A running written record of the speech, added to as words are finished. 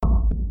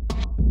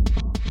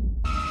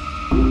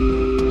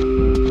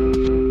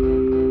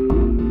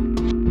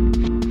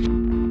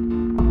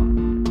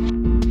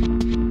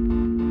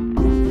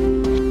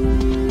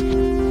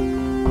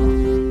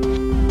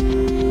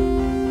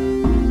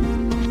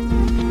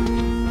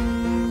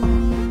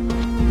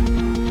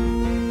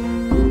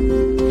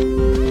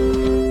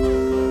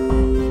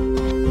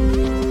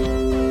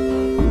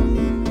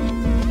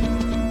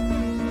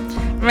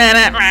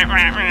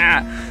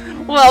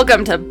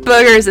Welcome to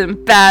Boogers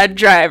and Bad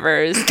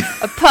Drivers,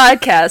 a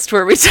podcast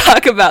where we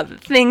talk about the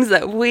things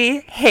that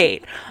we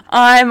hate.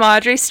 I'm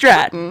Audrey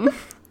Stratton.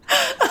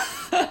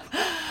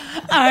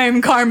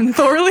 I'm Carmen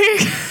Thorley.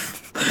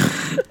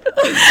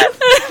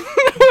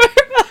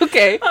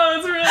 Okay. Oh,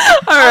 it's really...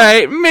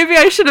 Alright, maybe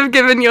I should have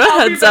given you a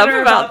heads up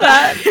about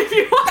that. If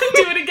you want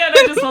to do it again,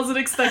 I just wasn't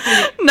expecting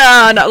it.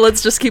 No,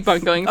 let's just keep on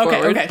going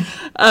forward. Okay.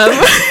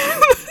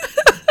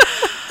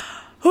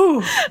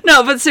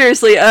 No, but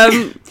seriously,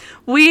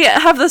 we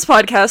have this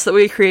podcast that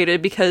we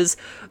created because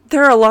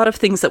there are a lot of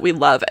things that we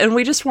love, and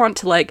we just want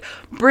to,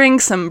 bring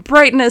some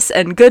brightness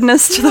and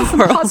goodness to the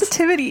world.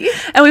 Positivity.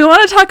 And we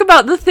want to talk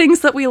about the things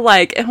that we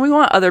like, and we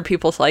want other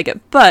people to like it.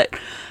 But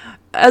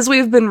as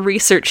we've been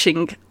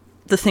researching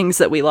the things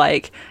that we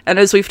like, and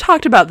as we've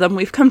talked about them,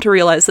 we've come to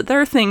realize that there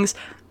are things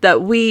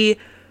that we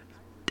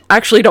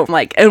actually don't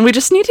like, and we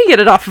just need to get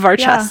it off of our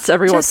chests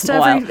every once in a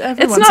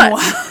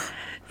while.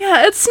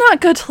 Yeah, it's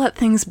not good to let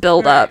things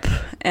build up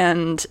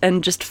and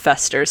just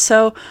fester.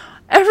 So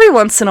every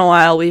once in a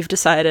while, we've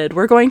decided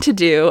we're going to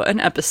do an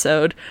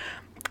episode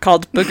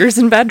called Boogers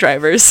and Bad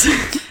Drivers.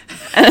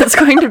 And it's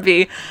going to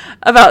be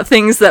about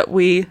things that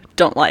we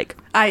don't like.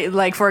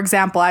 For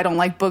example, I don't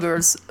like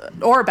boogers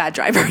or bad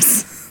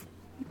drivers.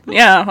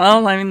 Yeah,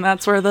 well, I mean,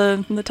 that's where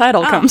the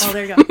title comes from.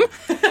 There you go.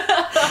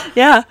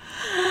 Yeah.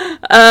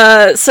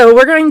 So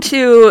we're going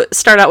to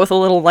start out with a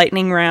little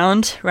lightning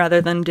round rather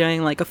than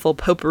doing a full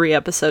potpourri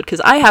episode,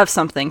 because I have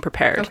something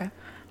prepared. Okay.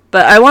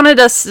 But I wanted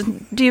us...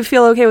 Do you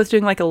feel okay with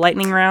doing a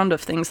lightning round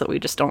of things that we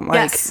just don't like?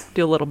 Yes.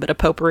 Do a little bit of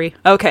potpourri?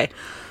 Okay.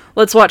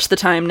 Let's watch the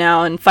time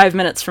now, and 5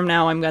 minutes from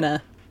now I'm going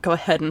to go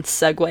ahead and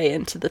segue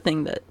into the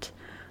thing that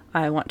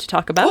I want to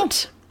talk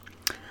about. Cool.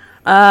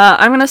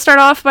 I'm going to start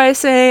off by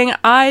saying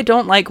I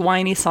don't like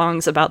whiny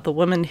songs about the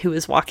woman who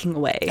is walking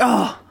away.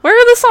 Oh. Where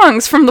are the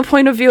songs from the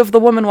point of view of the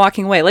woman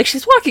walking away?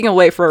 She's walking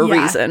away for a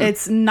reason.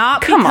 It's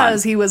not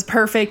because he was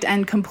perfect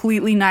and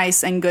completely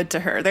nice and good to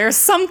her. There's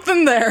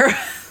something there.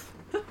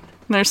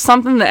 There's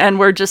something, and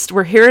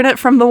we're hearing it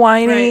from the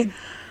whiny. Right.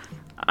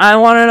 I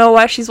want to know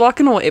why she's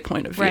walking away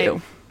point of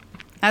view.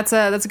 Right. That's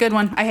a good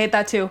one. I hate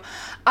that too.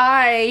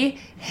 I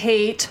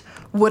hate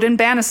wooden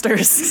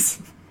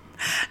banisters.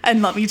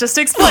 And let me just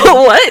explain.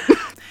 What?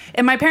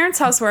 In my parents'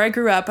 house where I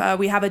grew up,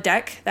 we have a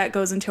deck that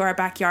goes into our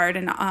backyard,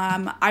 and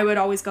I would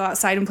always go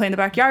outside and play in the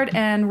backyard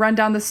and run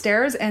down the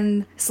stairs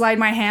and slide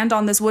my hand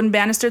on this wooden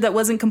banister that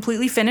wasn't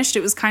completely finished.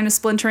 It was kind of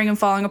splintering and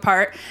falling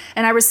apart,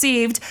 and I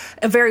received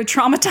a very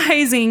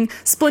traumatizing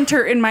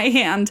splinter in my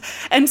hand,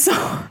 and so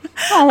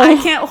I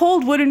can't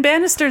hold wooden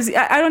banisters.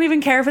 I don't even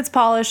care if it's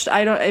polished.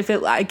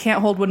 I can't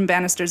hold wooden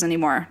banisters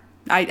anymore.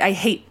 I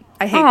hate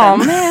them. Oh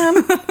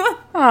man.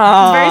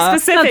 It's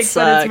very specific,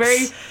 but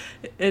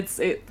it's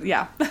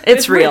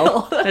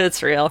real.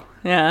 It's real.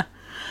 Yeah.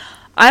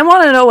 I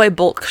want to know why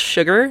bulk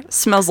sugar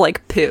smells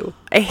like poo.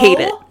 I hate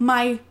it. Oh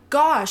my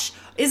gosh.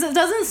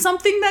 Doesn't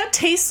something that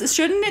tastes,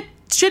 shouldn't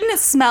it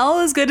smell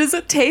as good as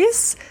it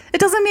tastes? It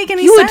doesn't make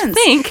any sense. You would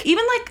think.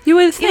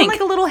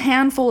 Even a little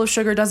handful of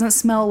sugar doesn't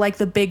smell like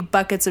the big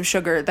buckets of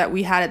sugar that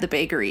we had at the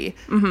bakery.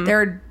 Mm-hmm.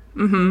 They're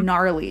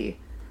gnarly.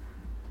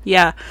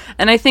 Yeah.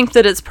 And I think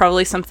that it's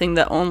probably something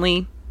that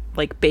only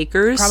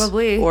bakers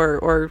probably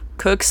or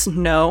cooks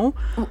know.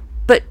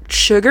 But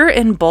sugar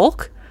in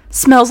bulk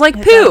smells like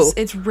poo. Does.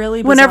 It's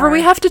really bizarre. Whenever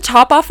we have to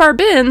top off our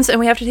bins and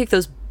we have to take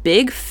those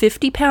big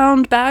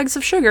 50-pound bags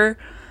of sugar,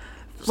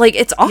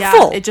 it's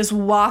awful. Yeah, it just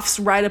wafts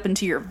right up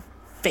into your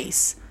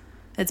face.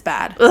 It's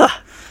bad. Ugh.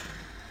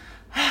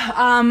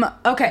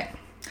 Okay.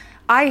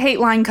 I hate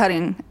line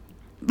cutting.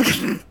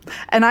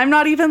 And I'm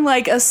not even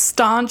a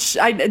staunch...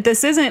 I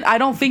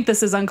don't think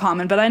this is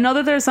uncommon, but I know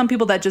that there are some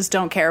people that just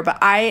don't care, but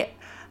I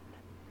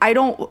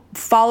don't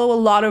follow a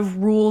lot of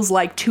rules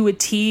to a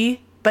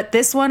T, but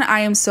this one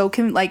I am so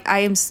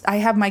I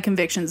have my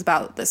convictions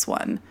about this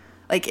one.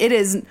 It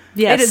is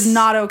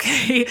not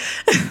okay.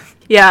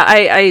 Yeah,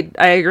 I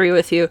agree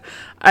with you.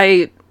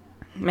 I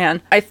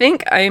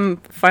think I'm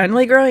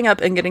finally growing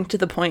up and getting to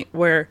the point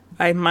where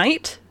I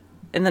might,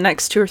 in the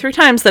next 2 or 3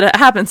 times that it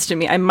happens to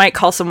me, I might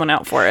call someone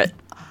out for it.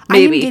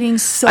 Maybe. I am getting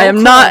so I am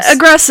close. not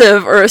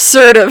aggressive or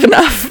assertive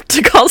enough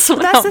to call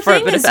someone out for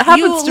it, but if it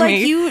happens to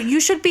me... You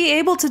should be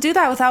able to do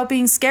that without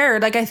being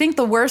scared. I think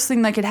the worst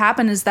thing that could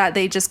happen is that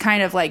they just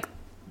kind of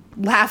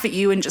laugh at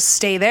you and just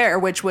stay there,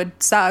 which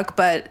would suck,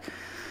 but...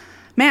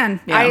 Man,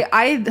 yeah.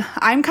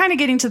 I'm kind of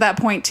getting to that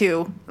point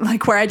too,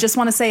 where I just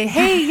want to say,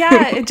 hey,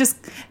 yeah, it just...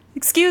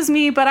 Excuse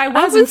me, but I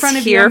was in front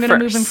of you. I'm going to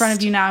move in front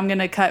of you now. I'm going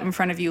to cut in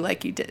front of you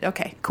like you did.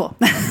 Okay, cool.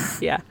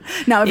 Yeah.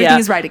 Now everything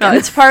is right again. No,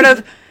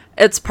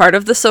 it's part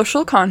of the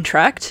social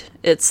contract.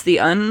 It's the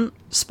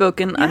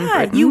unspoken,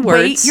 unwritten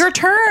words. Wait your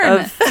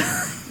turn.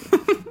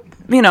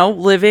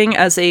 Living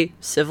as a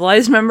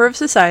civilized member of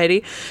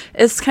society.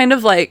 It's kind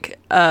of I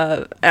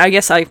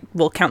guess I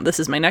will count this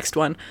as my next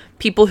one.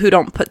 People who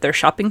don't put their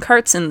shopping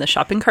carts in the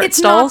shopping cart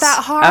stalls not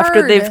that hard.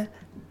 After they've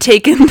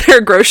taken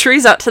their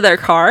groceries out to their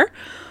car.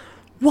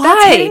 Why?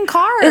 That's hitting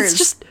cars. It's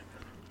just...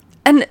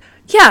 And,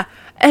 yeah.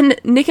 And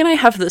Nick and I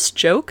have this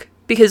joke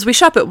because we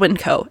shop at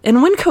Winco, and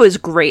Winco is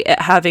great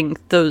at having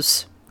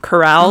those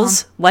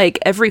corrals like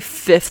every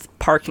 5th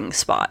parking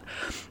spot.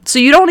 So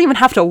you don't even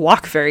have to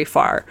walk very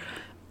far.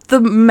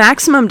 The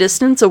maximum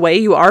distance away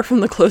you are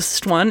from the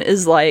closest one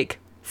is like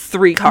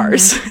 3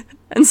 cars.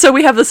 And so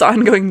we have this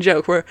ongoing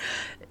joke where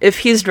if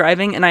he's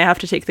driving and I have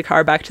to take the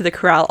car back to the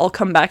corral, I'll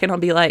come back and I'll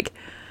be like,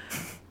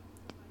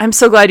 I'm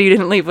so glad you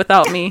didn't leave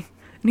without me.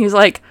 And he's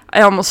like,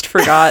 I almost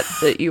forgot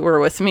that you were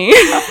with me.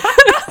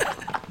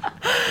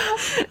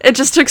 It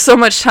just took so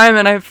much time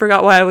and I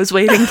forgot why I was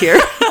waiting here.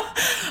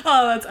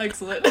 Oh, that's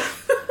excellent.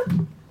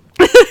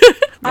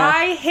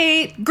 I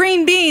hate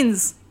green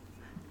beans.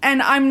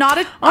 And I'm not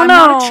a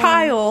not a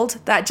child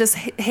that just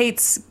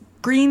hates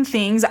green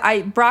things.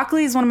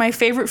 Broccoli is one of my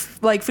favorite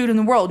food in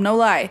the world, no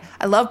lie.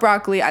 I love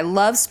broccoli, I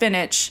love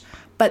spinach,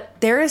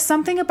 but there is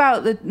something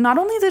about not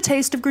only the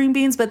taste of green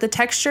beans, but the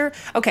texture.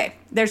 Okay,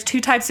 there's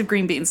 2 types of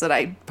green beans that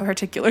I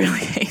particularly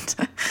hate.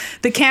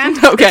 The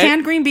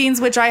canned green beans,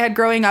 which I had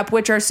growing up,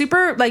 which are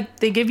super,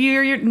 they give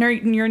you your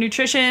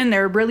nutrition.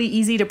 They're really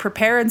easy to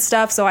prepare and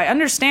stuff. So I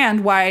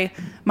understand why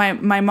my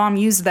mom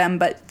used them,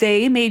 but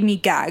they made me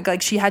gag.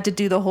 Like, she had to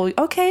do the whole,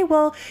 okay,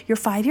 well, you're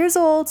 5 years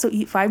old, so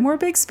eat 5 more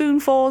big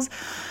spoonfuls.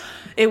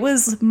 It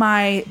was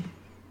my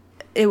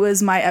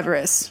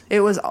Everest.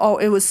 It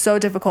was so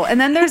difficult. And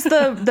then there's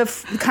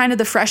the kind of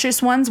the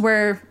freshest ones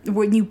where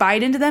when you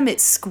bite into them,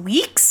 it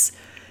squeaks.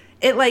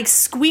 It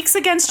squeaks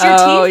against your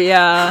teeth. Oh,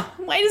 yeah.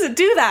 Why does it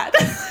do that?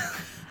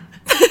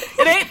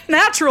 It ain't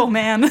natural,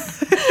 man.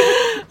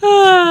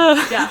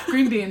 Yeah,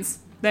 green beans.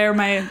 They're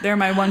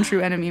my one true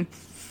enemy.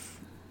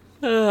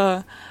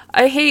 I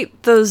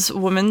hate those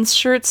women's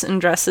shirts and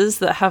dresses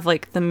that have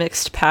the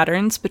mixed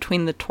patterns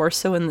between the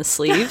torso and the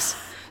sleeves.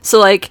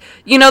 So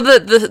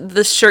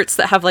the shirts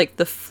that have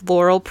the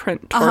floral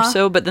print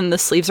torso, but then the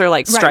sleeves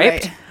are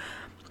striped. Right.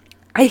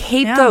 I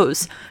hate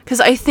those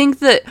because I think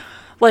that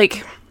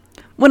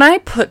when I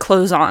put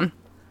clothes on,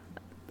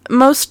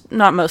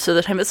 not most of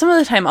the time, but some of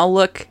the time I'll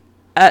look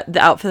at the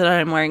outfit that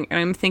I'm wearing and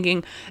I'm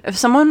thinking, if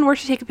someone were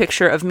to take a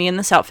picture of me in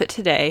this outfit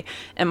today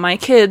and my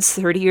kids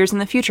 30 years in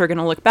the future are going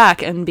to look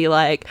back and be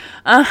like,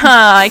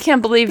 I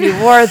can't believe you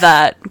wore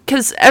that.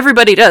 Because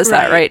everybody does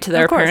that, right? To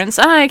their parents.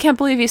 I can't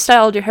believe you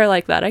styled your hair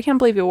like that. I can't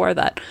believe you wore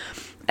that.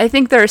 I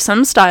think there are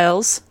some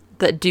styles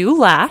that do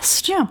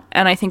last. Yeah.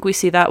 And I think we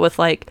see that with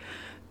I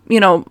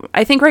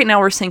think right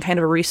now we're seeing kind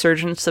of a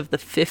resurgence of the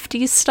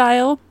 50s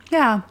style.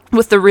 Yeah.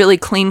 With the really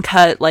clean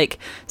cut,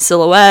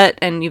 silhouette,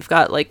 and you've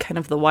got, kind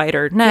of the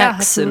wider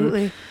necks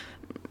and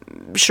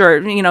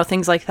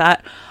things like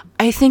that.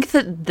 I think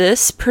that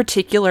this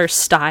particular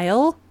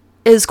style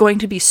is going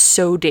to be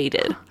so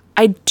dated.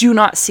 I do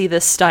not see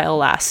this style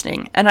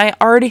lasting, and I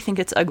already think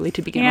it's ugly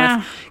to begin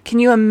with. Can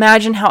you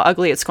imagine how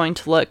ugly it's going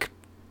to look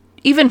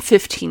even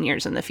 15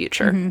 years in the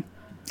future? Mm-hmm.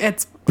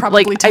 It's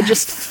probably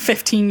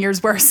 15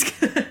 years worse.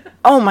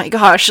 Oh my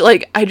gosh,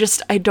 I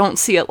don't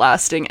see it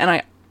lasting,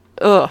 and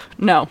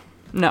no.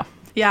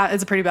 Yeah,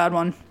 it's a pretty bad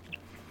one.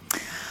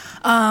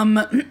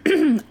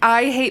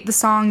 I hate the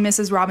song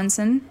Mrs.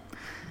 Robinson,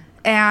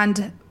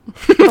 and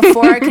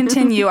before I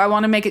continue, I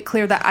want to make it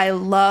clear that I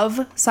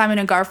love Simon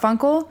and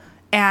Garfunkel,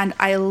 and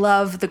I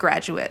love The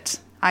Graduate.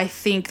 I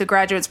think The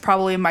Graduate's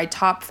probably in my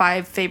top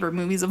 5 favorite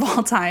movies of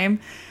all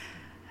time.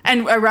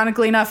 And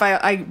ironically enough,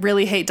 I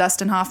really hate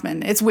Dustin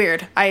Hoffman. It's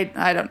weird. I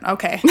don't...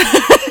 Okay.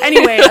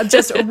 Anyway,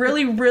 just a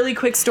really, really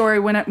quick story.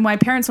 When my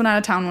parents went out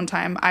of town one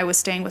time, I was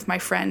staying with my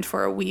friend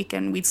for a week,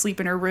 and we'd sleep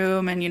in her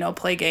room and,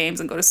 play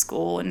games and go to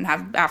school and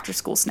have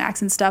after-school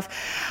snacks and stuff.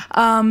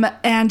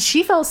 And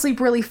she fell asleep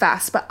really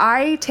fast, but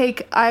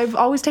I've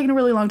always taken a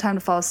really long time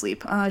to fall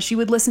asleep. She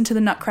would listen to the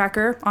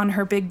Nutcracker on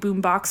her big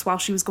boom box while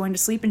she was going to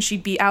sleep, and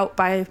she'd be out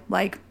by,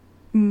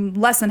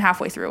 less than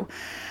halfway through.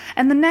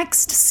 And the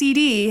next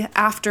CD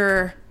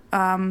after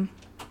the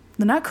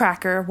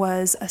Nutcracker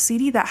was a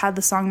CD that had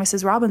the song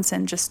Mrs.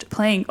 Robinson just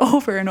playing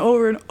over and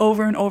over and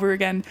over and over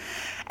again.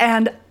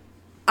 And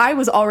I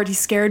was already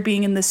scared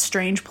being in this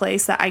strange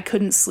place that I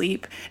couldn't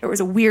sleep. There was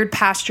a weird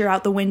pasture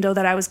out the window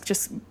that I was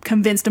just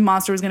convinced a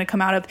monster was going to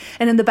come out of.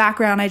 And in the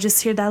background, I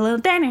just hear that little...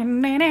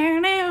 And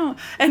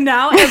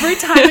now every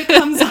time it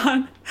comes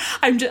on...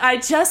 I'm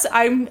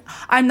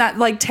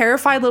that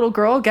terrified little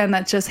girl again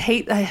that just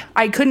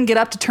I couldn't get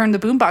up to turn the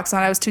boombox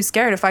on. I was too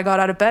scared. If I got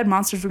out of bed,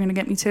 monsters were going to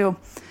get me too.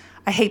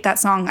 I hate that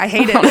song. I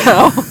hate it.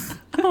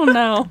 Oh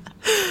no.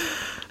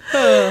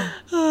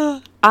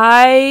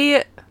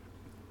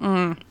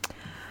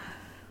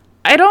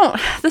 I don't,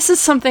 this is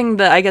something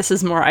that I guess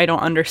is more I don't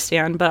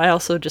understand, but I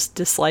also just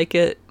dislike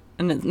it,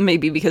 and it may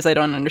be because I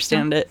don't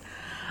understand it.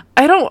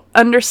 I don't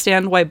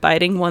understand why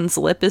biting one's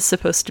lip is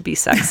supposed to be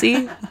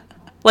sexy.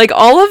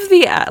 All of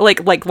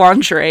the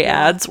lingerie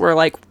ads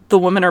where the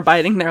women are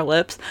biting their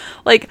lips.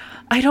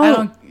 I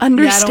don't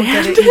understand. I don't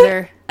get it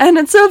either. And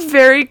it's a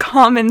very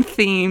common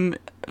theme.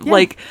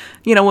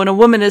 Yeah. When a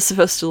woman is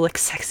supposed to look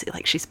sexy,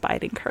 she's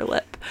biting her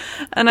lip.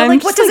 And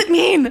but what does it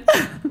mean?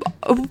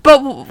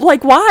 But,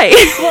 like, why?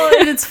 Well,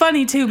 and it's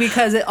funny too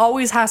because it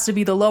always has to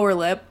be the lower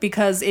lip,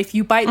 because if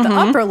you bite the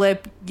upper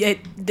lip,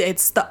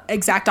 it's the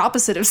exact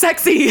opposite of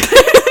sexy.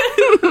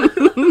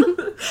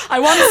 I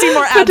want to see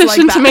more ads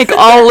Petition like that. to make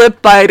all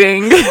lip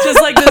biting.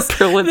 Just like this,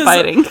 upper lip this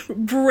biting.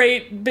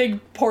 great big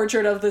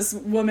portrait of this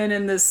woman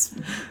in this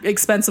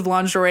expensive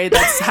lingerie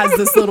that has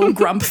this little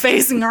grump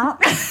face.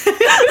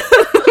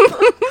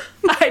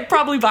 I'd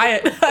probably buy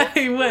it.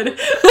 I would.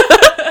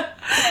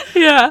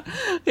 Yeah.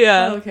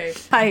 Okay.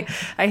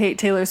 I hate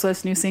Taylor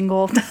Swift's new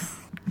single.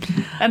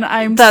 And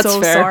I'm That's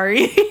so fair.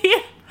 sorry.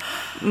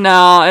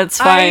 No, it's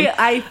fine.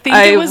 I think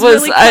it was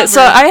really clever.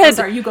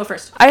 Sorry, you go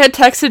first. I had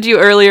texted you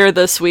earlier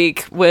this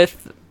week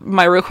with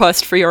my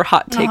request for your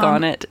hot take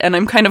on it, and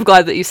I'm kind of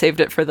glad that you saved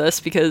it for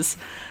this because,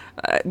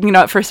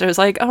 at first I was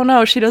like, oh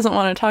no, she doesn't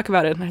want to talk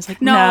about it, and I was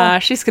like, nah,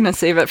 she's gonna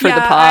save it for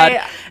the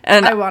pod.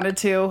 And I wanted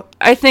to.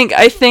 I think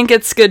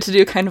it's good to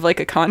do kind of like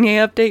a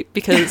Kanye update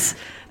because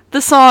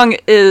the song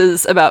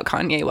is about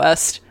Kanye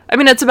West. I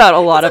mean, it's about a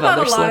lot of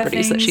other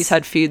celebrities that she's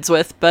had feuds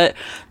with, but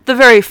the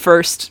very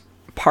first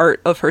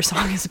part of her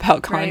song is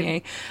about Kanye.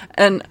 Right.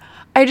 And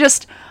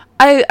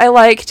I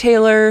like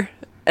Taylor,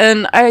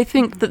 and I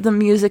think that the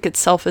music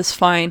itself is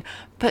fine,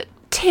 but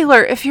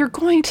Taylor, if you're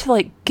going to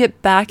like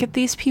get back at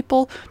these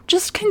people,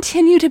 just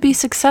continue to be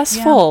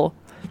successful.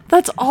 Yeah.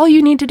 That's all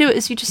you need to do,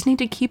 is you just need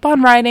to keep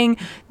on writing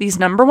these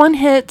 #1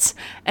 hits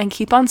and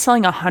keep on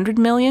selling 100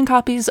 million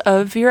copies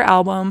of your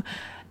album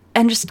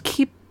and just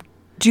keep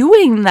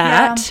doing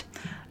that. Yeah.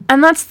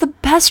 And that's the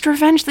best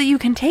revenge that you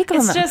can take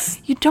on them.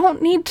 You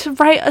don't need to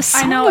write a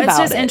song about it. I know, it's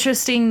just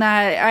interesting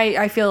that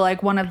I feel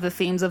like one of the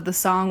themes of the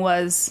song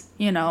was,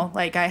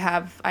 like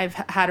I've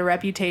had a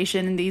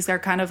reputation and these are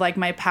kind of like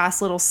my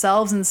past little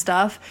selves and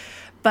stuff.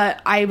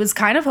 But I was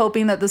kind of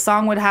hoping that the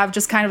song would have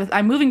just kind of,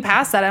 I'm moving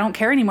past that, I don't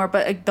care anymore.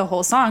 But the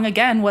whole song,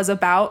 again, was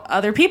about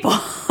other people.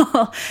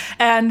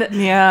 And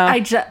yeah, I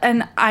just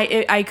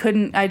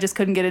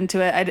couldn't get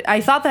into it.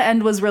 I thought the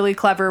end was really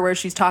clever where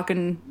she's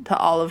talking to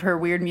all of her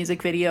weird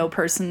music video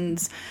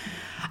persons.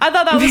 I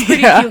thought that was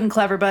pretty cute and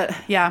clever, but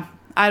yeah,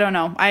 I don't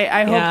know.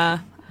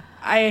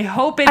 I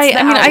hope it's the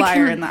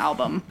outlier in the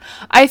album.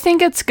 I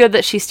think it's good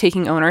that she's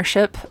taking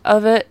ownership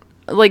of it.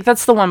 Like,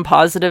 that's the one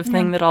positive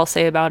thing that I'll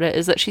say about it,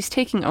 is that she's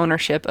taking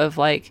ownership of,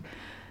 like,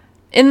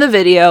 in the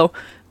video,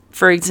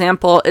 for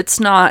example, it's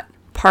not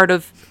part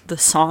of the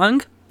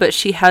song, but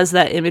she has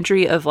that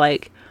imagery of,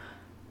 like,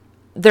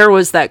 there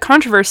was that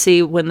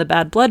controversy when the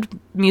Bad Blood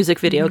music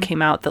video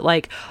came out that,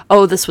 like,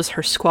 oh, this was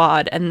her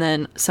squad, and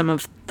then some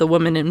of the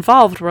women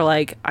involved were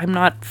like, I'm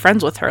not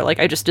friends with her,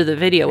 like, I just did the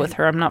video with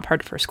her, I'm not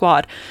part of her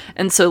squad.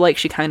 And so, like,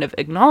 she kind of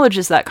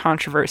acknowledges that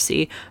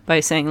controversy by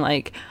saying,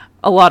 like,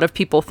 a lot of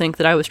people think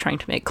that I was trying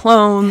to make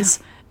clones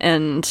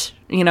and,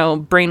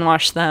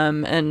 brainwash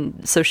them.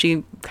 And so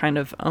she kind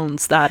of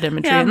owns that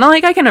imagery. And,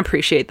 like, I can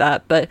appreciate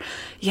that. But,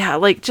 yeah,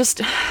 like, just...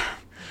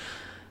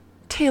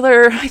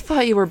 Taylor, I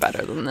thought you were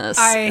better than this.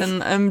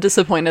 And I'm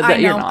disappointed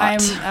that you're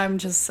not.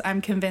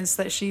 I'm convinced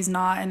that she's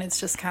not. And it's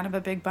just kind of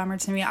a big bummer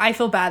to me. I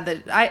feel bad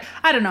that...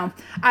 I don't know.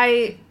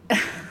 I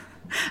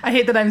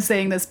hate that I'm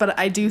saying this, but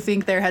I do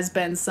think there has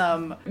been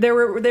some... There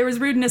was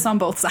rudeness on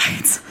both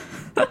sides.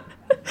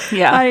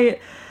 Yeah.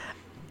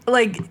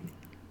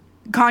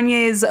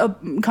 Kanye's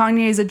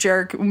a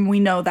jerk. We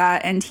know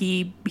that, and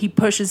he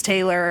pushes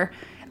Taylor,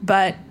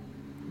 but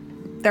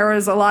there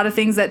was a lot of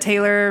things that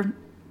Taylor,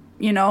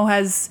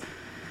 has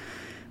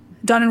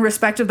done in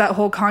respect of that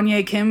whole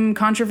Kanye Kim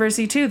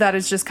controversy too. That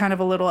is just kind of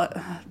a little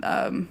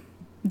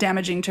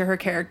damaging to her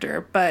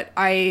character. But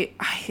I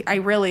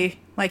really,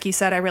 like you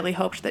said, I really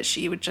hoped that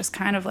she would just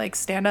kind of like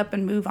stand up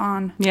and move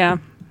on. Yeah.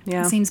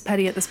 Yeah. It seems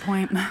petty at this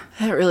point.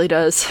 It really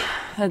does.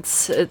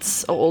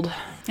 It's old.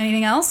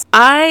 Anything else?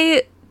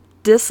 I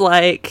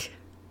dislike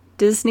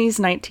Disney's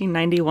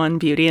 1991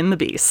 Beauty and the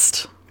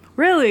Beast.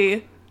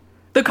 Really?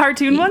 The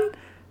cartoon one?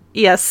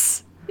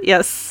 Yes.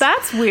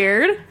 That's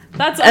weird.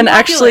 That's unpopular. And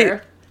actually,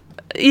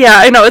 yeah,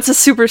 I know, it's a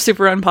super,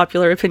 super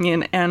unpopular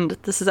opinion, and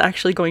this is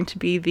actually going to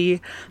be the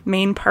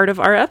main part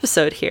of our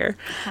episode here.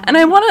 Oh. And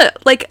I want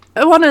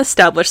to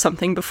establish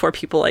something before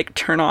people, like,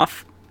 turn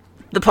off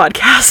the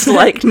podcast.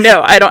 Like,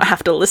 no, I don't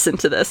have to listen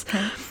to this.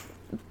 Okay.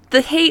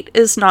 The hate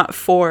is not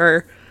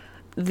for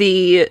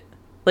the,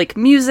 like,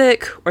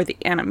 music or the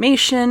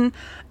animation.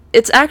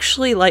 It's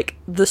actually, like,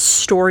 the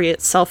story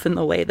itself and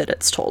the way that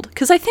it's told.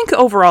 Because I think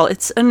overall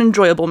it's an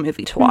enjoyable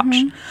movie to watch.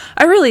 Mm-hmm.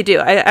 I really do.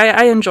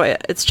 I enjoy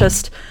it. It's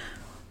just,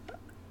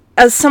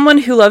 as someone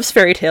who loves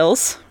fairy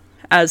tales,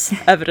 as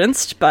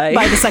evidenced by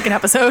the second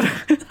episode,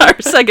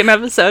 our second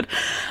episode,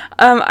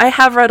 I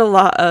have read a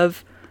lot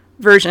of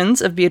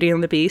versions of Beauty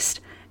and the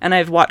Beast, and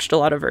I've watched a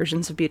lot of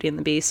versions of Beauty and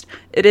the Beast.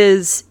 It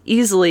is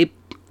easily,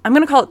 I'm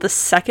going to call it the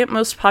second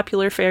most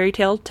popular fairy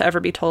tale to ever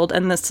be told,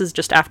 and this is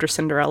just after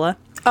Cinderella.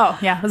 Oh,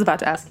 yeah, I was about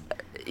to ask.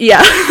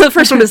 Yeah, the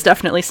first one is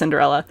definitely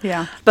Cinderella.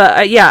 Yeah.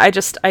 But,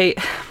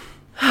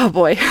 oh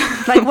boy.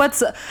 Like,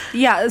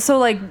 so,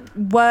 like,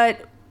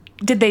 what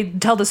did they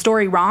tell the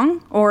story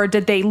wrong, or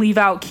did they leave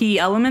out key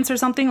elements or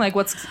something? Like,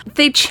 what's...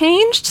 They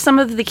changed some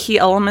of the key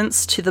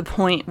elements to the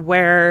point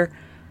where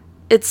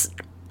it's,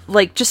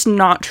 like, just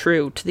not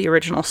true to the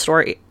original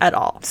story at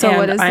all. So And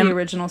what is the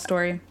original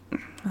story?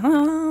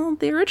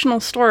 The original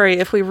story,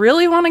 if we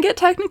really want to get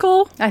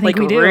technical, I think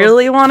we do.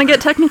 really want to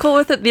get technical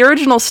with it, the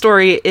original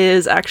story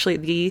is actually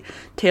the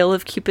tale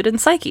of Cupid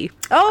and Psyche.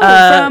 Oh,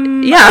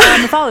 from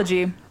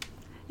mythology.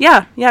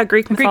 Yeah,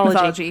 Greek mythology. Greek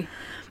mythology.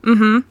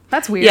 Mm-hmm.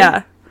 That's weird.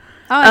 Yeah.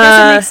 Oh, I guess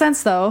it makes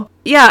sense, though.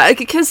 Yeah,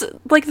 because,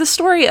 like, the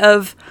story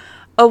of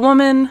a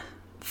woman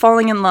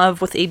falling in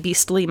love with a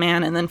beastly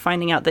man and then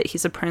finding out that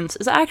he's a prince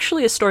is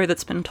actually a story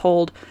that's been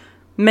told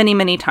many,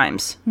 many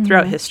times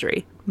throughout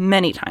history.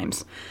 Many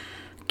times.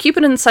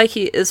 Cupid and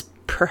Psyche is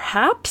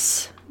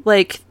perhaps,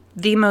 like,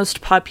 the most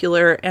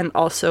popular and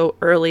also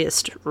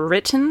earliest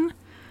written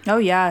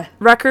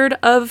record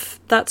of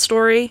that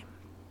story.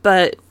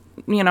 But,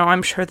 you know,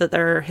 I'm sure that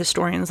there are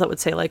historians that would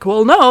say, like,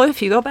 well, no,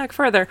 if you go back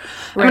further.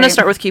 I'm going to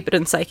start with Cupid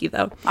and Psyche,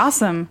 though.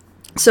 Awesome.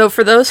 So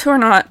for those who are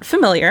not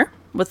familiar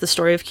with the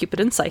story of Cupid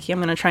and Psyche, I'm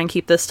going to try and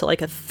keep this to,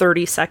 like, a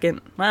 30-second,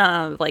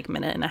 like,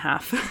 minute and a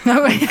half.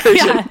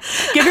 Yeah.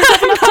 Give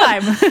yourself enough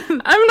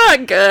time. I'm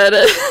not good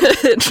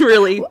at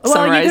really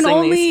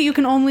summarizing these. You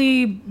can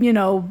only, you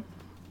know,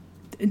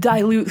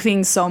 dilute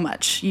things so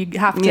much. You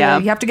have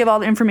to give all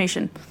the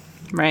information.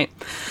 Right.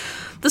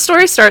 The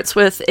story starts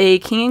with a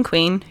king and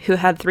queen who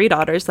had 3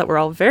 daughters that were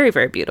all very,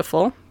 very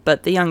beautiful,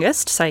 but the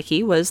youngest,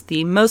 Psyche, was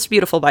the most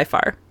beautiful by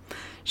far.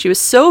 She was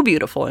so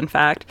beautiful, in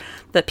fact,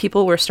 that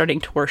people were starting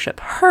to worship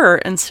her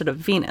instead of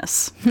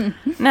Venus.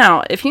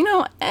 Now, if you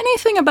know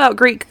anything about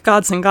Greek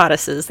gods and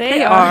goddesses,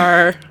 they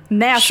are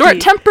nasty,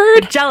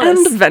 short-tempered,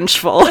 jealous, and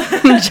vengeful,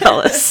 and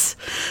jealous.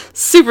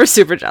 Super,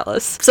 super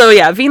jealous. So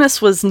yeah,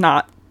 Venus was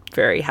not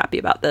very happy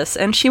about this,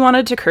 and she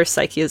wanted to curse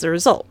Psyche as a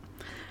result.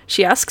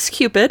 She asks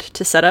Cupid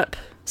to set up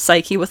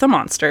Psyche with a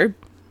monster.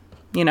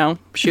 You know,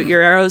 shoot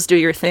your arrows, do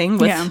your thing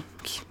with,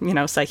 you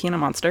know, Psyche and a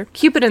monster.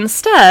 Cupid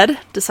instead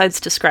decides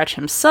to scratch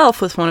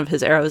himself with one of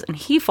his arrows, and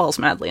he falls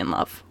madly in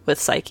love with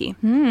Psyche.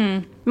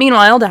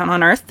 Meanwhile, down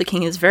on Earth, the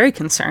king is very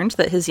concerned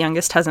that his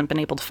youngest hasn't been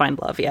able to find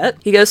love yet.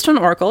 He goes to an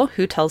oracle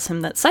who tells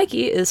him that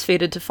Psyche is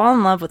fated to fall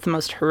in love with the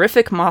most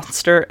horrific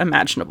monster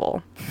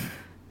imaginable.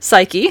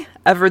 Psyche,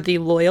 ever the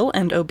loyal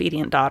and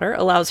obedient daughter,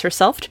 allows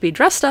herself to be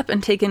dressed up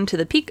and taken to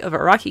the peak of a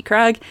rocky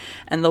crag,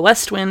 and the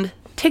west wind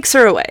takes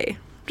her away.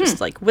 Just,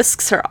 like,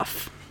 whisks her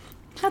off.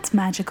 That's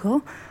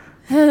magical.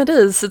 It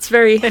is. It's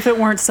very... If it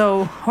weren't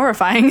so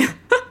horrifying.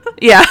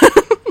 Yeah.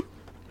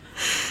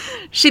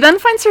 She then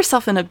finds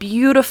herself in a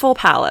beautiful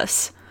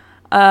palace,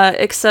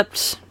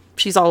 except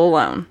she's all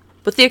alone.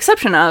 With the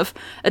exception of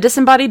a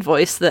disembodied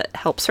voice that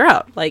helps her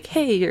out. Like,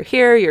 hey, you're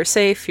here, you're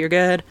safe, you're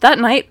good. That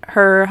night,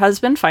 her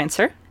husband finds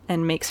her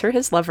and makes her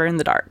his lover in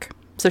the dark.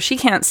 So she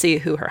can't see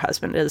who her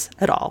husband is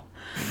at all.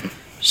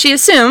 She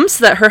assumes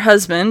that her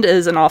husband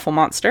is an awful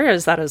monster,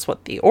 as that is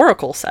what the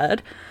oracle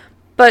said,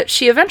 but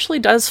she eventually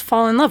does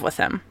fall in love with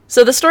him.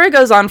 So the story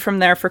goes on from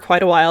there for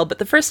quite a while, but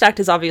the first act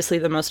is obviously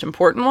the most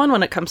important one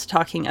when it comes to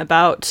talking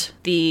about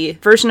the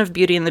version of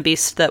Beauty and the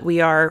Beast that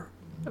we are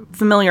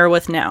familiar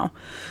with now,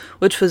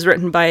 which was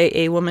written by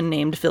a woman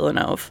named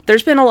Villeneuve.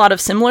 There's been a lot of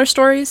similar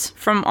stories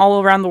from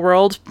all around the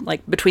world,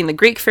 like between the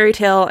Greek fairy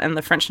tale and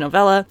the French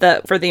novella,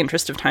 that for the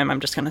interest of time, I'm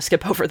just going to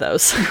skip over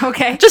those.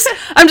 Okay.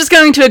 I'm just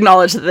going to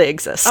acknowledge that they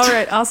exist. All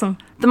right, awesome.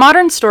 The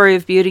modern story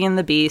of Beauty and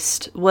the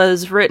Beast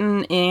was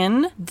written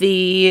in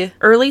the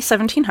early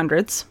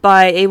 1700s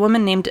by a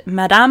woman named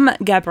Madame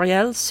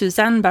Gabrielle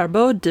Suzanne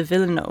Barbeau de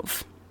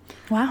Villeneuve.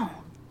 Wow.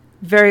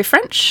 Very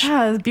French.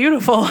 Yeah, it's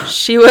beautiful.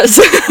 She was...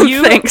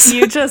 Thanks.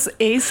 You just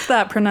aced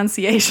that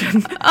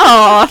pronunciation.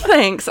 Oh,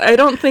 thanks. I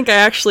don't think I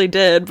actually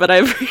did, but I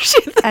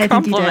appreciate the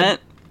compliment.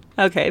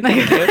 Okay,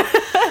 thank you.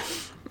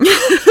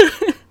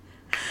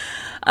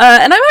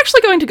 And I'm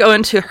actually going to go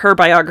into her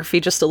biography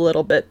just a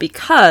little bit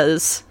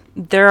because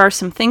there are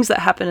some things that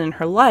happen in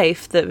her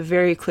life that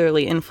very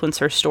clearly influence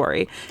her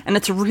story. And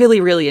it's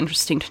really, really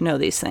interesting to know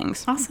these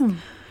things.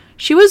 Awesome.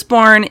 She was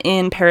born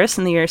in Paris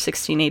in the year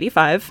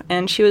 1685,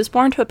 and she was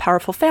born to a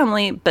powerful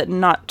family, but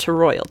not to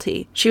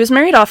royalty. She was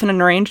married off in an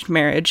arranged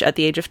marriage at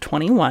the age of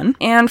 21,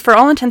 and for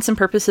all intents and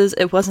purposes,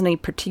 it wasn't a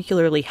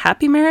particularly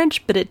happy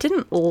marriage, but it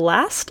didn't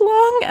last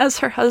long, as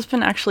her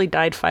husband actually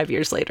died 5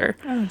 years later.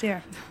 Oh,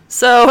 dear.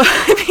 So,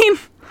 I mean,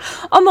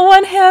 on the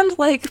one hand,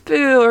 like,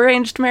 boo,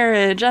 arranged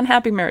marriage,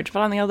 unhappy marriage, but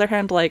on the other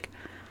hand, like...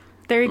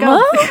 There you go.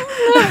 Well,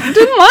 it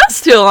didn't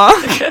last too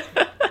long.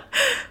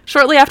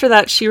 Shortly after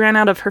that, she ran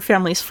out of her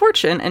family's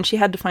fortune, and she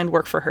had to find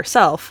work for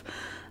herself.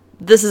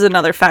 This is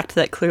another fact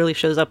that clearly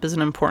shows up as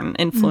an important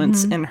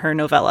influence in her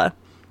novella.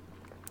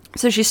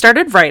 So she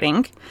started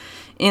writing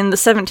in the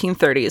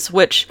 1730s,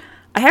 which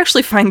I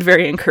actually find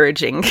very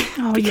encouraging.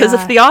 Because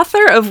if the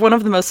author of one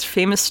of the most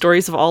famous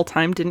stories of all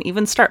time didn't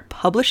even start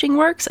publishing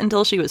works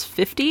until she was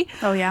 50...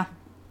 Oh, yeah.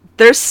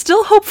 There's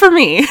still hope for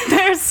me.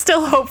 There's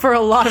still hope for a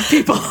lot of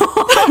people.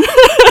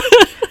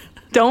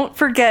 Don't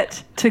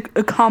forget to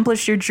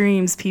accomplish your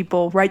dreams,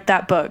 people. Write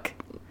that book.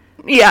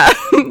 Yeah,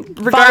 Follow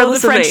the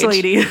regardless of French age.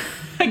 lady.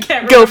 I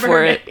can't Go remember for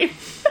her it. name.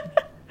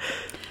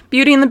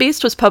 Beauty and the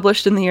Beast was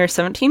published in the year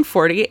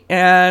 1740,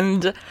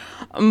 and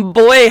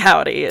boy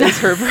howdy, is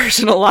her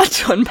version a lot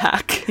to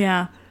unpack.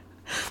 Yeah.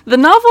 The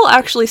novel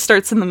actually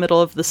starts in the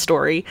middle of the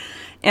story,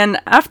 and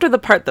after the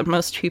part that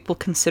most people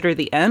consider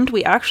the end,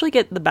 we actually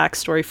get the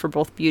backstory for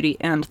both Beauty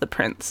and the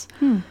prince.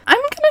 I'm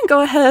gonna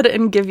go ahead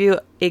and give you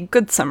a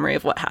good summary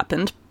of what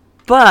happened,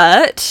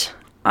 but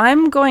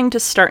I'm going to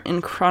start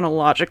in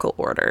chronological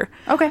order.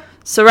 Okay.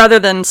 So rather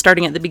than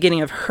starting at the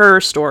beginning of her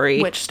story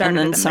Which started and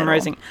then in the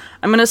summarizing,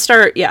 I'm going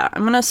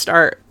to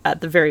start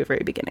at the very,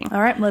 very beginning.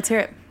 All right, let's hear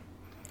it.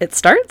 It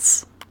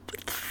starts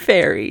with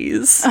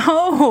fairies,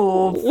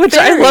 Oh, which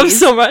I love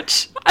so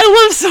much.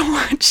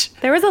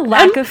 There was a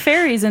lack of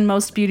fairies in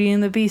most Beauty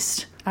and the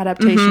Beast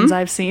adaptations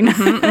I've seen.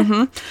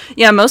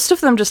 Yeah, most of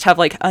them just have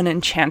like an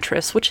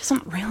enchantress, which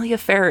isn't really a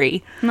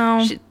fairy.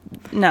 No.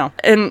 No.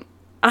 And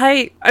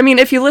I mean,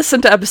 if you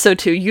listen to episode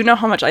 2, you know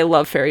how much I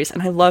love fairies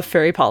and I love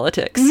fairy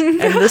politics.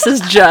 And this is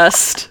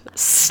just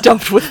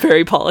stuffed with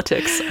fairy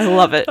politics. I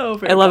love it. Oh,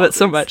 fairy I love it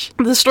so politics.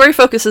 much. The story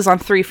focuses on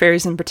 3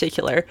 fairies in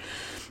particular.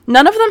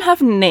 None of them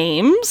have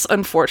names,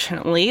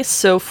 unfortunately.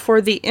 So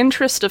for the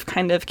interest of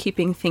kind of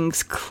keeping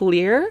things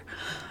clear,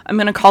 I'm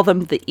going to call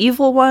them the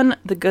evil one,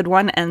 the good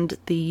one, and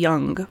the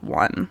young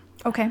one.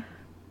 Okay.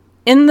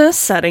 In this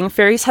setting,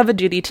 fairies have a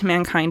duty to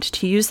mankind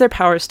to use their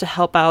powers to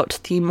help out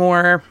the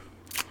more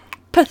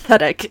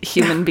pathetic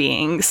human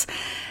beings.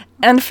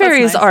 And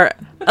fairies nice. are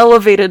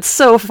elevated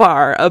so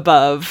far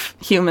above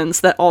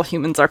humans that all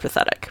humans are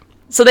pathetic.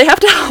 So they have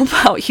to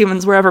help out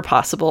humans wherever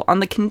possible on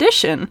the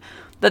condition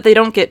that they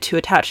don't get too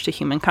attached to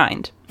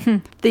humankind.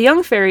 The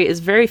young fairy is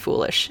very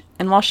foolish,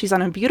 and while she's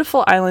on a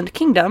beautiful island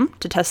kingdom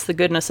to test the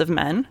goodness of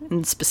men,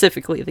 and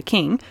specifically the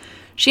king,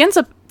 she ends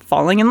up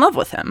falling in love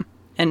with him,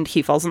 and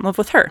he falls in love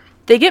with her.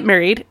 They get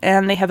married,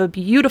 and they have a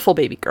beautiful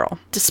baby girl.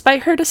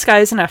 Despite her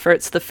disguise and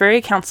efforts, the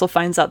fairy council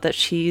finds out that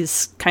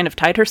she's kind of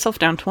tied herself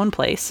down to one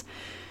place,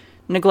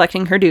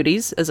 neglecting her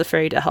duties as a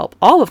fairy to help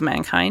all of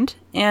mankind,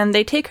 and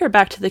they take her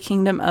back to the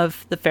kingdom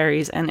of the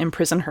fairies and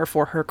imprison her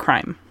for her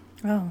crime.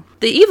 Oh.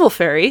 The evil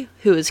fairy,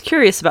 who is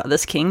curious about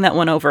this king that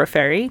won over a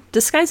fairy,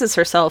 disguises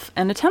herself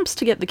and attempts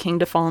to get the king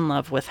to fall in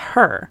love with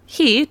her.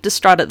 He,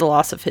 distraught at the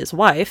loss of his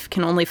wife,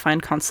 can only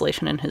find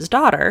consolation in his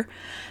daughter,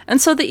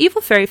 and so the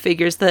evil fairy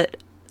figures that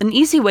an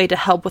easy way to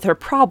help with her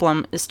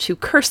problem is to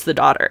curse the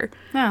daughter.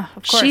 Yeah,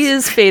 of course. She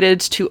is fated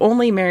to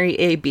only marry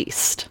a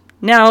beast.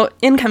 Now,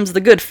 in comes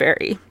the good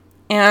fairy,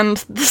 and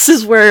this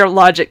is where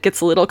logic gets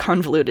a little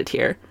convoluted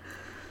here.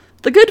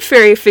 The good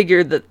fairy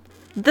figured that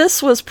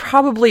this was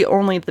probably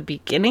only the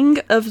beginning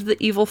of the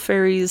evil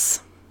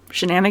fairy's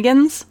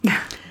shenanigans.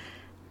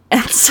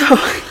 And so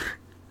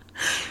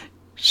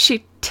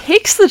she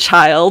takes the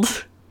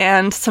child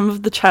and some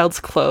of the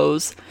child's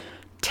clothes,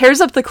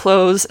 tears up the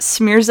clothes,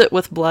 smears it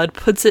with blood,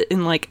 puts it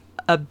in like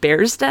a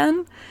bear's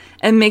den,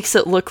 and makes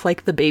it look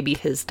like the baby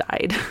has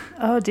died.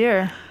 Oh,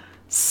 dear.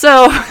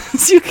 So,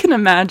 as you can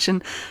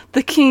imagine,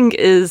 the king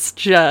is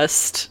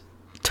just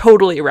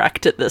totally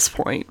wrecked at this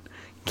point.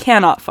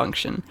 Cannot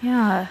function.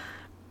 Yeah.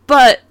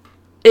 But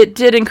it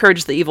did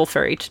encourage the evil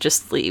fairy to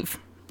just leave.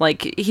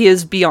 Like, he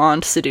is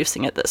beyond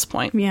seducing at this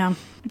point. Yeah.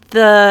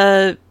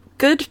 The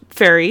good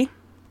fairy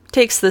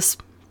takes this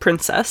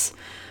princess,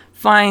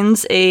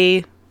 finds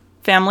a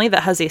family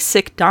that has a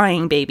sick,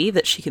 dying baby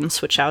that she can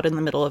switch out in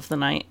the middle of the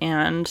night,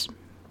 and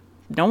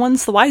no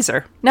one's the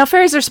wiser. Now,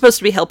 fairies are supposed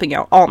to be helping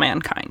out all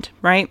mankind,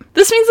 right?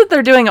 This means that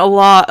they're doing a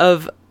lot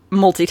of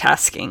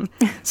multitasking.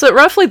 So at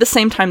roughly the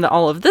same time that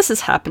all of this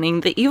is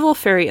happening, the evil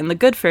fairy and the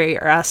good fairy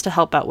are asked to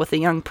help out with a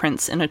young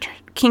prince in a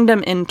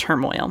kingdom in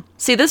turmoil.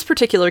 See, this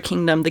particular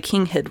kingdom, the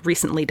king had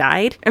recently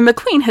died, and the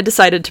queen had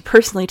decided to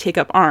personally take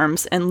up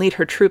arms and lead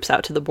her troops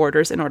out to the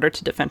borders in order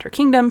to defend her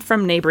kingdom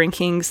from neighboring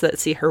kings that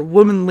see her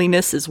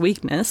womanliness as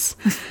weakness.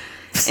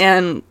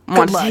 And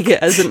want to take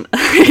it as an,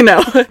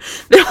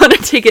 they want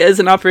to take it as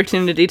an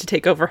opportunity to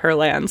take over her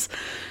lands.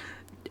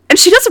 And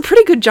she does a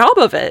pretty good job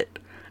of it.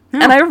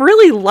 Yeah. And I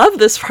really love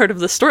this part of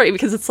the story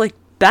because it's like,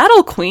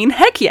 battle queen,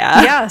 heck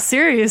yeah. Yeah,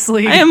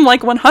 seriously. I am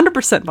like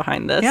 100%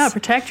 behind this. Yeah,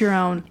 protect your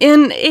own.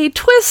 In a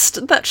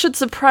twist that should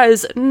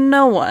surprise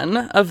no one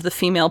of the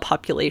female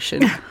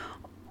population,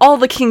 all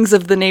the kings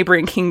of the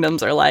neighboring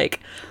kingdoms are like,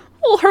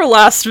 well, her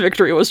last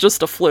victory was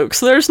just a fluke,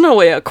 so there's no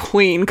way a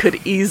queen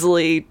could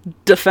easily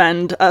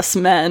defend us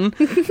men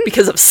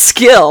because of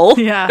skill.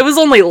 Yeah. It was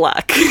only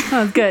luck.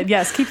 Oh, good.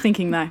 Yes, keep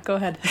thinking that. Go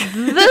ahead.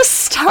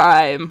 This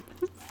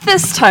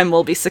time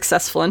we'll be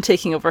successful in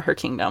taking over her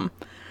kingdom.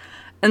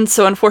 And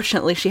so,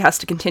 unfortunately, she has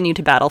to continue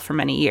to battle for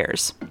many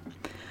years.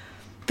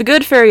 The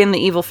good fairy and the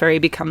evil fairy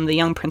become the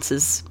young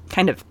prince's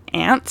kind of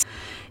aunts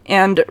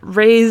and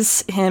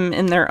raise him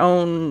in their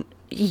own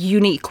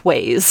unique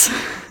ways.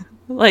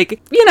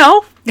 Like,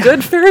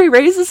 good fairy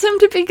raises him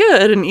to be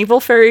good, and evil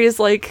fairy is,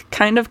 like,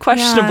 kind of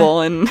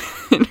questionable in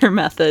her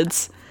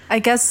methods. I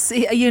guess,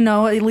 at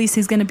least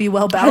he's going to be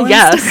well balanced.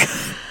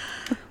 Yes.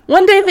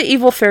 One day, the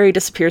evil fairy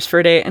disappears for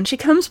a day, and she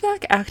comes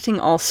back acting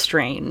all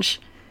strange.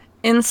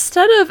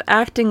 instead of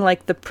acting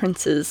like the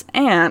prince's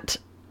aunt,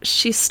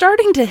 she's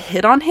starting to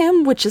hit on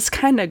him, which is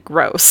kind of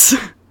gross.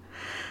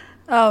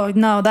 Oh,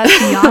 no, that's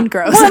beyond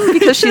gross. One,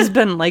 because she's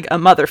been like a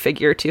mother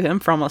figure to him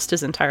for almost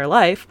his entire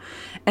life.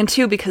 And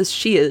two, because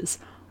she is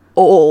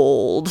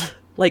old.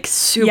 Like,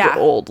 super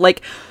old.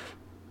 Like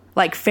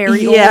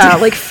fairy old. Yeah,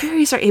 like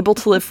fairies are able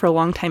to live for a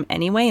long time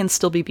anyway and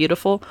still be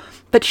beautiful.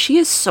 But she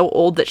is so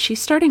old that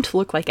she's starting to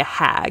look like a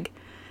hag.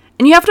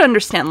 And you have to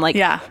understand, like,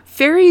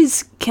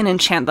 fairies can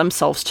enchant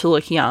themselves to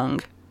look young,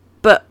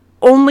 but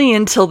only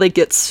until they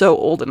get so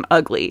old and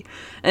ugly.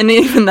 And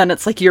even then,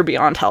 it's like, you're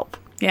beyond help.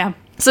 Yeah.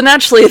 So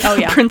naturally,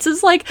 the prince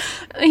is like,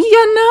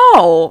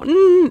 no.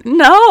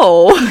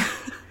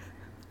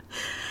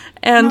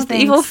 And the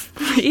evil,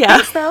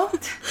 Thanks, though.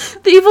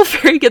 The evil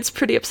fairy gets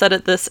pretty upset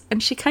at this,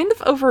 and she kind of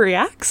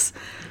overreacts.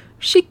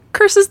 She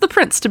curses the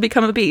prince to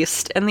become a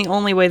beast, and the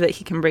only way that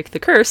he can break the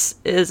curse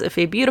is if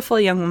a beautiful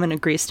young woman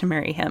agrees to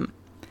marry him.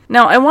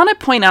 Now, I want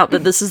to point out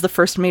that this is the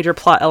first major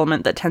plot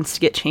element that tends to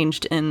get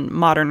changed in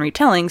modern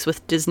retellings,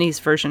 with Disney's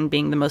version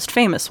being the most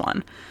famous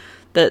one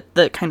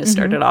that kind of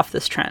started off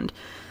this trend.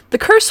 The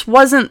curse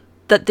wasn't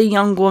that the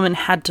young woman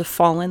had to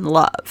fall in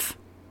love,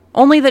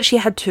 only that she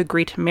had to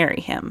agree to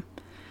marry him.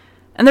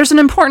 And there's an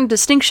important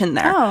distinction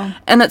there. Oh.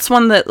 And it's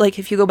one that, like,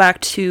 if you go back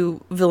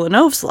to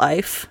Villeneuve's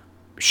life,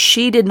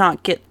 she did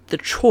not get the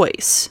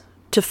choice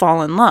to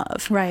fall in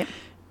love. Right.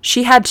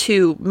 She had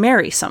to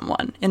marry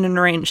someone in an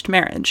arranged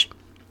marriage.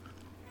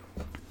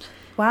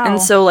 Wow.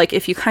 And so, like,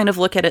 if you kind of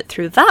look at it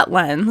through that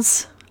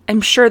lens,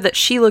 I'm sure that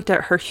she looked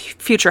at her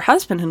future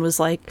husband and was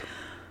like,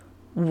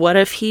 what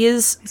if he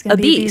is a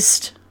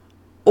beast?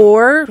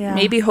 Or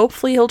maybe,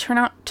 hopefully, he'll turn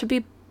out to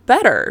be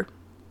better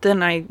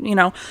than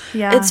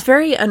It's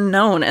very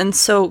unknown. And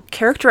so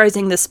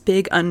characterizing this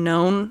big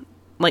unknown,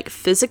 like,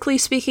 physically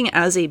speaking,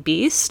 as a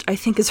beast, I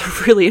think is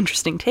a really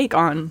interesting take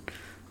on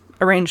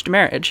arranged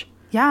marriage.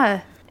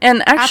 Yeah.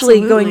 And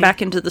actually, going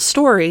back into the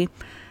story,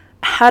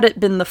 had it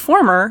been the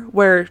former,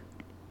 where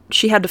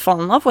she had to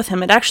fall in love with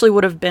him, it actually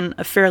would have been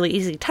a fairly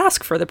easy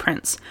task for the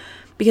prince.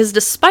 Because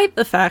despite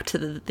the fact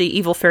that the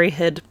evil fairy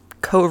had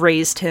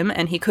co-raised him,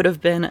 and he could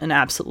have been an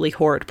absolutely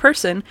horrid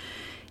person,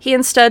 he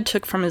instead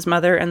took from his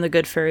mother and the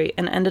good fairy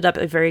and ended up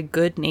a very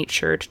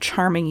good-natured,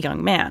 charming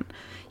young man.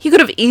 He could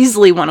have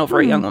easily won over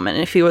a young woman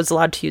if he was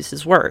allowed to use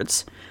his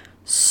words.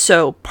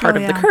 So part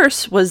of the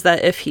curse was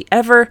that if he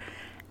ever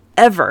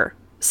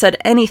said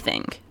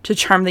anything to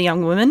charm the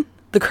young woman,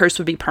 the curse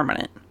would be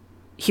permanent.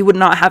 He would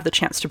not have the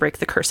chance to break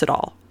the curse at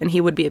all, and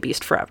he would be a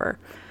beast forever.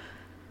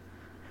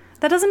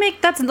 That doesn't make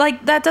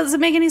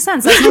any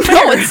sense. That's not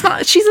fair. No, it's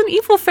not. She's an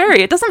evil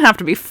fairy. It doesn't have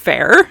to be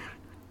fair.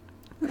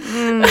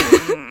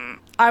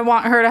 I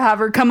want her to have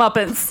her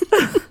comeuppance.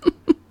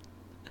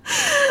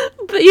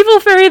 The evil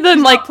fairy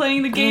then,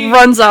 playing the game.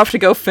 runs off to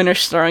go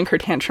finish throwing her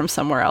tantrum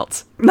somewhere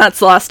else. And that's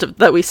the last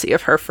that we see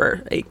of her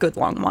for a good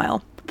long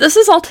while. This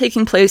is all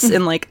taking place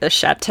in, like, a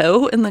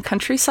chateau in the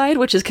countryside,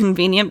 which is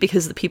convenient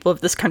because the people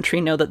of this country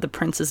know that the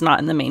prince is not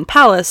in the main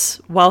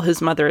palace while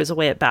his mother is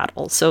away at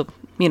battle. So,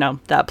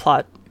 that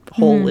plot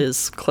hole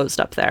is closed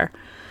up there.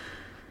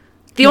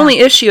 The only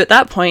issue at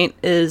that point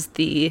is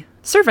the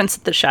servants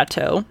at the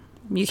chateau.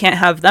 You can't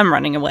have them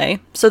running away.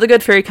 So the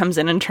good fairy comes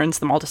in and turns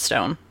them all to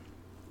stone.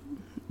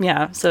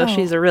 Yeah, so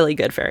she's a really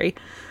good fairy.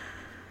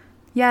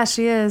 Yeah,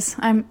 she is.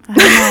 I don't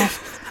know.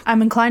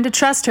 I'm inclined to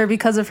trust her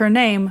because of her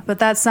name, but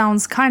that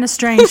sounds kind of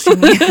strange to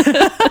me.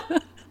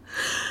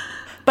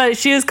 But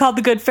she is called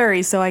the Good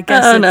Fairy, so I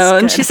guess it's no,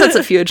 and good. she sets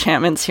a few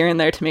enchantments here and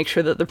there to make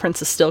sure that the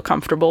prince is still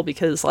comfortable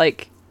because,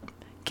 like,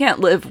 can't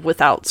live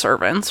without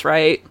servants,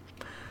 right?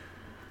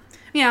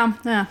 Yeah,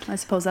 I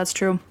suppose that's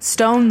true.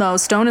 Stone, though.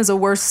 Stone is a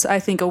worse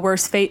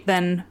fate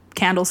than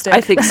Candlestick.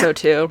 I think so,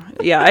 too.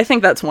 Yeah, I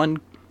think that's one,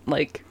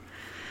 like,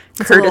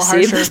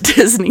 courtesy that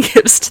Disney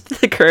gives to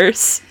the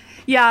curse.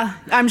 Yeah,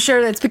 I'm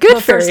sure that's the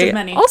Good first Fairy of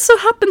many. Also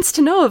happens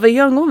to know of a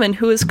young woman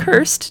who is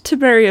cursed to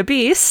marry a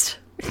beast.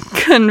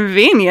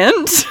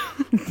 Convenient.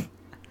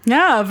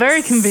 Yeah,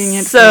 very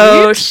convenient.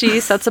 So she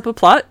sets up a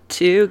plot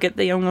to get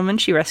the young woman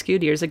she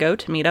rescued years ago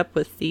to meet up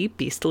with the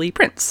beastly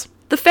prince.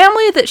 The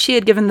family that she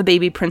had given the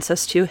baby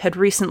princess to had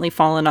recently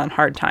fallen on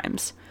hard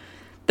times.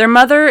 Their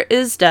mother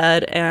is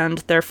dead, and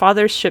their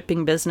father's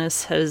shipping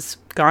business has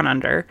gone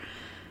under.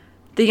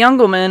 The young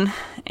woman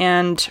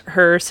and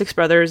her 6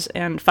 brothers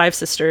and 5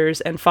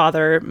 sisters and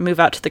father move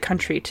out to the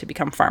country to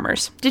become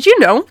farmers. Did you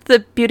know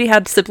that Beauty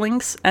had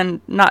siblings, and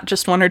not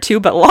just 1 or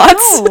 2, but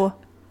lots?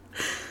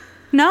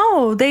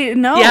 No,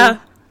 Yeah.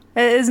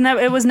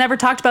 It was never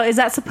talked about. Is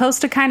that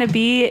supposed to kind of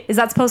be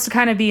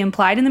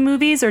implied in the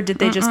movies, or did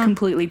they just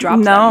completely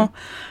drop them?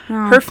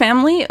 No. Her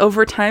family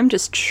over time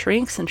just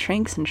shrinks and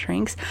shrinks and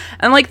shrinks.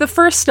 And, like, the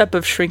first step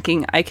of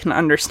shrinking I can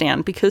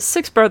understand, because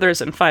 6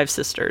 brothers and 5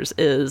 sisters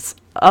is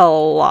a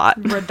lot.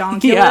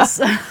 Redonkulous.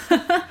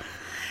 Yeah.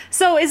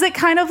 So is it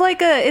kind of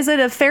like is it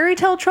a fairy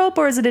tale trope,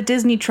 or is it a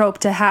Disney trope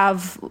to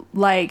have,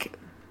 like,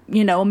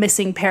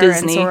 missing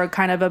parents, Disney. or a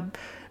kind of a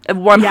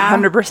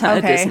 100%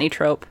 a Disney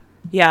trope.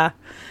 Yeah.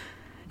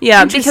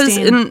 Yeah, because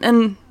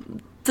in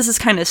this is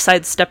kind of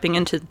sidestepping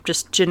into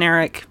just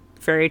generic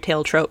fairy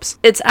tale tropes.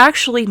 It's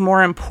actually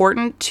more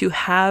important to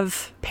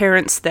have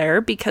parents there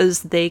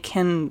because they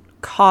can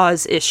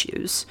cause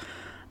issues.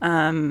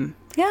 And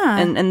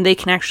they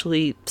can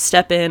actually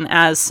step in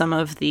as some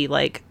of the,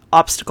 like,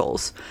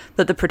 obstacles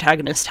that the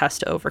protagonist has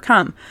to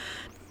overcome.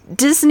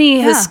 Disney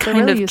has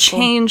kind of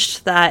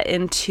changed that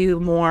into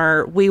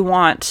more, we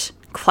want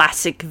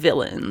classic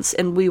villains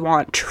and we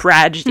want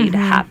tragedy to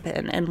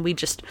happen, and we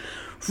just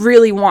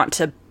really want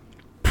to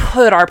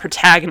put our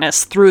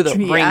protagonist through the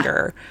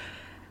ringer,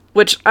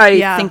 which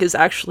I think is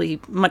actually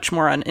much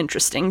more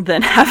uninteresting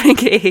than having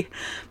a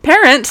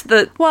parent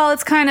that... Well,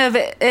 it's kind of,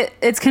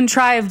 it's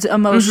contrived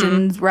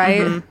emotions,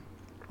 right?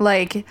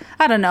 Like,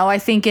 I don't know, I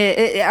think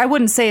I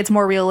wouldn't say it's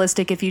more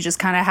realistic if you just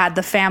kind of had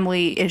the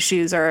family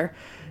issues, or,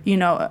 you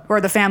know,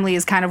 or the family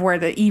is kind of where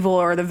the evil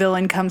or the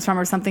villain comes from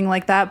or something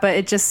like that. But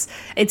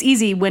it's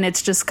easy when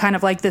it's just kind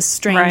of like this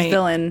strange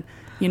villain,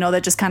 you know,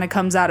 that just kind of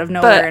comes out of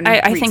nowhere.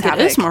 But I think havoc.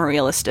 It is more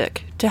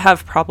realistic to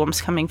have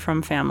problems coming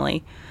from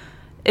family.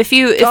 If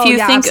you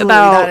think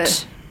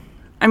about,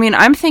 I mean,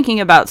 I'm thinking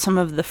about some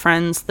of the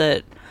friends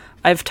that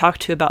I've talked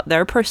to about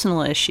their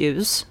personal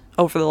issues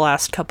over the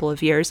last couple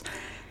of years,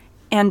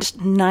 and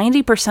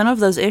 90% of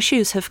those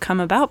issues have come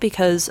about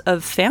because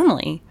of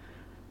family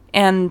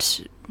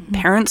and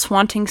parents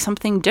wanting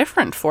something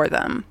different for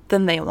them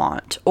than they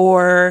want,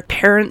 or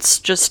parents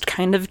just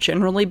kind of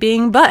generally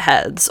being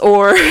buttheads,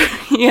 or,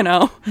 you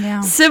know,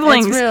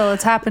 siblings. It's real.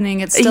 It's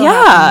happening. It's still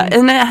happening.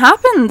 And it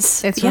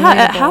happens. It's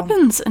relatable. It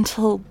happens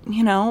until,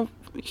 you know,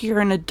 you're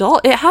an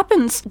adult. It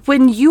happens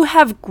when you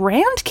have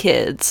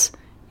grandkids.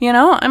 You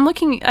know, I'm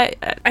looking,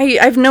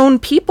 I've known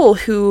people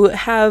who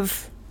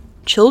have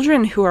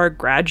children who are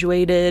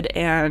graduated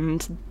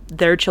and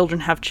their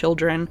children have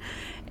children.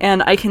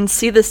 And I can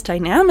see this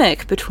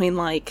dynamic between,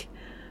 like,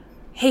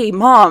 hey,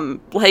 mom,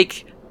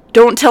 like,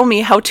 don't tell me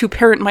how to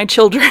parent my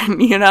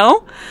children, you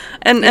know?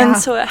 And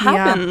so it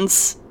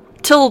happens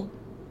till,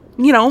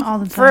 you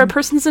know, for a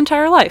person's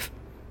entire life.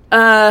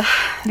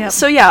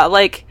 So, yeah,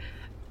 like,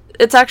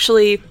 it's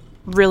actually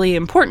really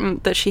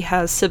important that she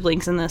has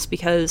siblings in this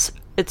because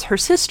it's her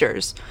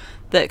sisters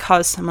that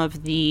cause some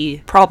of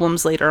the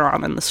problems later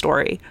on in the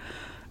story.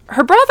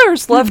 Her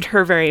brothers loved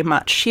her very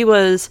much. She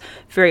was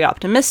very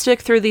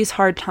optimistic through these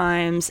hard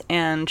times,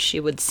 and she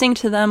would sing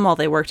to them while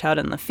they worked out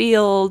in the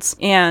fields,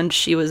 and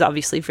she was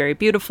obviously very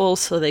beautiful,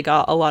 so they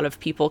got a lot of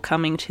people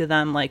coming to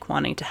them, like,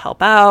 wanting to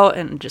help out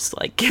and just,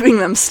 like, giving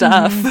them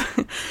stuff.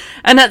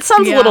 And that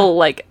sounds a little,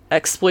 like,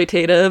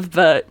 exploitative,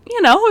 but,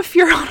 you know, if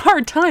you're on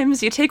hard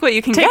times, you take what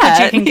you can get.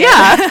 What you can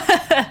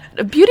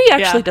get. Beauty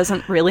actually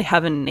doesn't really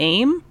have a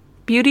name.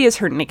 Beauty is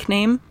her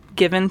nickname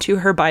given to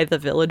her by the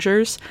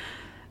villagers.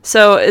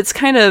 So it's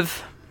kind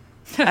of,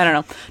 I don't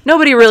know.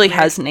 Nobody really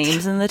has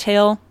names in the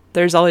tale.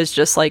 There's always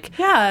just, like,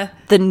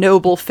 the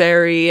noble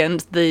fairy and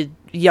the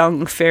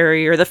young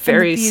fairy or the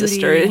fairy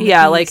sister.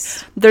 Yeah, like,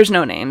 there's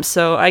no names.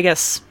 So I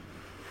guess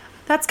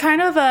that's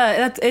kind of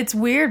it's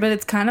weird, but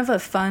it's kind of a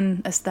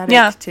fun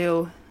aesthetic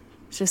too.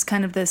 It's just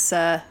kind of this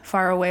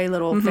far away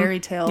little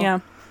fairy tale. Yeah.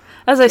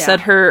 As I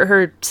said,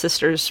 her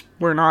sisters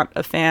were not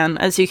a fan.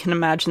 As you can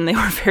imagine, they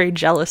were very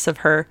jealous of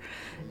her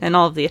and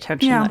all of the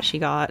attention that she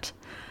got.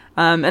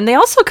 And they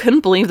also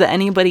couldn't believe that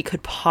anybody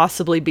could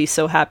possibly be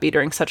so happy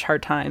during such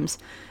hard times.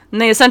 And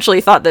they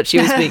essentially thought that she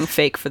was being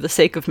fake for the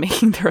sake of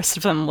making the rest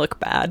of them look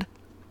bad.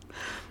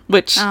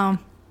 Which,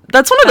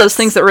 that's one of those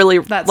things that really,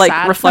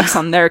 like, reflects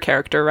on their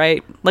character,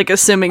 right? Like,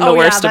 assuming the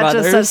worst of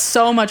others. That just says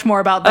so much more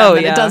about them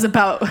than it does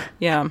about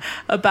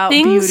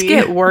Things Beauty.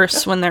 get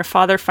worse when their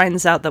father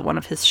finds out that one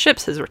of his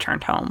ships has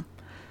returned home.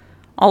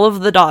 All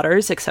of the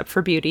daughters, except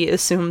for Beauty,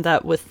 assume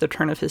that with the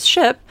return of his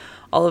ship,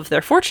 all of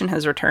their fortune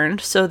has returned,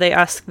 so they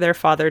ask their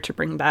father to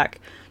bring back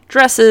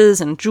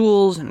dresses and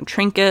jewels and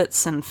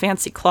trinkets and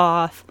fancy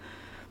cloth.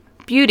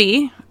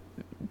 Beauty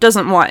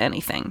doesn't want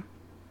anything,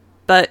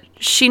 but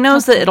she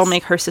knows that it'll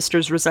make her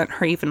sisters resent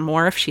her even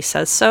more if she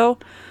says so,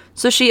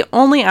 so she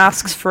only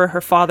asks for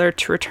her father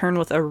to return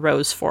with a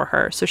rose for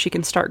her so she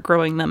can start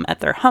growing them at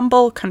their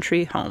humble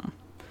country home.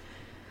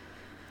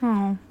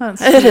 Oh,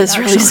 that's sweet, it is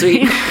really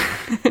sweet.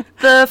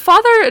 The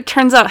father, it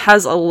turns out,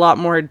 has a lot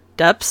more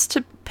depths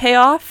to pay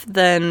off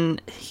than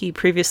he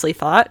previously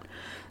thought,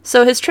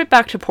 so his trip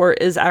back to port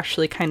is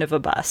actually kind of a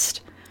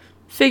bust.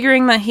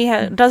 Figuring that he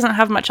doesn't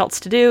have much else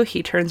to do,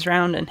 he turns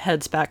around and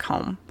heads back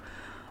home.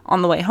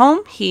 On the way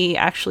home, he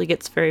actually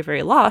gets very,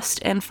 very lost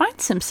and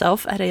finds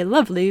himself at a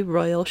lovely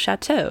royal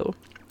chateau.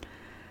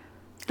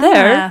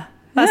 There,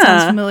 that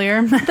sounds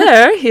familiar.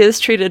 There, he is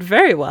treated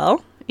very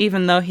well,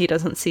 even though he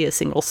doesn't see a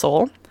single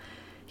soul.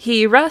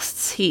 He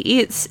rests, he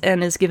eats,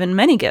 and is given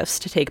many gifts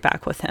to take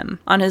back with him.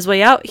 On his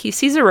way out, he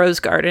sees a rose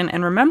garden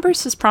and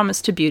remembers his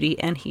promise to Beauty,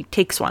 and he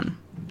takes one.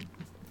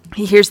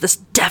 He hears this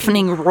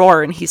deafening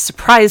roar, and he's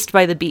surprised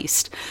by the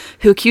beast,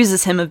 who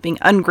accuses him of being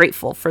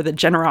ungrateful for the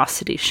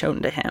generosity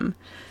shown to him.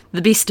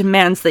 The beast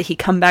demands that he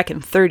come back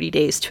in 30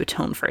 days to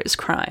atone for his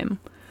crime.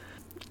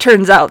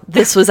 Turns out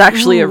this was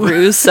actually a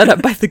ruse set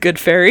up by the good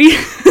fairy.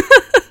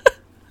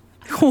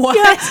 What?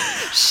 Yeah,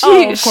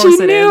 Of course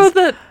she it knew is.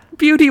 that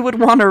Beauty would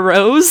want a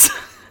rose.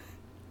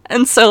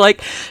 And so,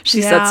 like,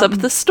 she sets up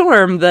the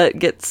storm that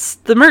gets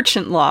the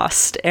merchant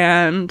lost,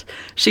 and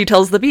she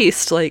tells the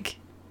Beast, like,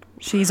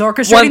 She's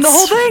orchestrating the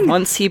whole thing.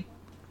 once he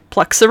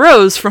plucks a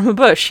rose from a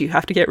bush, you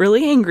have to get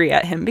really angry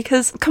at him,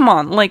 because, come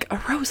on, like,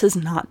 a rose is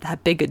not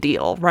that big a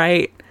deal,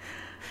 right?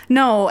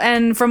 No,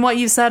 and from what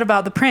you said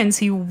about the prince,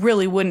 he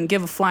really wouldn't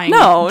give a flying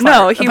No,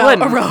 fart he about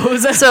wouldn't. a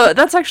rose. So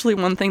that's actually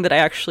one thing that I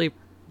actually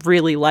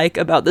really like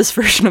about this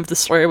version of the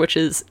story, which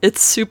is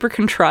it's super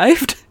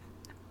contrived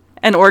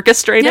and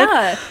orchestrated,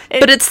 Yeah,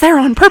 but it's there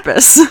on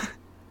purpose.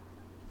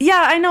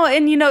 Yeah, I know.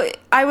 And, you know,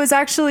 I was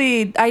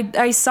actually,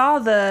 I saw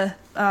the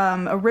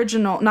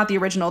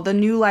the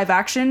new live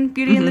action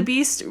Beauty and the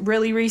Beast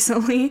really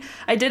recently.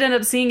 I did end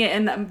up seeing it,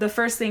 and the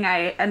first thing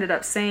I ended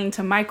up saying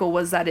to Michael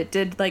was that it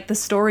did, like, the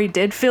story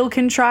did feel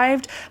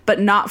contrived, but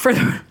not for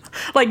the,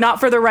 like, not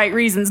for the right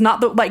reasons.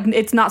 Not the, like,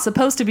 it's not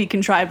supposed to be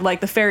contrived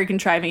like the fairy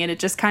contriving it. It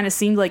just kind of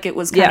seemed like it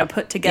was kind of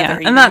put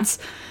together. Yeah, and that's...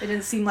 It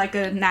didn't seem like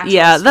a natural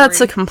Yeah, that's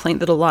a story. complaint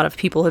that a lot of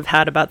people have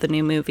had about the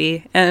new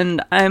movie,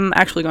 and I'm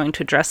actually going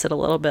to address it a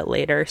little bit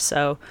later,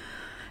 so...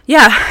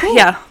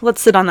 Yeah,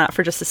 let's sit on that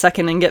for just a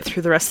second and get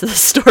through the rest of the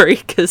story,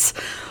 because,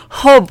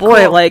 oh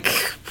boy, Cool. like,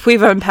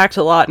 we've unpacked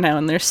a lot now,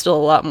 and there's still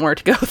a lot more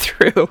to go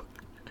through.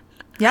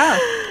 Yeah.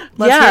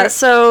 Let's hear Yeah, it.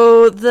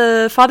 so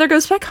the father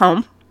goes back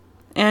home,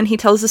 and he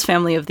tells his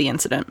family of the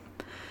incident.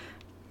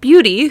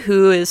 Beauty,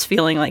 who is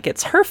feeling like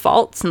it's her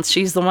fault, since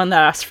she's the one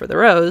that asked for the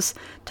rose,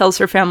 tells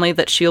her family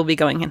that she'll be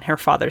going in her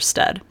father's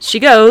stead. She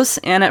goes,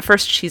 and at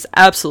first she's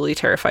absolutely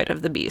terrified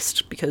of the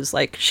Beast, because,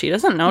 like, she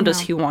doesn't know, does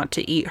he want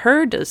to eat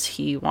her? Does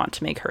he want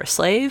to make her a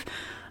slave?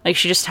 Like,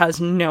 she just has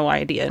no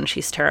idea, and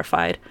she's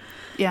terrified.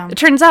 Yeah. It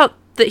turns out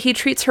that he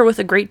treats her with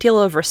a great deal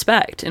of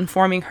respect,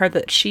 informing her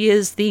that she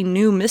is the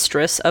new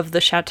mistress of the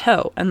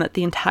chateau, and that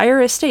the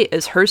entire estate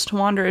is hers to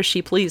wander as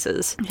she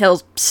pleases.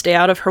 He'll stay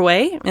out of her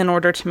way in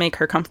order to make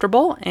her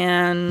comfortable,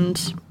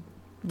 and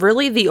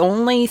really the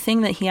only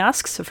thing that he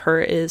asks of her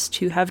is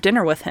to have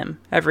dinner with him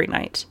every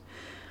night.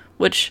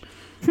 Which,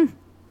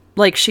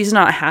 like, she's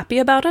not happy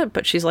about it,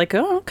 but she's like,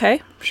 oh,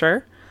 okay,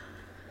 sure.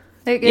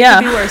 It could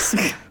Yeah. be worse.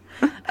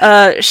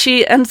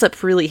 She ends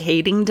up really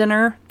hating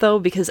dinner, though,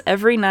 because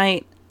every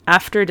night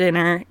after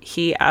dinner,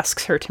 he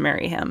asks her to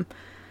marry him.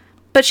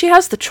 But she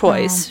has the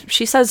choice.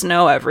 She says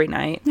no every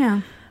night.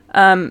 Yeah.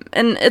 And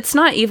it's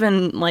not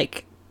even,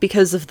 like,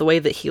 because of the way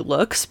that he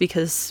looks,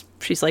 because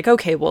she's like,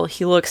 okay, well,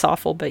 he looks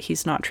awful, but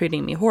he's not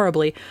treating me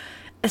horribly.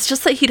 It's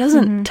just that he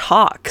doesn't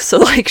talk, so,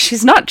 like,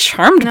 she's not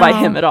charmed by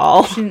him at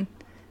all.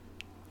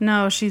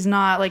 No, she's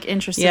not, like,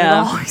 interested Yeah.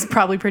 at all. He's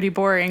probably pretty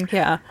boring.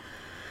 Yeah.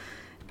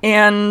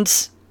 And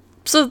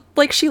so,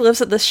 like, she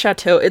lives at this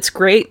chateau. It's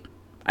great.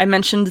 I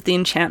mentioned the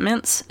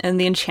enchantments, and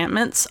the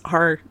enchantments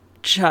are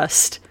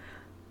just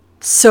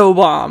so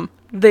bomb.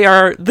 They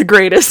are the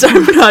greatest.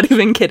 I'm not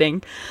even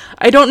kidding.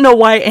 I don't know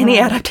why any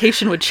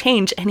adaptation would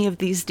change any of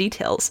these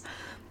details.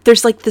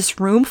 There's, like, this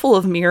room full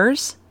of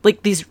mirrors,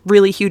 like these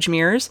really huge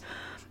mirrors,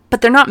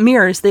 but they're not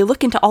mirrors. They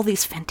look into all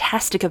these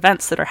fantastic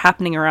events that are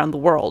happening around the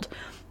world.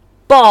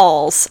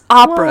 Balls,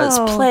 operas,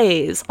 Whoa.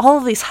 plays, all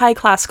of these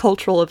high-class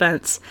cultural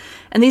events.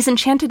 And these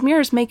enchanted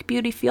mirrors make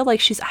Beauty feel like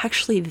she's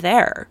actually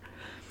there.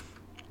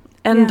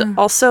 And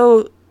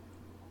also,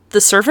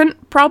 the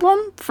servant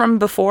problem from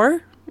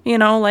before, you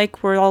know,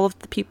 like, where all of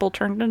the people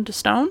turned into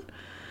stone.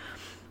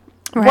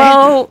 Right.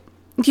 Well,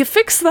 you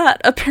fix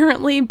that,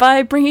 apparently,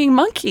 by bringing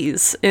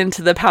monkeys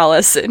into the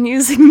palace and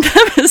using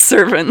them as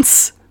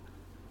servants.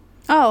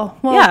 Oh,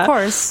 well, Yeah. of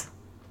course.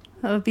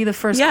 That would be the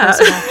first Yeah.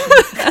 person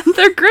action. And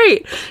they're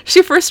great.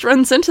 She first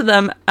runs into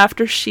them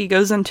after she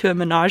goes into a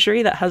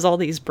menagerie that has all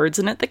these birds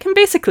in it that can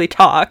basically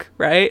talk,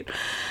 right?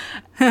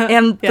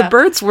 And the Yeah.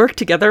 birds work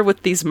together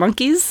with these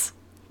monkeys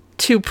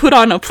to put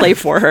on a play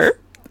for her.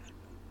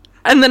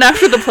 And then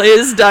after the play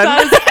is done,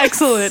 That is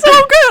excellent. so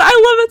good.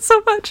 I love it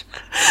so much.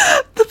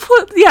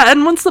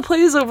 And once the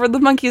play is over, the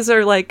monkeys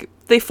are like,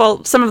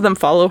 some of them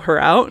follow her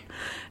out,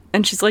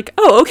 and she's like,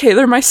 "Oh, okay,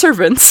 they're my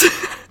servants."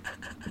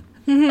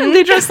 And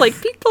they dress like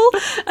people,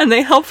 and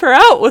they help her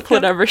out with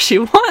whatever she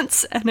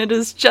wants, and it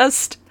is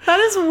just That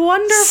is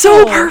wonderful.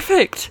 so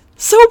perfect.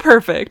 So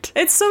perfect.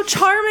 It's so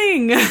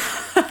charming.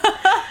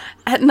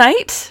 At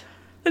night,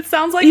 It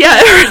sounds like yeah,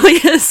 it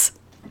really is.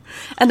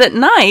 And at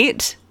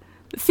night,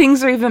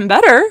 things are even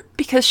better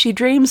because she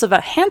dreams of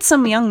a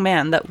handsome young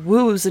man that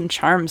woos and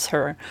charms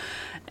her.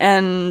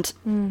 And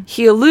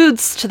he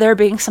alludes to there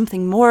being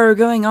something more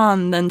going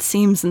on than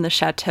seems in the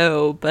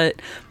chateau,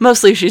 but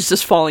mostly she's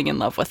just falling in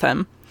love with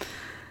him.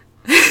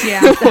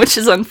 Yeah. Which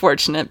is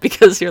unfortunate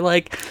because you're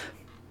like,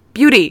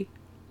 Beauty,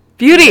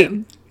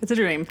 It's a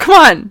dream. come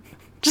on,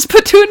 just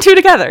put two and two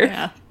together.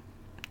 Yeah.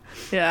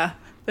 Yeah.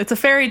 It's a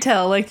fairy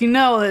tale. Like, you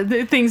know,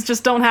 things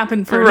just don't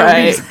happen for no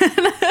Right. reason.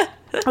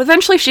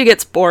 Eventually she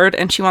gets bored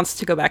and she wants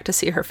to go back to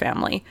see her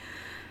family.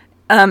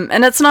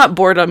 And it's not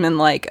boredom in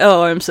like,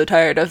 oh, I'm so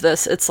tired of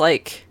this. It's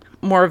like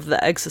more of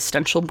the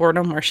existential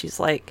boredom where she's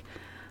like,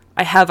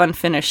 I have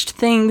unfinished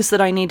things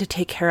that I need to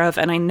take care of,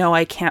 and I know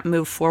I can't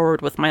move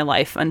forward with my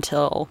life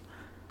until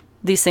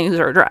these things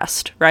are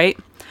addressed, right?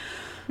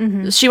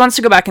 She wants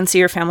to go back and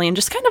see her family and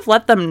just kind of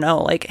let them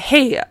know, like,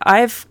 hey,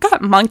 I've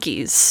got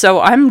monkeys,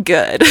 so I'm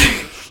good.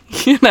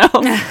 You know?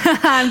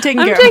 I'm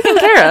taken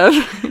care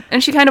of.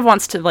 And she kind of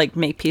wants to, like,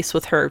 make peace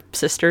with her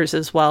sisters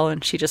as well,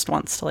 and she just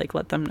wants to, like,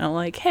 let them know,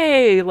 like,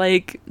 hey,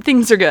 like,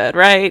 things are good,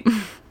 right?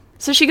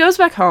 So she goes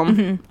back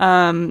home.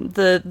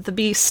 The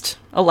beast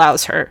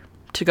allows her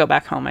to go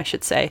back home, I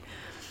should say.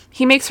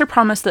 He makes her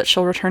promise that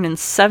she'll return in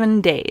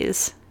 7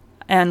 days,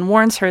 and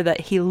warns her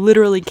that he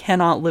literally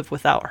cannot live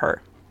without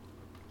her.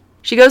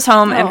 She goes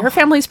home, and her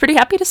family's pretty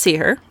happy to see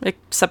her,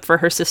 except for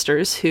her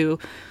sisters, who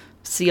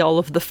see all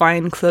of the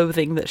fine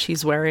clothing that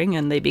she's wearing,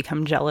 and they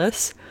become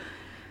jealous.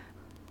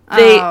 I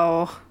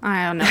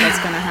don't know what's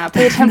going to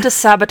happen. They attempt to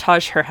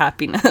sabotage her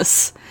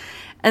happiness,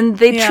 and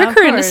they trick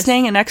her into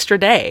staying an extra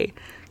day.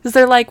 Because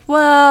they're like,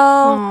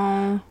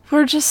 well,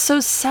 we're just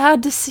so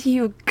sad to see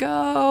you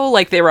go.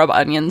 Like, they rub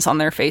onions on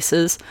their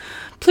faces.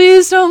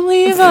 Please don't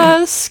leave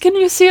us. Can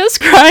you see us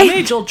cry?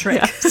 Age-old trick.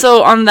 Yeah.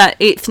 So on that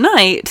 8th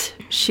night,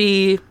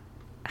 she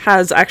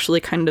has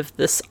actually kind of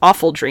this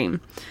awful dream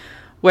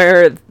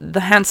where the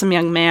handsome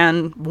young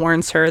man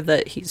warns her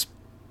that he's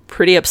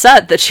pretty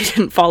upset that she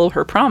didn't follow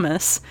her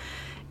promise.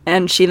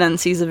 And she then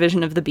sees a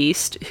vision of the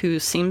beast, who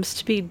seems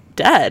to be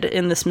dead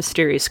in this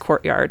mysterious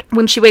courtyard.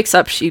 When she wakes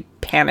up, she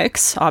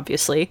panics,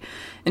 obviously,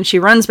 and she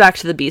runs back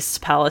to the beast's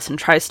palace and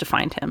tries to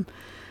find him.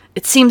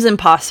 It seems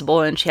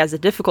impossible, and she has a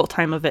difficult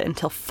time of it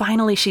until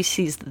finally she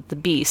sees that the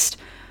beast,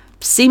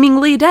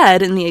 seemingly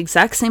dead in the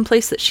exact same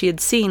place that she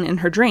had seen in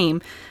her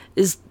dream,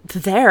 is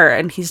there,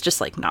 and he's just,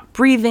 like, not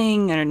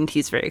breathing, and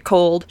he's very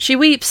cold. She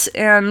weeps,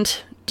 and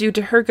due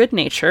to her good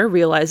nature,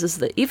 realizes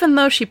that even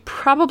though she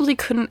probably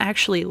couldn't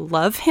actually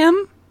love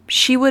him,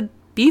 she would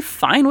be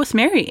fine with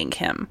marrying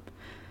him.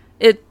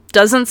 It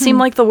doesn't seem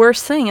like the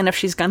worst thing, and if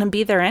she's gonna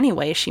be there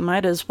anyway, she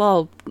might as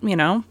well, you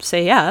know,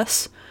 say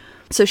yes.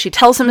 So she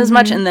tells him as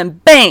much, and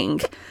then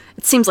bang!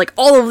 It seems like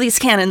all of these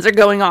cannons are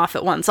going off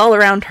at once, all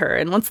around her,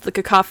 and once the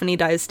cacophony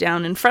dies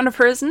down, in front of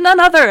her is none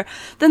other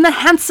than the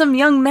handsome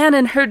young man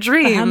in her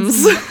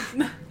dreams.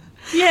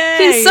 Yay!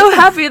 He's so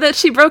happy that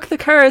she broke the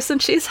curse,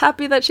 and she's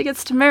happy that she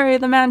gets to marry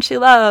the man she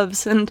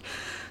loves, and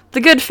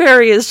the good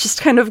fairy is just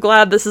kind of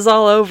glad this is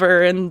all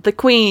over, and the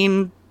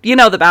queen, you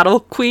know, the battle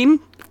queen,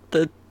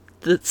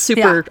 the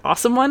super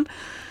awesome one,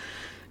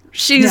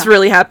 she's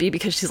really happy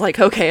because she's like,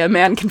 okay, a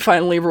man can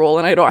finally rule,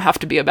 and I don't have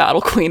to be a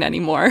battle queen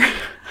anymore.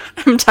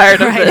 I'm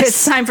tired of this.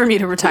 It's time for me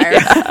to retire.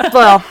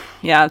 Well,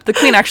 yeah, the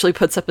queen actually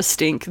puts up a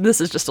stink. This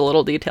is just a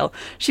little detail.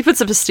 She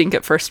puts up a stink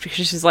at first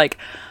because she's like,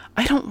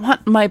 I don't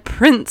want my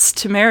prince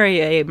to marry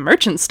a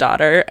merchant's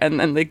daughter. And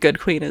then the good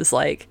queen is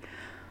like,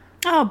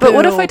 Oh, but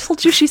what if I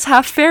told you she's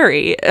half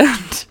fairy?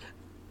 And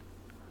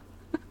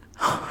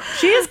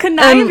she is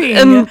conniving.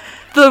 And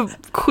the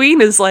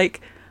queen is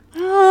like,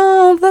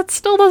 oh, that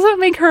still doesn't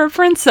make her a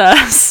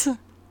princess.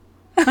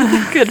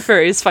 The good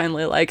fairy's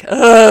finally like,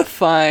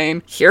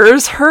 fine.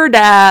 Here's her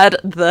dad,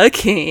 the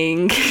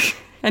king.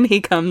 And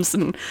he comes,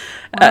 and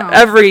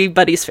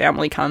everybody's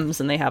family comes,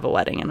 and they have a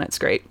wedding, and it's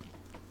great.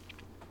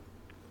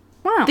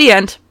 Wow. The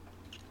end.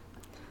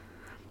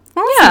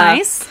 Well, that's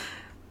nice.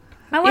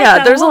 I like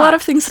that there's a lot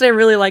of things that I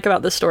really like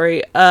about the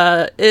story.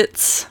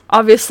 It's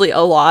obviously a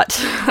lot,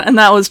 and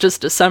that was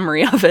just a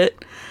summary of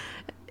it.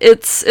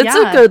 It's a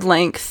good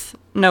length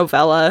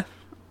novella.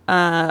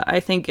 I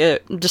think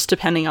it, just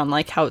depending on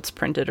like how it's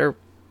printed or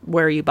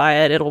where you buy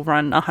it, it'll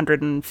run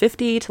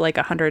 150 to like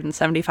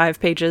 175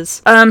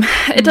 pages.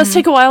 It does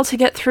take a while to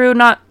get through,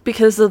 not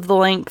because of the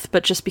length,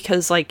 but just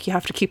because like you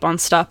have to keep on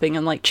stopping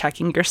and like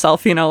checking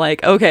yourself, you know,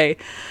 like, okay,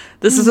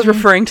 this is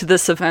referring to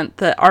this event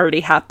that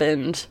already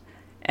happened,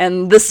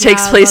 and this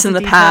takes place in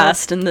the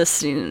past, and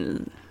this.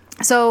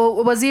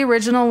 So was the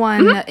original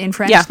one in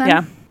French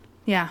then?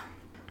 Yeah.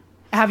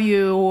 Have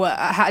you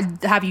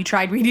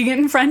tried reading it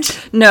in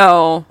French?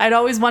 No. I'd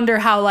always wonder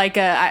how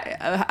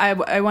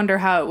I wonder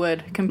how it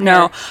would compare.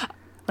 No.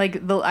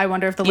 Like I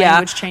wonder if the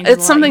language changes.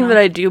 It's something that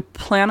I do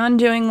plan on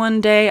doing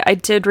one day. I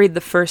did read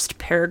the first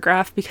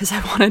paragraph because I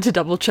wanted to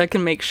double check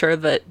and make sure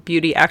that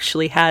Beauty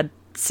actually had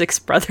 6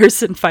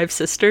 brothers and 5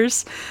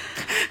 sisters.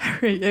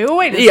 Wait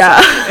a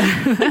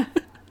second.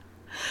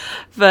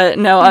 But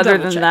no, other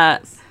than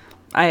that,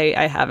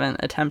 I haven't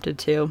attempted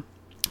to.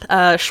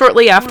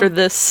 Shortly after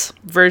this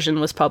version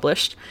was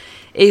published,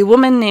 a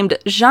woman named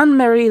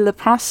Jeanne-Marie Le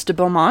Prince de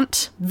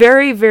Beaumont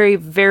very, very,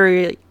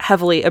 very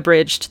heavily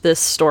abridged this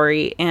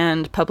story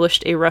and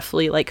published a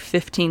roughly like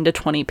 15 to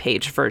 20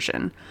 page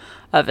version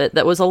of it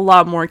that was a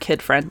lot more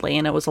kid-friendly,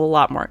 and it was a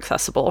lot more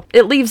accessible.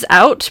 It leaves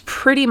out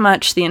pretty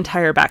much the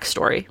entire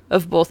backstory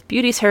of both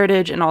Beauty's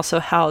heritage and also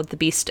how the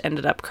beast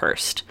ended up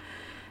cursed.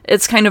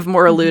 It's kind of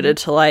more alluded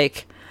to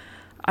like,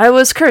 I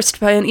was cursed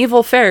by an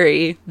evil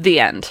fairy, the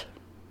end.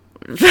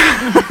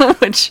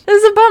 Which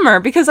is a bummer,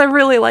 because I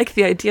really like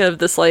the idea of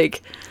this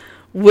like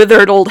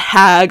withered old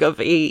hag of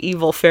a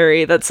evil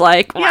fairy that's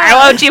like, why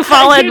won't you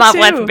fall in love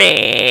with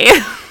me?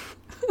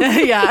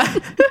 Yeah.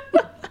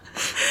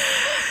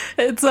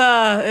 It's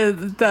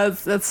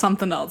that's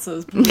something else.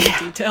 Is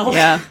detail.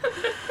 Yeah.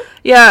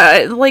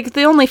 Yeah, like,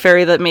 the only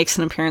fairy that makes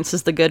an appearance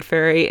is the good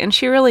fairy, and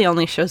she really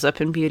only shows up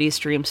in Beauty's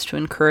dreams to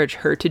encourage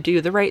her to do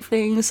the right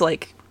things,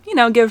 like, you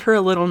know, give her a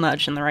little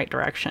nudge in the right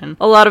direction.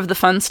 A lot of the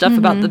fun stuff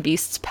about the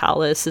Beast's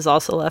palace is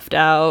also left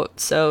out,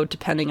 so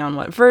depending on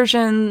what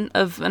version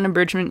of an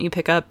abridgment you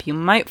pick up, you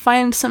might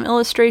find some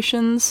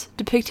illustrations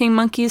depicting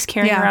monkeys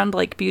carrying around,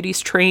 like,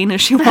 Beauty's train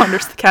as she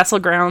wanders the castle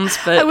grounds,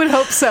 but I would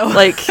hope so.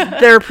 like,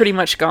 they're pretty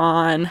much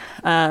gone.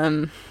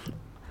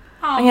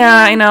 Oh, yeah,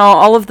 man. I know,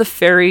 all of the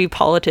fairy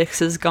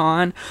politics is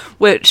gone,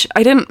 which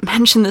I didn't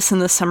mention this in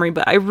the summary,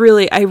 but I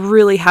really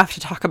have to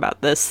talk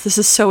about this. This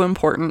is so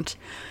important.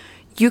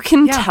 You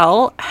can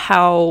tell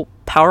how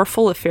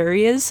powerful a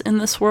fairy is in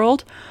this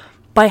world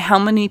by how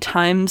many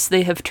times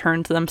they have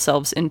turned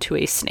themselves into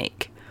a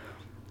snake.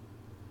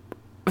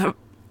 Well,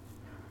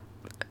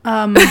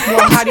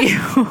 how do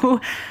you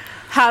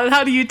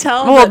how do you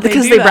tell? Well, that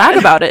because do they that? brag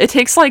about it. It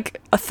takes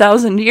like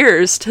 1,000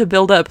 years to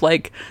build up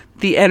like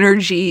the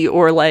energy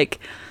or like,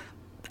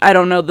 I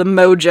don't know, the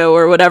mojo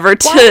or whatever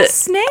to... Why a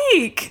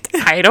snake?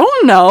 I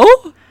don't know.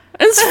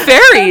 It's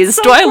fairies.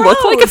 So Do I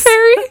look like a gross.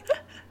 fairy?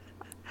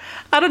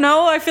 I don't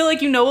know. I feel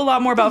like you know a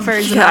lot more about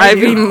fairies than Yeah, I I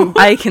do. mean,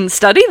 I can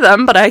study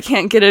them, but I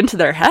can't get into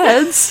their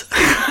heads.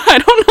 I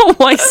don't know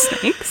why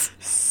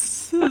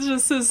snakes. It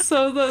just is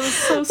so But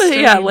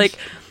strange. yeah, like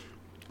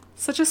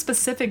such a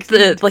specific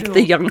thing to do.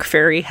 the young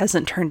fairy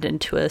hasn't turned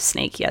into a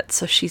snake yet,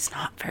 so she's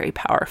not very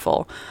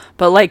powerful.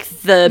 But like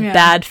the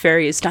bad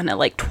fairy has done it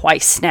like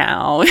twice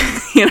now,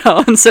 you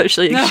know, and so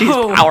she's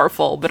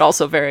powerful, but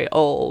also very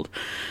old.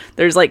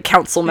 There's like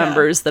council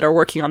members that are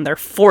working on their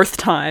 4th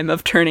time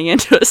of turning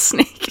into a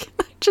snake.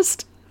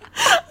 Just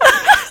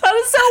that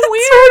is so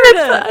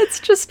weird.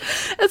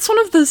 it's one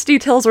of those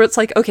details where it's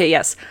like, okay,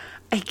 yes,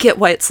 I get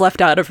why it's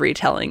left out of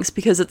retellings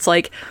because it's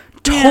like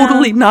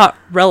totally not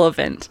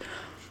relevant.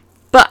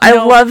 But I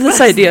love this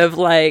idea of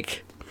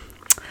like,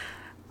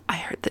 I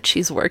heard that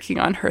she's working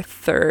on her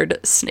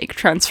 3rd snake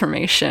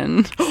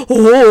transformation.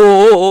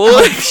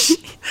 Oh,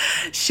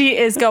 She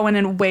is going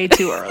in way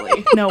too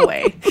early. No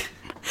way.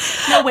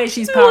 No way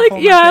she's powerful.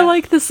 I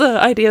like this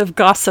idea of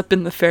gossip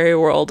in the fairy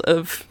world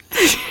of,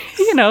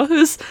 you know,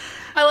 who's...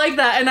 I like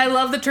that, and I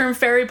love the term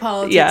fairy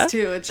politics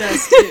too.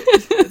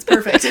 It's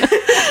perfect.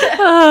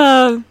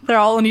 They're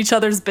all in each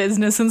other's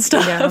business and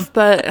stuff. Yeah,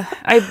 but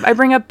I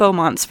bring up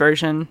Beaumont's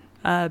version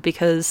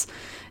because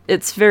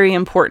it's very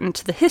important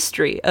to the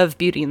history of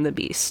Beauty and the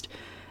Beast.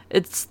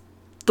 It's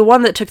the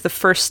one that took the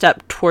first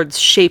step towards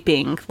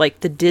shaping like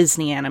the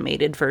Disney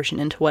animated version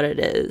into what it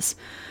is,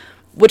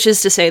 which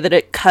is to say that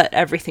it cut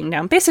everything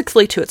down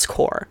basically to its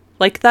core.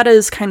 Like, that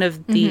is kind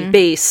of the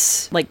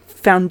base, like,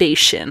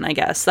 foundation, I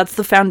guess. That's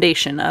the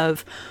foundation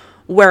of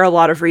where a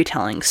lot of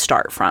retellings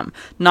start from.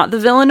 Not the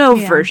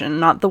Villeneuve version,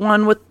 not the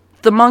one with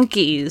the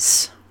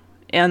monkeys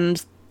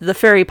and the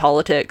fairy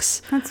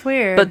politics. That's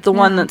weird. But the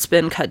one that's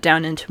been cut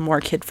down into a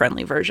more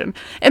kid-friendly version.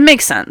 It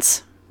makes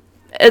sense.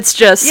 It's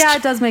just... Yeah,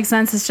 it does make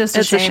sense. It's just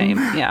a shame.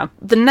 Yeah.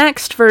 The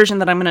next version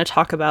that I'm going to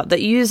talk about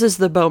that uses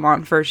the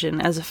Beaumont version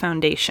as a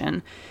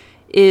foundation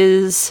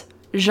is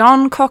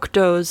Jean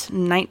Cocteau's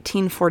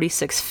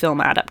 1946 film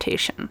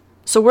adaptation.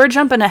 So we're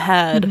jumping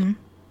ahead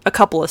a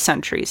couple of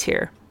centuries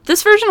here.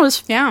 This version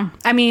was... Yeah.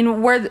 I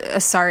mean,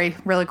 sorry,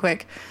 really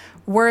quick.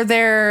 Were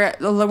there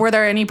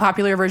any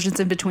popular versions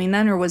in between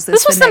then, or was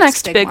this was the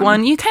next big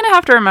one? You kind of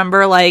have to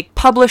remember, like,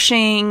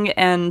 publishing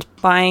and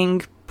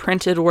buying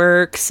printed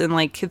works and,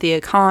 like, the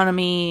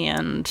economy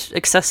and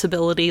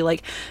accessibility.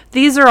 Like,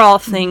 these are all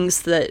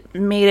things that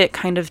made it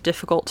kind of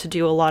difficult to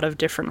do a lot of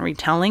different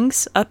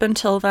retellings up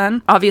until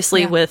then.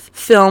 Obviously, with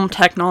film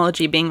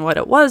technology being what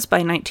it was by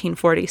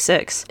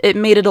 1946, it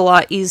made it a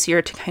lot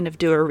easier to kind of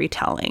do a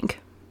retelling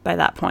by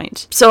that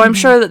point. So I'm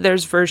sure that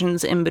there's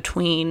versions in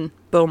between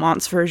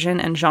Beaumont's version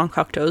and Jean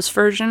Cocteau's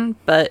version,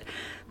 but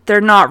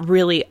they're not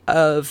really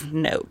of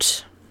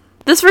note.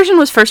 This version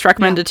was first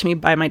recommended to me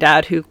by my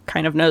dad, who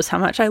kind of knows how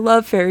much I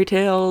love fairy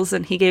tales,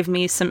 and he gave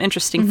me some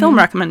interesting film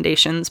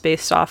recommendations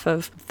based off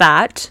of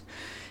that,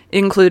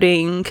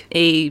 including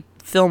a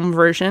film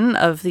version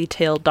of the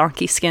tale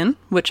Donkey Skin,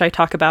 which I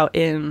talk about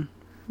in...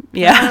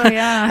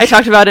 I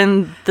talked about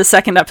in the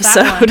second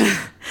episode,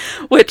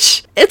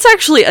 which it's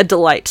actually a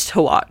delight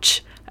to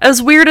watch.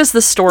 As weird as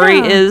the story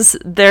is,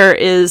 there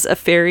is a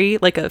fairy,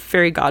 like a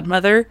fairy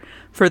godmother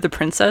for the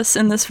princess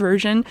in this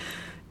version,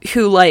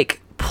 who, like,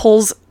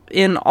 pulls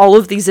in all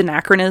of these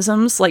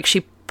anachronisms. Like,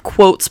 she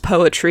quotes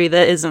poetry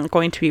that isn't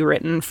going to be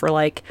written for,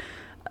 like,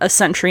 a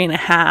century and a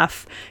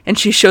half, and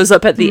she shows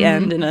up at the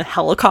end in a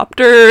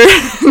helicopter.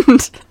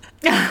 And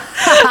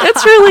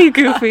it's really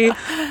goofy.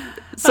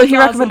 So he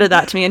recommended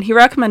that to me, and he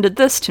recommended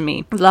this to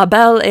me, La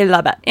Belle et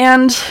la Bête.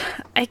 And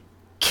I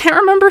can't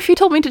remember if he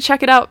told me to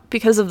check it out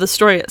because of the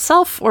story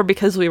itself or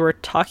because we were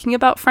talking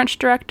about French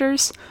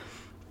directors.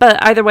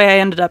 But either way, I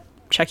ended up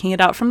checking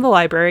it out from the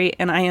library,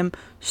 and I am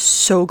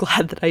so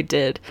glad that I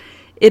did.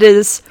 It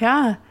is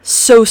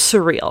so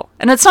surreal.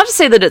 And it's not to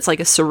say that it's like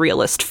a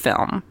surrealist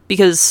film,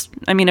 because,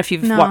 I mean, if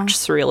you've watched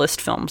surrealist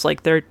films,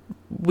 like, they're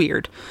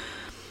weird.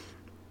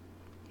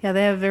 Yeah,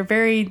 they're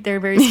very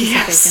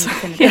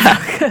specific and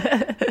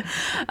definitive.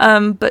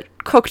 Yeah. But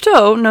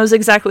Cocteau knows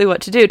exactly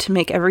what to do to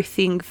make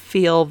everything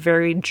feel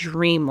very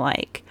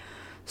dreamlike.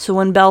 So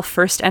when Belle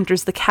first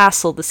enters the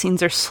castle, the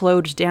scenes are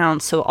slowed down,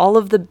 so all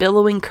of the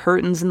billowing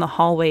curtains in the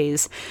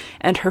hallways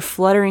and her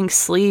fluttering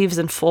sleeves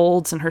and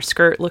folds in her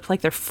skirt look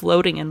like they're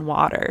floating in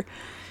water.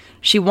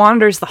 She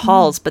wanders the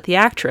halls, but the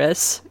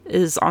actress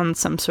is on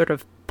some sort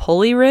of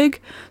pulley rig,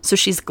 so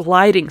she's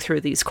gliding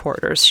through these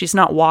corridors. She's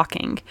not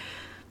walking.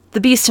 The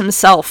Beast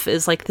himself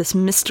is like this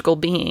mystical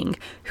being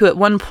who at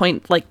one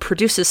point like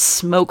produces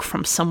smoke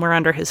from somewhere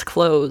under his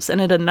clothes, and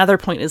at another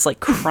point is like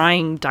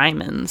crying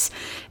diamonds.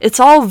 It's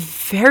all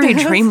very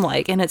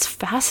dreamlike, and it's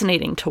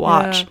fascinating to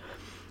watch.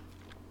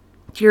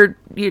 Yeah.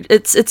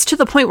 It's to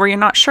the point where you're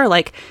not sure,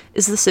 like,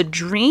 is this a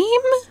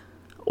dream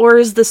or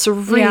is this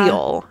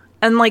real? Yeah.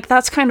 And like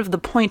that's kind of the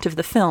point of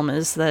the film,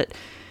 is that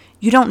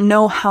you don't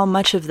know how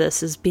much of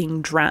this is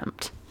being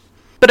dreamt.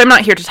 But I'm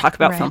not here to talk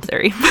about film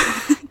theory.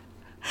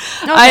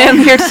 Okay. I am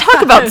here to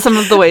talk about some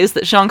of the ways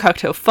that Jean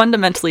Cocteau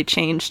fundamentally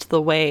changed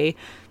the way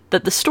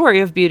that the story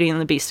of Beauty and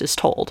the Beast is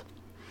told.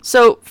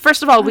 So,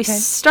 first of all, we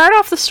start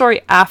off the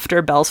story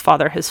after Belle's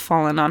father has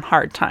fallen on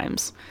hard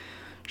times.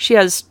 She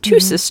has 2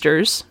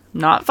 sisters,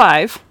 not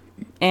 5,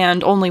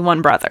 and only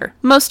 1 brother.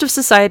 Most of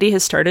society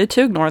has started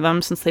to ignore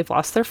them since they've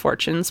lost their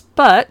fortunes,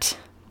 but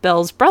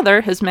Belle's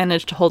brother has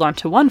managed to hold on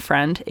to one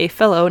friend, a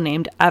fellow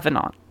named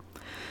Avenant.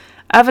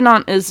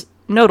 Avenant is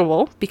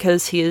notable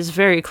because he is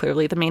very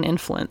clearly the main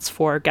influence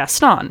for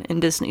Gaston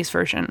in Disney's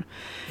version.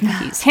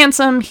 He's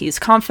handsome, he's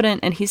confident,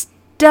 and he's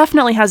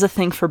definitely has a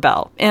thing for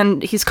Belle,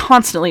 and he's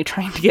constantly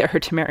trying to get her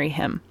to marry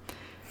him.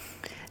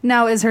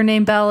 Now, is her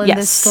name Belle in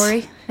this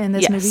story, in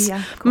this movie?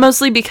 Yeah, cool.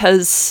 Mostly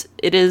because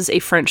it is a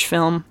French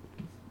film.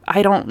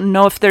 I don't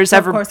know if there's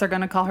ever... Of course they're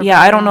going to call her... Yeah,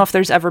 I don't know if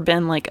there's ever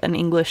been, like, an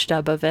English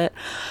dub of it.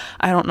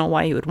 I don't know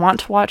why you would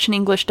want to watch an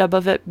English dub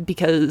of it,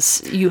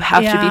 because you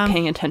have to be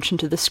paying attention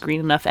to the screen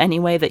enough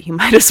anyway that you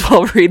might as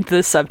well read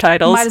the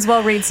subtitles. Might as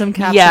well read some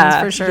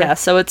captions, for sure. Yeah,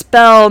 so it's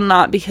Belle,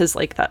 not because,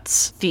 like,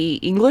 that's the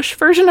English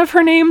version of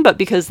her name, but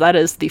because that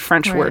is the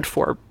French word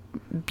for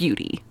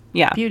beauty.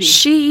 Yeah. Beauty.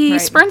 She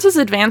spurns his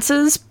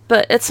advances,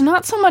 but it's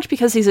not so much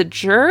because he's a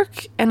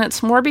jerk, and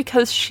it's more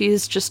because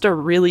she's just a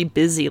really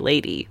busy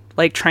lady,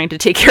 like trying to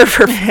take care of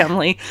her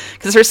family,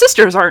 because her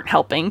sisters aren't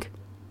helping.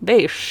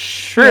 They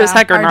sure as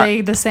heck are not. Are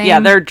they the same? Yeah,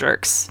 they're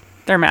jerks.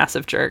 They're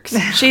massive jerks.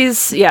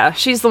 She's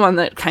the one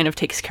that kind of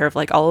takes care of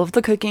like all of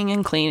the cooking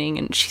and cleaning,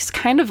 and she's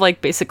kind of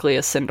like basically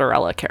a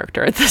Cinderella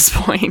character at this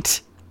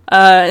point.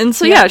 And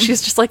so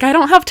she's just like, I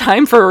don't have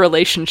time for a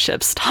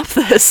relationship. Stop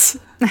this.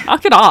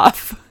 Knock it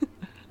off.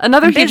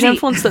 Another huge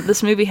influence that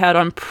this movie had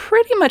on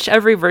pretty much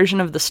every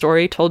version of the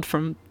story told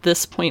from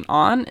this point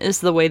on is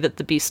the way that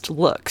the Beast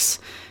looks.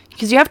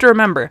 Because you have to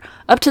remember,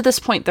 up to this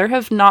point, there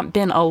have not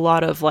been a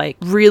lot of, like,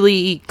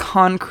 really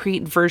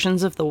concrete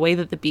versions of the way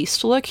that the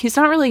Beast look. He's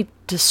not really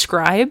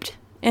described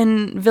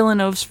in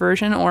Villeneuve's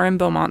version or in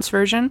Beaumont's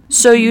version.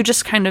 So you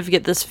just kind of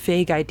get this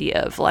vague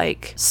idea of,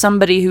 like,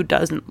 somebody who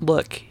doesn't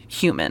look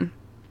human.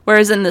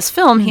 Whereas in this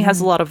film, he has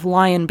a lot of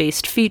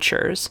lion-based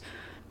features.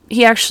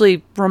 He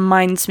actually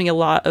reminds me a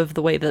lot of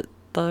the way that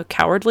the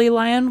Cowardly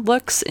Lion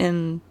looks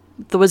in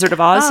The Wizard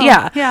of Oz.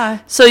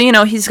 Yeah. So, you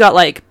know, he's got,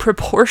 like,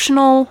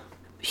 proportional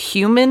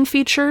human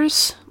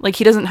features. Like,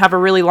 he doesn't have a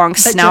really long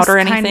snout or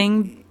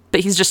anything, but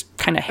he's just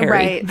kind of hairy.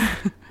 Right.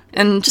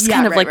 And just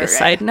kind of like a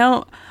side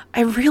note,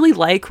 I really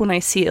like when I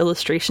see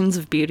illustrations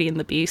of Beauty and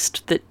the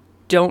Beast that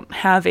don't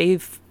have a,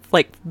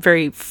 like,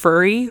 very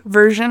furry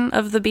version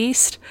of the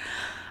Beast.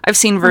 I've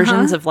seen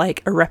versions of,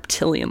 like, a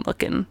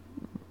reptilian-looking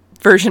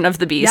version of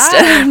the Beast.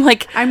 Yeah.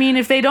 Like, I mean,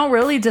 if they don't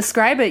really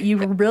describe it, you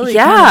really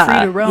kind of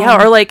free to roam. Yeah,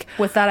 or like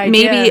with that idea.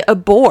 Maybe a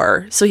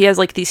boar. So he has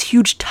like these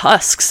huge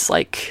tusks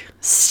like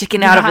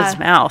sticking out of his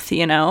mouth,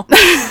 you know?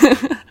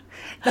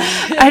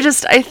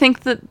 I think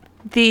that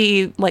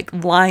the like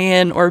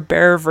lion or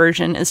bear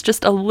version is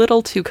just a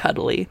little too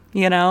cuddly,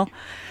 you know?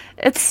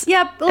 It's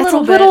a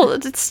little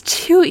bit. It's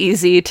too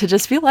easy to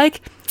just be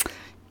like,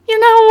 you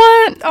know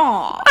what?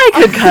 Aww. I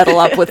could cuddle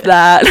up with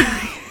that.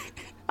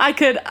 I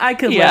could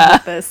live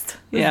with this.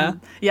 Yeah.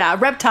 Yeah,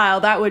 reptile,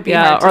 that would be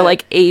hard or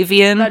like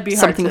avian,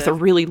 something with a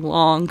really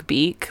long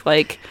beak.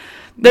 Like,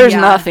 there's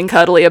nothing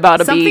cuddly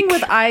about a beak. Something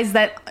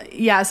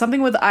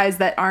with eyes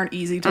that aren't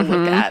easy to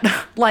look at.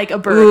 Like a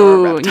bird or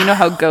a reptile. You know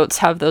how goats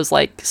have those,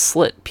 like,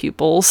 slit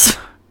pupils?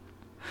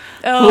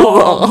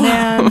 Oh,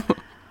 man.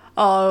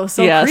 Oh,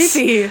 so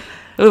creepy.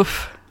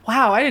 Oof.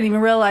 Wow, I didn't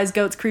even realize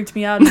goats creeped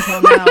me out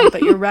until now,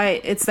 but you're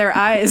right. It's their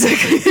eyes.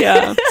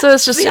 Yeah. So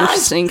it's just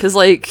interesting because,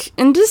 like,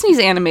 in Disney's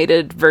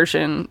animated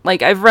version,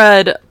 like, I've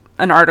read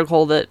an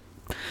article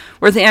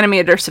where the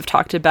animators have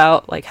talked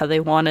about, like, how they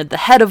wanted the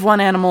head of one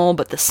animal,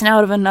 but the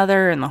snout of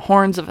another, and the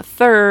horns of a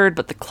third,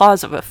 but the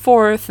claws of a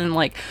fourth, and,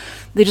 like,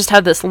 they just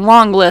had this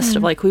long list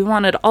of, like, we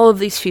wanted all of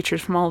these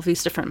features from all of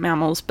these different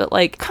mammals, but,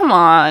 like, come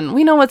on,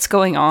 we know what's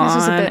going on. It's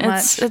just a bit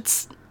much.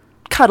 It's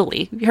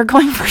cuddly. You're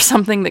going for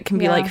something that can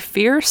be like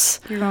fierce.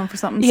 You're going for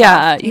something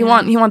soft. Soft. You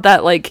want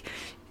that like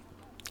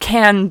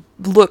can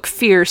look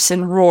fierce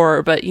and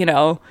roar, but, you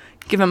know,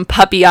 give him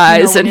puppy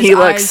eyes and he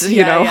looks,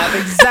 you know.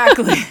 Yeah,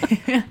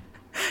 exactly.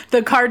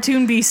 The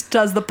cartoon beast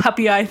does the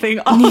puppy eye thing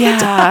all the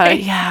time.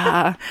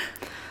 Yeah.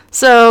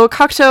 So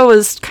Cocteau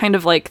was kind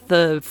of like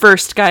the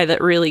first guy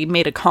that really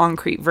made a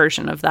concrete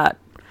version of that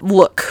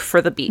look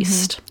for the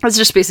beast. It's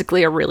just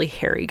basically a really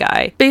hairy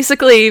guy.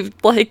 Basically,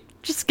 like,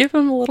 just give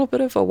him a little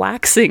bit of a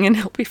waxing and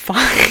he'll be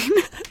fine.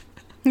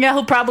 Yeah,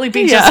 he'll probably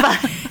be just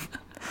fine.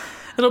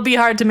 It'll be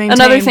hard to maintain.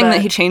 Another thing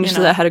that he changed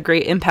that had a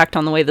great impact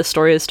on the way the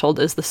story is told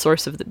is the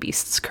source of the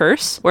beast's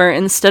curse, where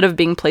instead of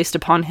being placed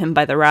upon him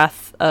by the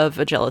wrath of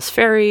a jealous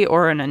fairy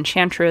or an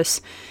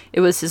enchantress, it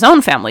was his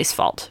own family's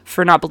fault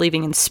for not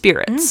believing in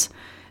spirits.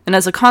 And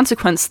as a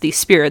consequence, these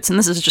spirits, and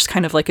this is just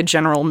kind of like a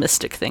general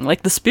mystic thing,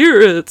 like the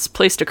spirits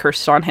placed a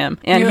curse on him,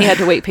 and he had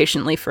to wait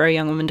patiently for a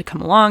young woman to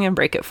come along and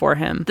break it for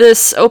him.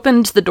 This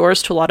opened the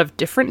doors to a lot of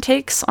different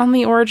takes on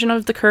the origin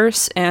of the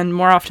curse, and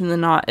more often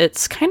than not,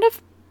 it's kind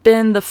of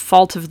been the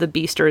fault of the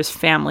beast or his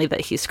family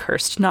that he's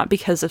cursed, not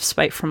because of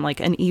spite from like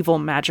an evil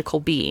magical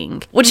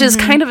being, which is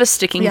kind of a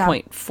sticking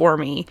point for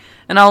me.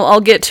 And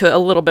I'll get to it a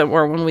little bit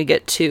more when we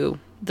get to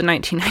the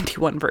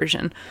 1991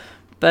 version.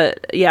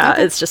 But yeah,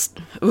 it's just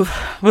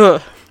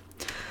the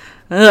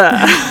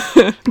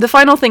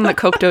final thing that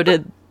Cocteau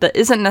did that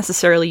isn't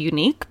necessarily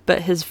unique,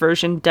 but his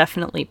version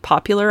definitely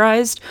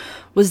popularized,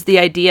 was the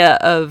idea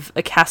of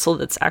a castle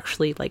that's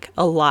actually, like,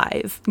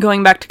 alive.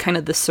 Going back to kind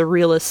of the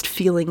surrealist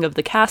feeling of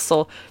the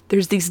castle,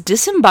 there's these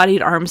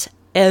disembodied arms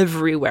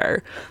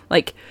everywhere.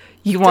 Like,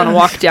 you want to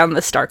walk down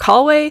this dark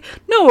hallway?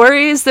 No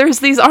worries,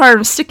 there's these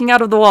arms sticking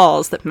out of the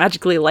walls that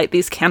magically light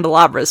these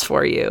candelabras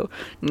for you.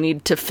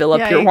 Need to fill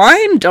up your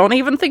wine? Don't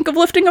even think of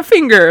lifting a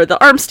finger.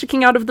 The arm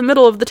sticking out of the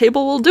middle of the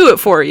table will do it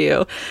for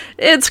you.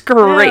 It's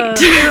great.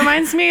 It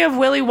reminds me of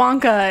Willy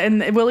Wonka,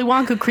 and Willy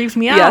Wonka creeps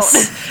me out.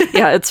 Yes.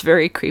 Yeah, it's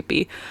very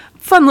creepy.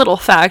 Fun little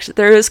fact,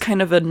 there is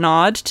kind of a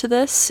nod to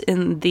this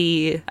in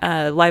the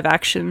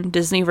live-action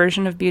Disney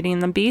version of Beauty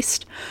and the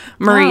Beast.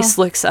 Maurice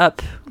looks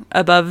up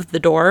above the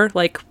door,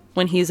 like,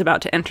 when he's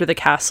about to enter the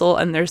castle,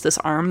 and there's this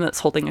arm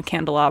that's holding a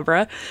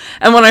candelabra.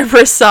 And when I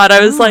first saw it,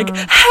 I was like,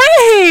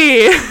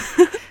 hey!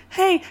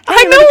 Hey,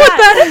 I know what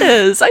that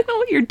is. I know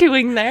what you're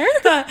doing there.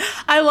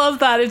 I love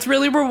that. It's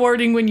really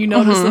rewarding when you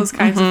notice those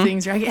kinds of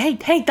things. You're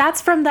like, hey,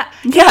 that's from that.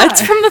 Yeah,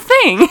 it's from the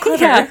thing.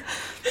 Yeah.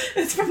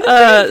 It's from the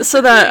thing.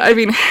 So that, I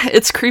mean,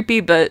 it's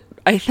creepy, but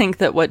I think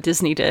that what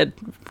Disney did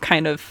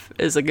kind of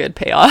is a good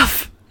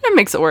payoff. It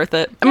makes it worth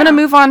it. I'm going to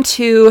move on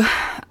to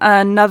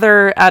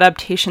another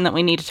adaptation that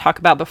we need to talk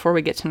about before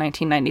we get to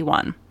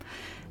 1991.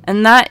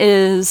 And that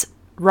is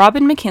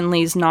Robin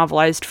McKinley's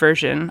novelized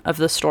version of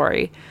the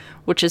story,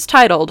 which is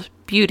titled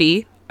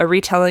Beauty, a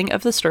retelling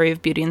of the story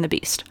of Beauty and the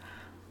Beast.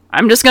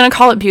 I'm just going to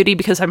call it Beauty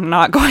because I'm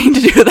not going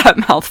to do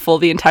that mouthful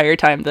the entire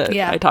time that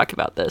I talk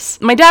about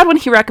this. My dad, when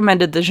he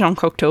recommended the Jean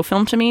Cocteau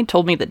film to me,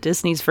 told me that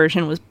Disney's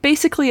version was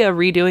basically a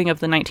redoing of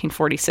the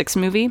 1946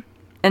 movie.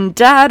 And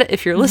Dad,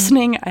 if you're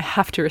listening, I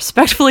have to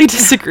respectfully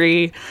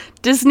disagree.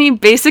 Disney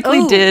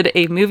basically did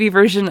a movie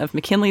version of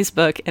McKinley's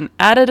book and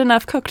added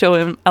enough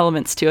Cocteau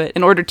elements to it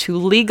in order to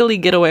legally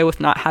get away with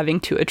not having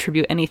to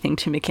attribute anything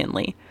to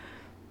McKinley.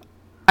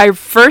 I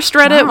first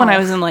read it when I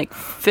was in like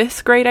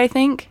 5th grade, I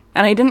think,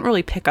 and I didn't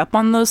really pick up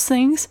on those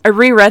things. I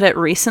reread it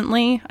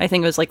recently, I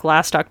think it was like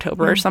last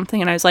October or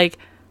something, and I was like,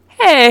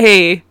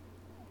 hey,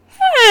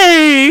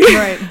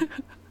 Right.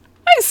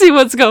 I see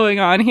what's going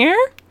on here.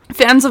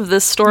 Fans of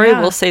this story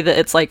will say that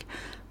it's like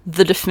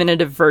the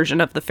definitive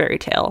version of the fairy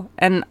tale.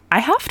 And I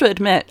have to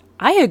admit,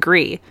 I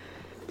agree.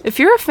 If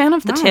you're a fan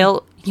of the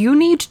tale, you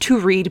need to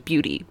read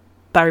Beauty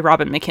by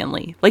Robin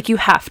McKinley. Like, you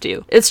have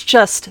to. It's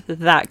just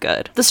that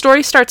good. The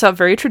story starts out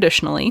very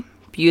traditionally.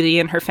 Beauty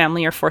and her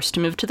family are forced to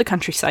move to the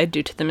countryside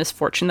due to the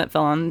misfortune that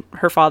fell on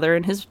her father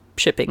and his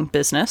shipping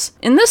business.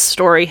 In this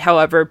story,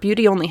 however,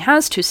 Beauty only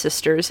has 2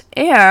 sisters,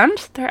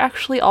 and they're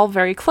actually all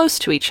very close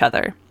to each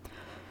other.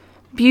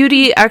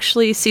 Beauty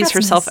actually sees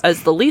herself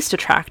as the least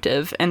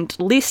attractive and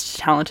least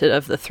talented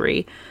of the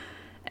 3,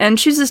 and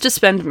chooses to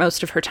spend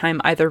most of her time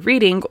either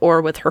reading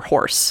or with her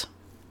horse.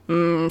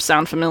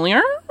 Sound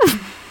familiar?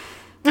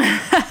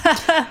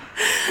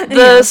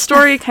 The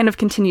story kind of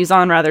continues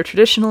on rather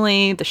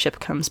traditionally. The ship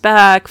comes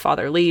back,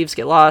 father leaves,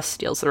 get lost,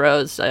 steals the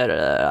roads,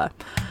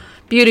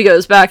 Beauty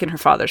goes back in her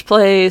father's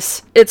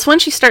place. It's when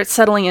she starts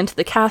settling into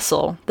the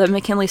castle that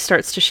McKinley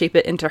starts to shape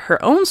it into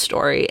her own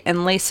story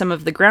and lay some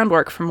of the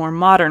groundwork for more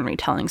modern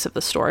retellings of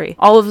the story.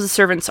 All of the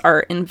servants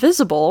are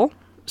invisible,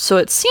 so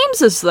it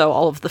seems as though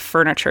all of the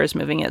furniture is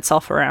moving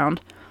itself around,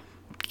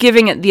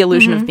 giving it the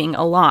illusion of being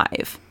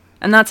alive.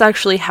 And that's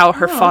actually how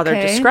her father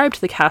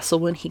described the castle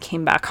when he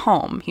came back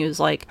home. He was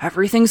like,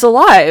 everything's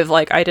alive.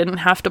 Like, I didn't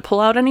have to pull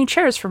out any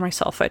chairs for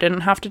myself. I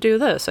didn't have to do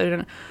this. I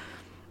didn't...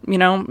 You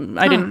know,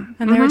 I didn't...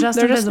 And they were just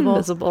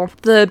invisible.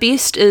 The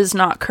beast is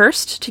not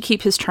cursed to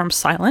keep his charms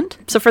silent.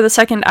 So for the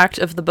second act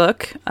of the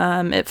book,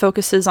 it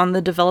focuses on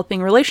the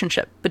developing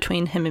relationship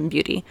between him and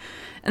Beauty.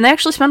 And they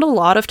actually spend a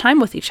lot of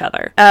time with each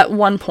other. At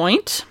one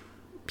point,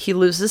 he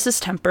loses his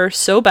temper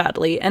so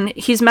badly, and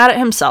he's mad at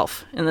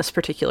himself in this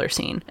particular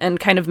scene, and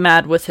kind of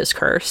mad with his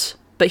curse.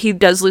 But he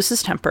does lose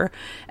his temper,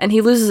 and he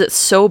loses it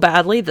so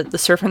badly that the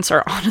servants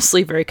are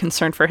honestly very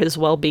concerned for his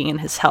well-being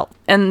and his health.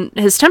 And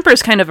his temper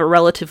is kind of a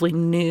relatively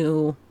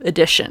new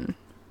addition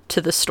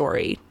to the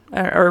story,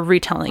 or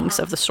retellings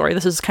of the story.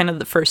 This is kind of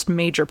the first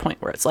major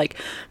point where it's like,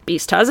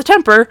 Beast has a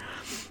temper.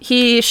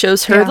 He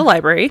shows her the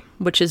library,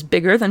 which is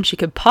bigger than she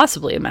could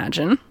possibly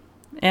imagine.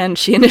 And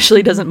she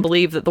initially doesn't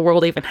believe that the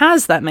world even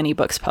has that many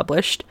books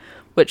published,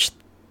 which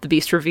the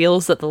Beast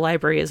reveals that the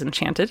library is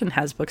enchanted and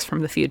has books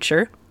from the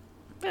future.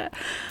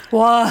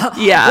 Wow.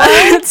 Yeah.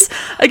 It's,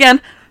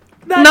 again,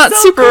 That's not so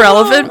super cool.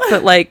 relevant,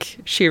 but like,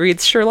 she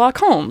reads Sherlock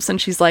Holmes and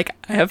she's like,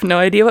 I have no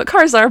idea what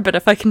cars are, but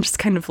if I can just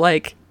kind of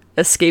like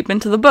escape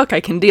into the book,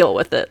 I can deal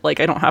with it. Like,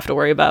 I don't have to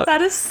worry about.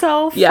 That is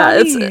so funny. Yeah,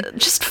 it's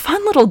just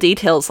fun little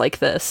details like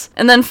this.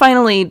 And then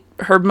finally,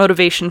 her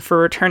motivation for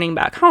returning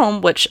back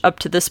home, which up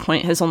to this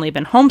point has only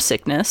been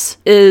homesickness,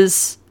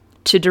 is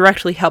to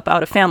directly help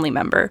out a family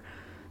member.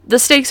 The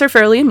stakes are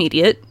fairly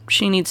immediate.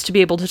 She needs to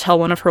be able to tell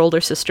one of her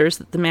older sisters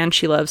that the man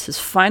she loves has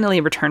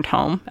finally returned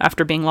home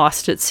after being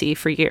lost at sea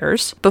for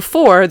years,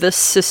 before this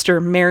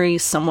sister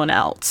marries someone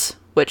else,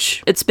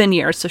 which it's been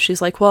years, so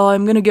she's like, well,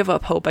 I'm going to give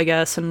up hope, I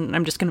guess, and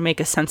I'm just going to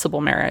make a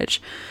sensible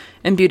marriage.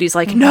 And Beauty's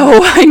like, no,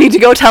 I need to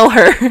go tell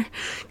her.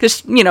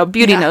 Because, you know,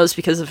 Beauty knows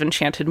because of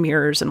enchanted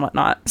mirrors and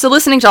whatnot. So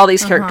listening to all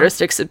these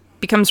characteristics, it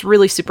becomes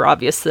really super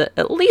obvious that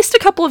at least a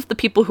couple of the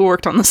people who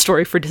worked on the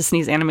story for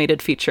Disney's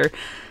animated feature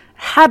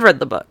had read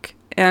the book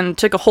and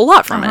took a whole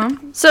lot from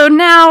it. So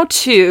now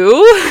to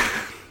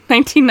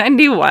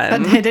 1991.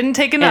 But they didn't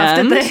take enough,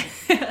 did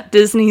they?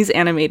 Disney's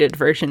animated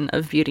version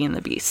of Beauty and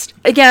the Beast.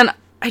 Again,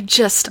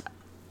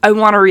 I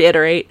want to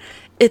reiterate,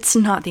 it's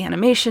not the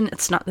animation,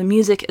 it's not the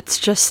music, it's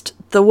just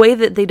the way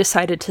that they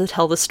decided to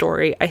tell the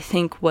story, I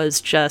think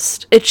was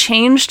just, it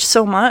changed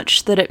so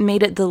much that it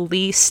made it the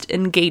least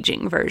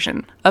engaging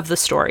version of the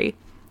story.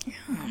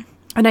 Yeah.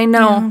 And I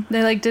know...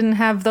 they, like, didn't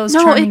have those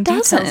charming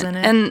details in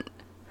it. And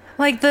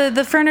like,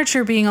 the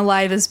furniture being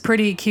alive is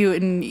pretty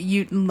cute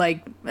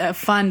and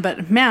fun,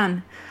 but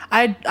man,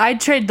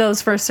 I'd trade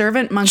those for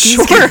servant monkeys.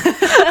 Sure.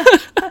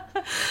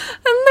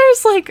 And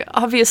there's, like,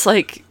 obvious,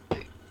 like,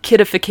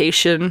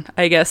 kidification,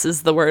 I guess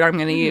is the word I'm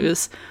going to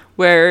use,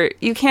 where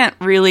you can't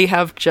really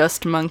have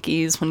just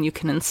monkeys when you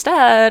can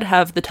instead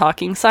have the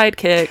talking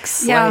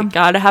sidekicks. Yeah. Like,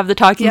 gotta have the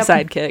talking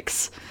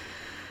sidekicks.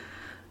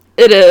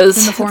 It is.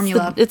 In the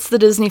formula. It's the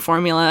Disney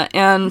formula.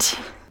 And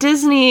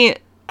Disney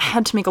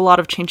had to make a lot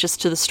of changes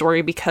to the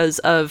story because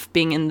of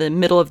being in the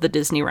middle of the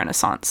Disney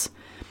Renaissance.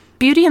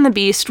 Beauty and the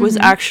Beast was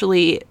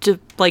actually,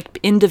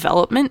 in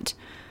development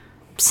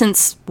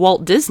since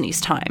Walt Disney's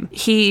time.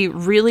 He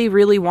really,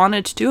 really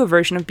wanted to do a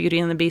version of Beauty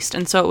and the Beast,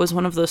 and so it was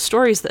one of those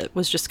stories that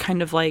was just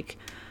kind of like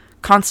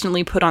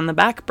constantly put on the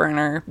back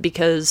burner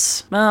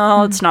because,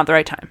 well, it's not the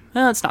right time.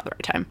 Well, it's not the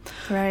right time.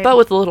 Right. But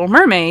with The Little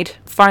Mermaid,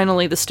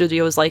 finally the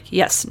studio was like,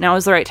 yes, now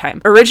is the right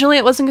time. Originally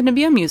it wasn't going to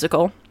be a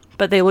musical,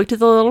 but they looked at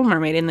The Little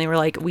Mermaid and they were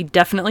like, we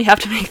definitely have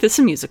to make this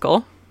a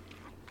musical.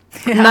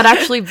 Yeah. And that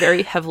actually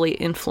very heavily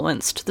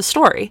influenced the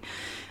story.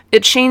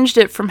 It changed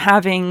it from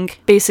having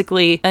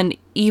basically an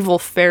evil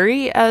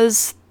fairy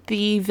as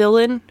the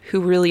villain,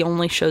 who really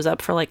only shows up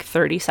for like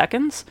 30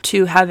 seconds,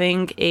 to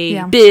having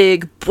a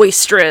big,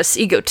 boisterous,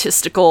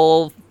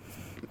 egotistical,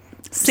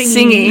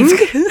 singing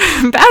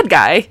bad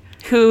guy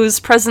whose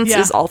presence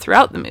is all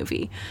throughout the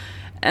movie.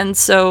 And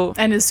so...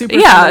 And is super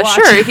fun to watch.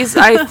 Sure.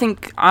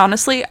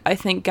 I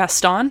think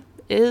Gaston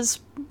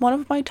is one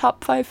of my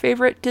top 5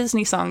 favorite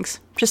Disney songs.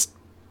 Just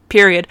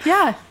period.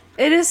 Yeah.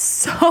 It is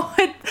so...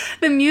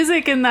 The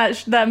music in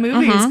that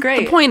movie is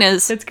great. The point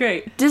is... It's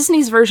great.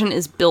 Disney's version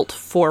is built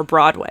for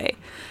Broadway.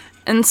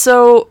 And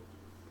so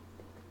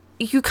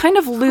you kind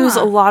of lose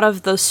a lot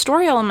of those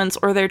story elements,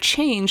 or they're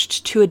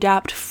changed to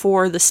adapt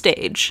for the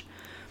stage.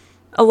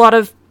 A lot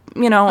of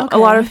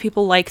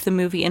people like the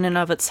movie in and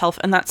of itself,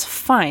 and that's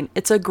fine.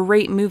 It's a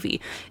great movie.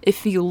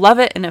 If you love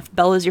it, and if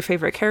Belle is your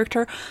favorite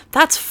character,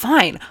 that's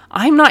fine.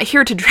 I'm not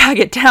here to drag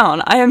it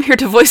down. I am here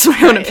to voice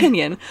my own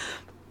opinion.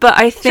 But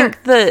I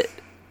think that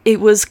it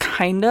was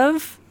kind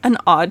of an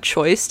odd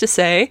choice to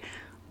say,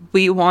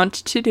 we want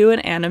to do an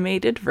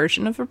animated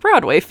version of a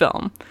Broadway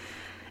film.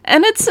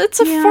 And it's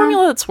a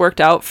formula that's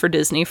worked out for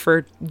Disney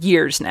for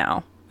years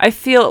now. I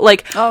feel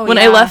like when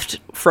I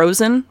left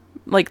Frozen,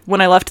 like when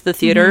I left the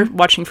theater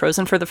watching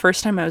Frozen for the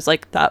first time, I was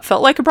like, that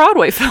felt like a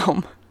Broadway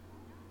film.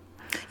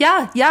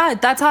 Yeah,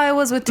 that's how I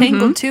was with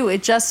Tangled too.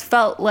 It just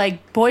felt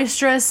like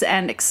boisterous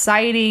and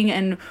exciting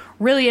and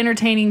really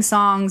entertaining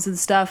songs and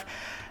stuff.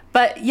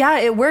 But yeah,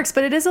 it works,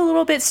 but it is a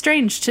little bit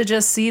strange to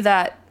just see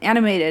that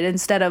animated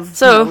instead of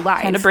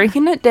live. Kind of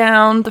breaking it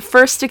down, the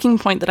first sticking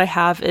point that I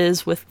have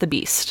is with the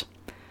Beast.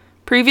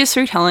 Previous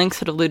retellings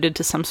had alluded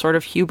to some sort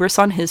of hubris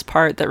on his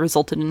part that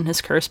resulted in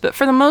his curse, but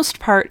for the most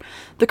part,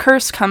 the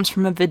curse comes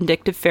from a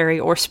vindictive fairy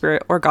or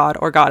spirit or god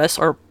or goddess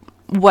or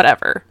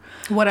whatever.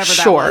 Whatever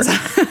Sure.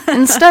 that was.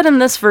 Instead, in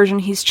this version,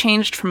 he's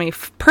changed from a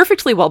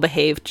perfectly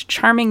well-behaved,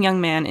 charming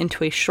young man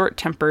into a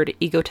short-tempered,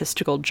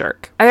 egotistical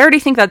jerk. I already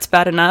think that's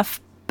bad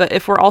enough, but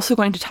if we're also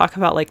going to talk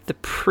about, like, the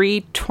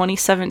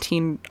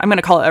pre-2017, I'm going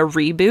to call it a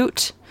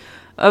reboot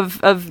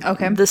of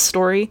this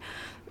story,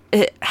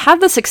 it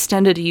had this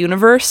extended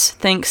universe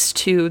thanks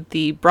to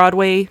the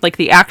Broadway, like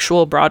the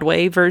actual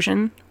Broadway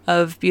version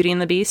of Beauty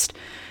and the Beast.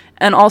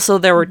 And also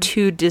there were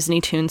 2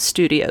 Disney Toon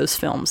Studios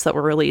films that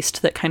were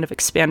released that kind of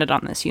expanded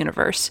on this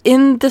universe.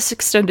 In this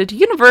extended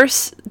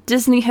universe,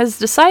 Disney has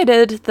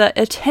decided that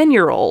a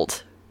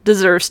 10-year-old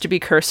deserves to be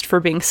cursed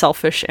for being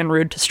selfish and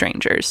rude to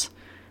strangers.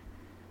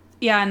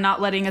 Yeah, and not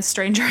letting a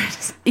stranger in.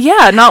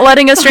 Yeah, not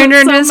letting a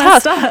stranger into his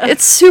house. Up.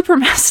 It's super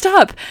messed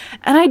up.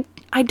 And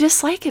I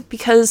dislike it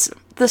because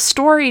the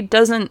story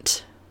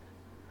doesn't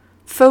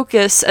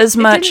focus as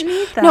much. Didn't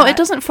need that. No, it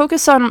doesn't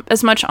focus on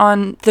as much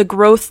on the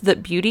growth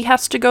that Beauty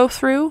has to go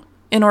through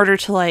in order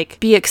to, like,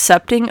 be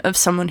accepting of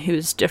someone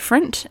who's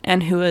different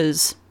and who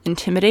is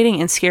intimidating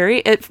and scary.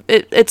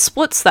 It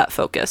splits that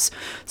focus.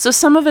 So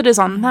some of it is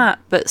on that,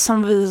 but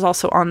some of it is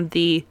also on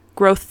the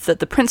growth that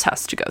the prince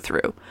has to go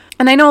through.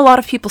 And I know a lot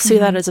of people see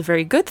that as a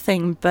very good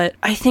thing, but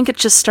I think it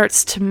just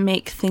starts to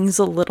make things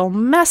a little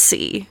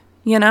messy,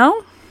 you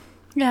know?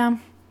 Yeah.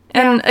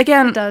 And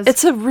again,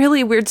 it's a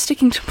really weird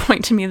sticking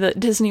point to me that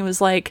Disney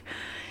was like,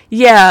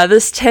 yeah,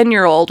 this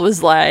 10-year-old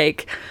was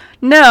like,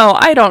 no,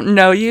 I don't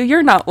know you.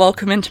 You're not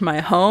welcome into my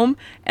home.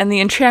 And the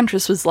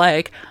Enchantress was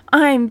like,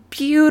 I'm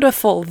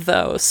beautiful,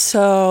 though,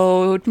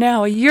 so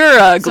now you're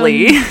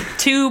ugly. So,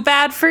 too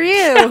bad for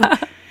you.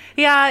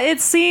 Yeah,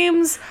 it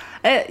seems...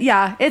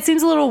 it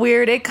seems a little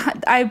weird.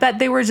 I bet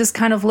they were just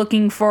kind of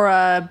looking for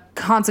a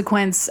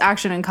consequence,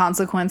 action and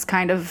consequence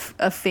kind of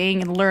a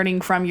thing, and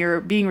learning from your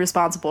being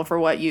responsible for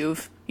what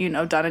you've,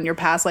 done in your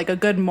past, like a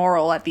good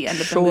moral at the end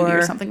of the movie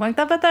or something like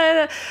that. But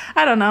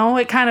I don't know,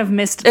 it kind of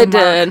missed the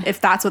mark if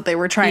that's what they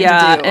were trying to do.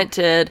 Yeah, it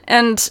did.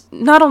 And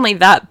not only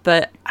that,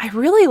 but I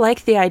really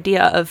like the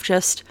idea of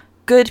just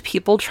good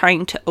people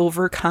trying to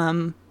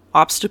overcome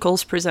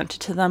obstacles presented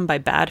to them by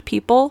bad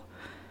people.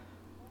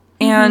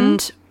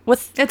 And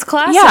it's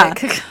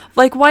classic. Yeah.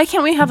 Like, why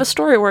can't we have a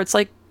story where it's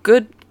like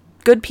good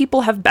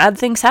people have bad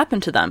things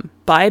happen to them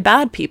by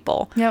bad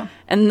people? Yeah.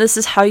 And this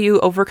is how you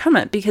overcome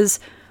it, because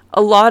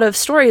a lot of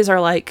stories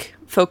are like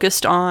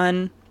focused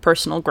on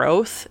personal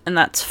growth, and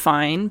that's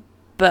fine.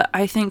 But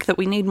I think that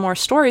we need more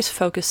stories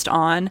focused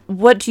on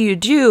what do you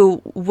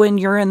do when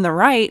you're in the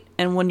right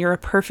and when you're a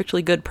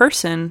perfectly good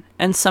person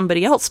and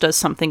somebody else does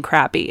something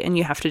crappy and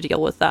you have to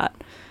deal with that.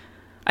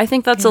 I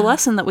think that's a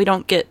lesson that we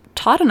don't get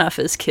taught enough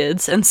as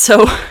kids, and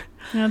so...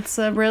 That's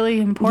a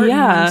really important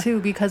one, too,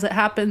 because it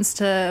happens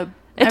to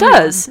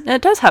everyone.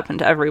 It does happen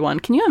to everyone.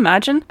 Can you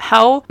imagine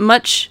how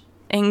much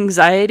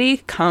anxiety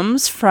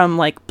comes from,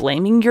 like,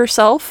 blaming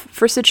yourself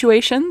for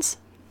situations?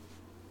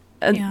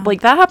 And, like,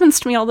 that happens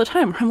to me all the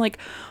time, where I'm like,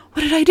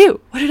 what did I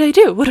do? What did I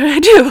do? What did I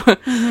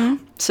do?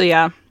 So,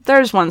 yeah.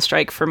 There's one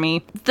strike for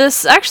me.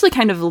 This actually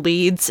kind of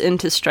leads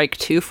into strike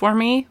 2 for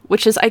me,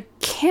 which is I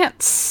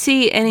can't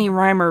see any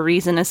rhyme or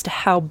reason as to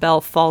how Belle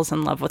falls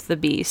in love with the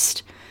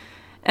Beast.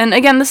 And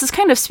again, this is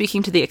kind of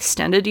speaking to the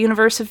extended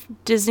universe of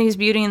Disney's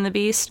Beauty and the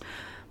Beast.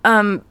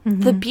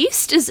 The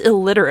Beast is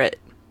illiterate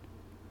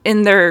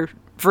in their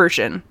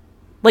version.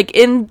 Like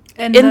in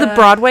the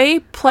Broadway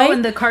play. Oh,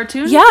 in the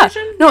cartoon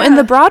version? No, in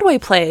the Broadway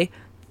play,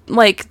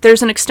 like,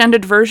 there's an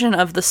extended version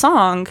of the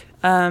song,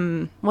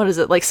 what is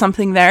it, like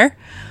Something There?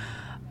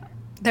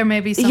 There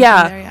may be something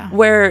there, yeah.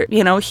 Where,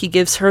 he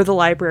gives her the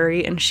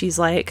library and she's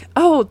like,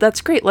 oh,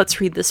 that's great, let's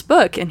read this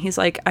book. And he's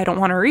like, I don't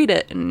want to read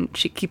it. And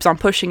she keeps on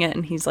pushing it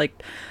and he's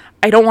like,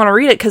 I don't want to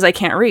read it because I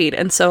can't read.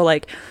 And so,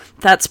 like,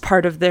 that's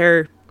part of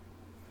their,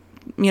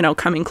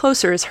 coming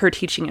closer is her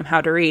teaching him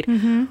how to read.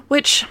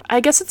 Which, I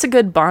guess it's a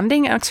good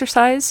bonding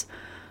exercise.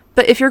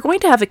 But if you're going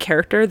to have a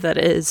character that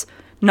is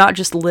not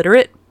just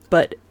literate,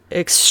 but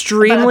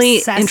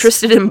extremely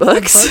interested in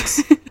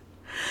books.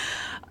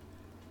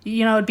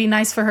 It'd be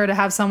nice for her to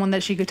have someone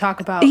that she could talk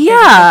about.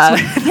 Yeah,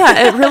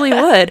 yeah, it really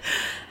would.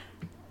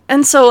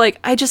 And so, like,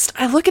 I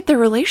look at their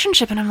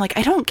relationship and I'm like,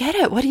 I don't get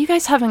it. What do you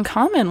guys have in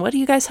common? What do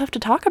you guys have to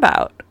talk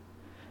about?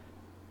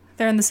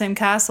 They're in the same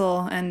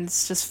castle and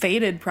it's just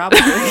fated, probably.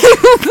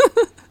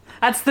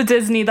 That's the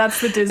Disney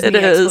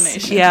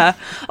explanation. Yeah.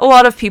 A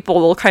lot of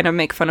people will kind of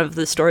make fun of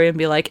the story and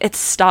be like, it's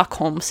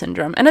Stockholm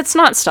Syndrome. And it's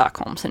not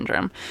Stockholm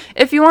Syndrome.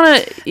 If you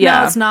want to...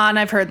 Yeah. No, it's not, and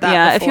I've heard that before.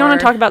 Yeah, if you want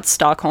to talk about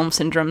Stockholm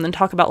Syndrome, then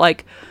talk about,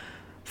 like,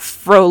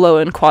 Frollo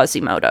and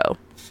Quasimodo.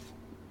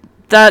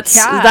 That's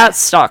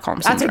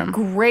Stockholm Syndrome. That's a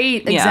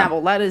great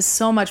example. That is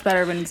so much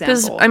better of an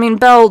example. Because,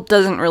 Belle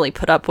doesn't really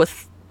put up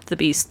with the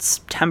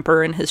Beast's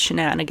temper and his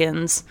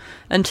shenanigans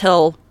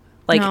until...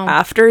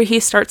 after he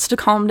starts to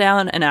calm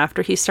down and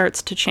after he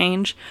starts to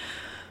change.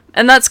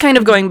 And that's kind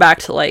of going back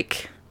to,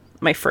 like,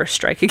 my first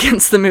strike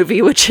against the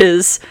movie, which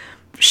is,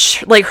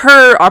 like,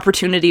 her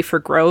opportunity for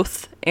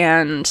growth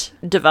and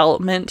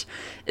development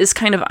is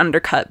kind of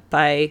undercut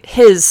by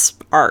his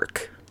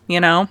arc,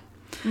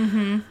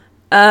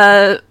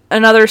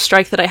 another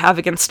strike that I have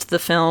against the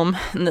film,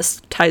 and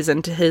this ties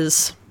into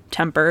his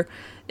temper,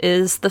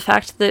 is the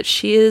fact that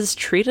she is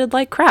treated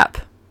like crap.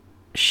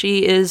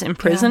 She is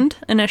imprisoned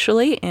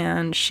initially,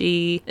 and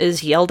she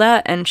is yelled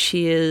at, and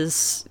she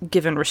is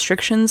given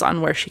restrictions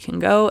on where she can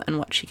go and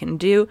what she can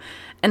do,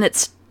 and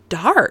it's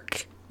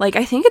dark. Like,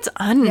 I think it's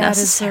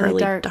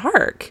unnecessarily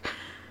dark.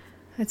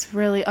 It's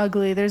really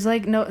ugly. There's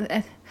like no...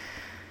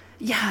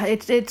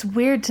 it's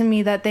weird to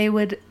me that they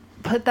would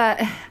put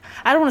that...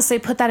 I don't want to say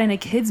put that in a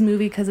kid's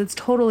movie because it's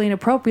totally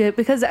inappropriate,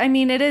 because, I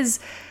mean, it is...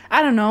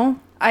 I don't know.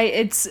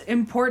 It's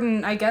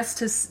important, I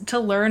guess, to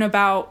learn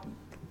about,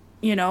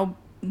 you know,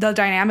 the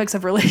dynamics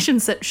of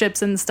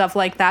relationships and stuff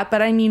like that.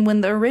 But I mean,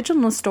 when the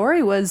original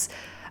story was,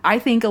 I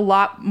think, a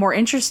lot more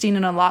interesting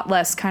and a lot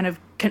less kind of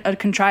a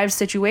contrived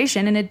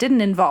situation, and it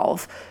didn't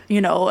involve,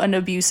 you know, an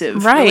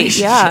abusive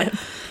relationship. Yeah.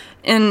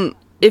 And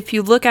if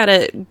you look at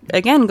it,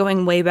 again,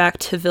 going way back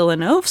to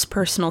Villeneuve's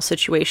personal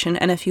situation,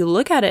 and if you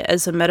look at it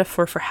as a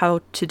metaphor for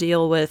how to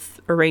deal with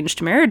arranged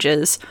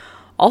marriages,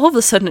 all of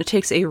a sudden it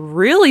takes a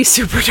really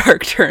super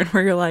dark turn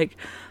where you're like,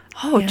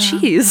 oh,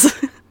 geez.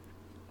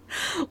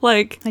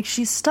 like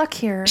she's stuck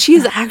here.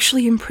 She's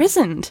actually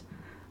imprisoned.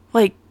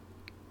 Like,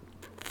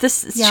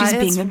 she's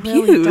being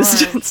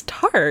abused. Really it's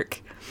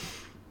dark.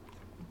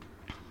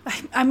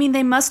 I mean,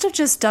 they must have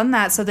just done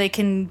that so they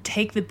can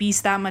take the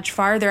beast that much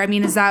farther. I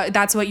mean,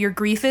 that's what your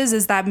grief is?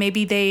 Is that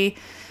maybe they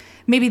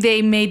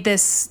made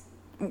this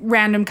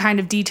random kind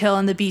of detail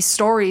in the beast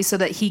story so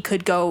that he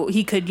could,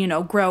 you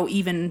know, grow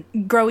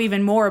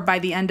even more by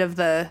the end of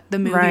the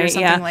movie, or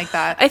something like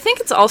that. I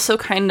think it's also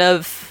kind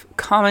of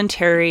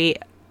commentary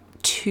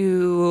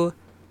to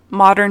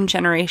modern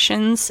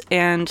generations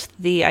and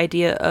the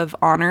idea of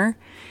honor,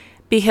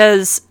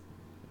 because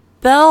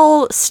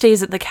Belle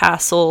stays at the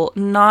castle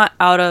not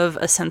out of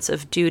a sense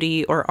of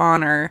duty or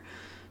honor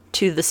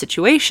to the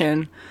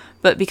situation,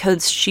 but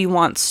because she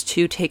wants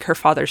to take her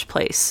father's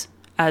place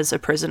as a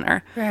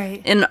prisoner.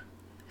 Right. And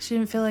she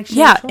didn't feel like she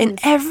had a choice. In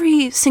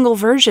every single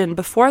version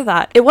before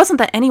that, it wasn't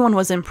that anyone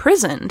was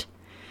imprisoned.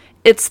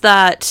 It's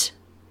that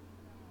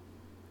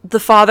the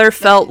father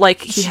felt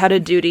like he had a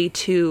duty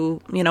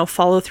to, you know,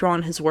 follow through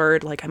on his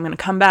word. Like, I'm going to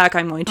come back.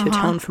 I'm going to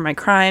atone for my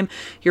crime.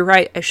 You're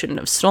right. I shouldn't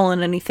have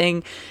stolen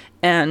anything.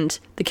 And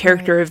the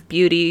character of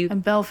Beauty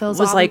and Belle feels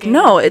was obligated. like,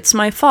 no, it's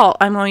my fault.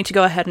 I'm going to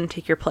go ahead and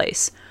take your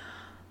place.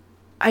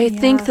 I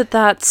think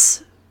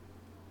that's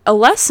a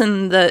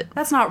lesson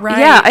that's not right.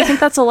 Yeah, I think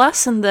that's a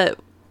lesson that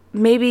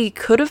maybe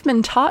could have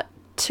been taught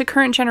to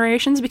current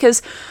generations,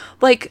 because,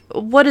 like,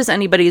 what is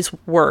anybody's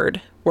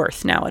word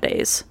worth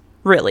nowadays,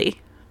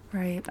 really?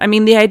 Right. I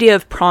mean, the idea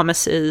of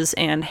promises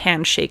and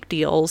handshake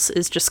deals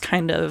is just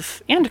kind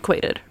of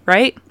antiquated,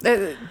 right?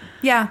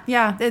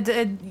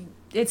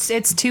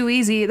 It's too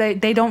easy.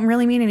 They don't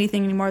really mean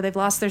anything anymore. They've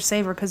lost their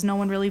savor because no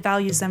one really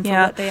values them for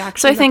what they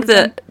actually So I think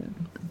represent.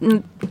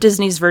 that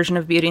Disney's version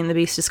of Beauty and the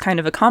Beast is kind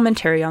of a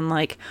commentary on,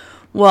 like,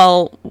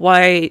 well,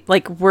 why,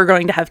 like, we're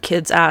going to have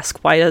kids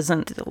ask, why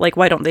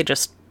don't they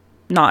just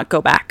not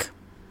go back?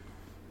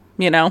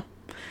 You know?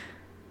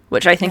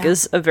 Which I think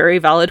is a very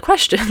valid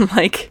question.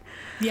 Like,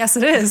 yes,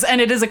 it is.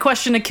 And it is a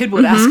question a kid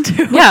would ask,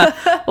 too. Yeah.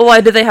 Well,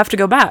 why did they have to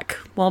go back?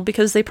 Well,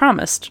 because they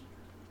promised.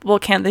 Well,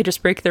 can't they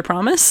just break their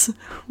promise?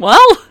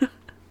 Well,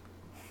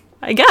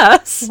 I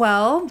guess.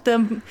 Well,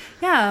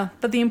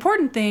 but the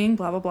important thing,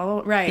 blah, blah, blah,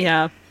 blah, right.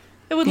 Yeah.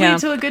 It would lead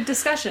to a good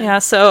discussion. Yeah,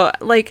 so,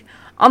 like,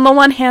 on the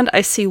one hand,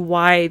 I see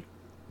why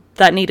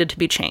that needed to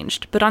be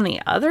changed. But on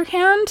the other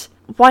hand,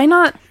 why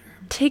not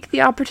take the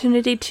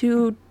opportunity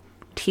to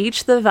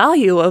teach the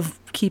value of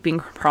keeping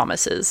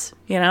promises,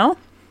 you know?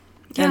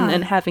 Yeah.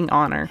 And having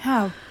honor.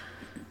 Yeah.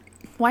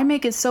 Why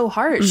make it so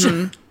harsh?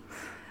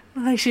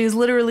 Like, she is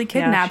literally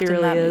kidnapped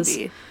in that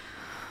movie.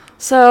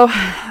 So,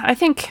 I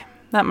think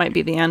that might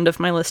be the end of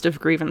my list of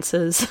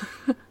grievances.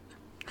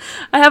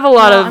 I have a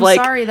lot of, I'm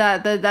sorry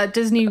that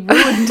Disney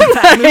ruined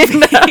that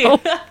movie.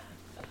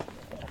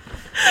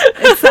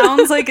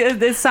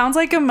 It sounds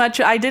like a much...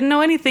 I didn't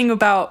know anything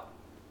about...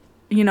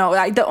 You know,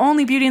 the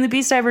only Beauty and the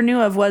Beast I ever knew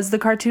of was the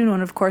cartoon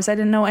one, of course. I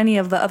didn't know any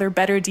of the other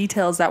better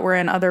details that were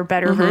in other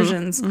better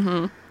versions.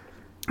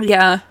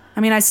 Yeah. I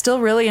mean, I still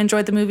really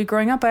enjoyed the movie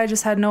growing up, but I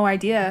just had no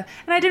idea.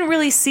 And I didn't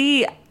really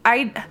see...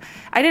 I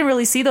didn't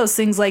really see those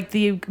things, like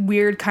the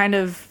weird kind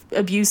of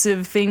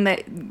abusive thing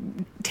that...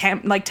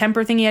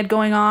 temper thing he had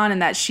going on,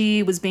 and that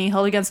she was being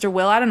held against her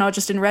will. I don't know, it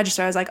just didn't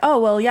register. I was like, oh,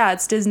 well, yeah,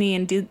 it's Disney,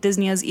 and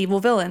Disney has evil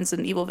villains,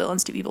 and evil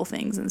villains do evil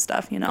things and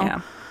stuff, you know?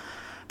 Yeah.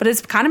 But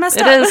it's kind of messed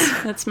up. It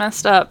is. It's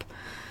messed up.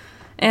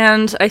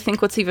 And I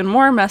think what's even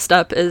more messed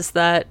up is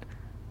that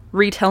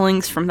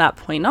retellings from that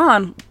point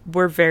on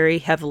were very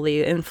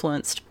heavily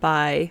influenced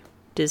by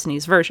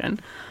Disney's version.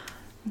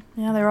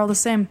 Yeah, they were all the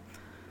same.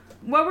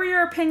 What were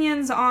your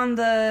opinions on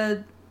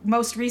the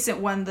most recent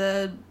one,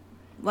 the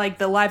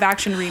live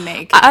action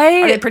remake?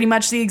 Are they pretty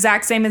much the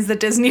exact same as the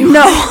Disney one?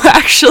 No,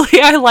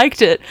 actually, I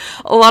liked it.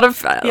 A lot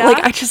of,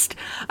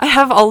 I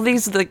have all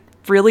these, like,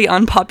 really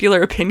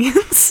unpopular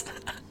opinions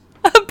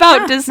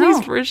about Disney's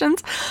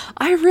versions.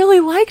 I really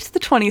liked the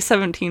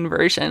 2017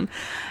 version.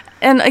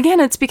 And again,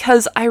 it's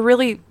because I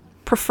really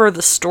prefer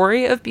the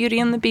story of Beauty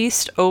and the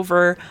Beast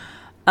over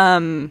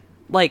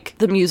like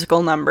the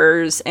musical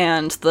numbers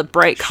and the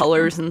bright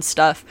colors and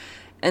stuff.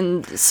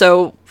 And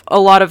so a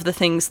lot of the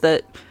things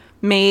that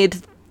made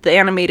the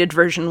animated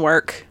version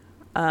work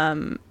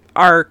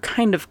are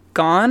kind of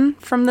gone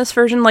from this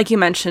version. Like you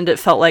mentioned, it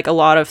felt like a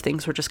lot of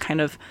things were just kind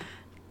of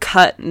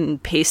cut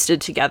and pasted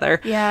together.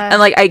 Yeah. And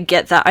like I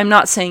get that. I'm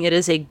not saying it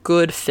is a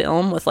good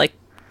film with like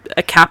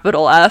a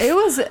capital F.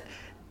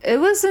 It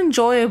was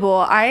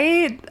enjoyable.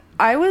 I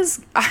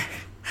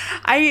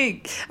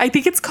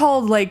think it's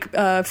called like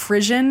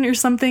Frisian or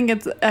something.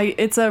 It's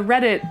a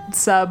Reddit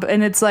sub,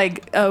 and it's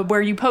like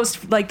where you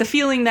post like the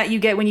feeling that you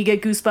get when you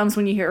get goosebumps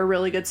when you hear a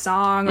really good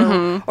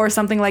song or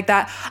something like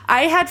that.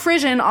 I had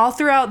Frisian all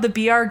throughout the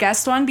BR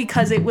guest one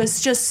because it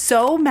was just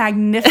so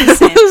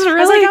magnificent. It was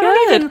really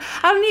good.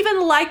 I don't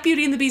even like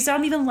Beauty and the Beast. I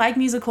don't even like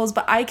musicals,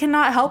 but I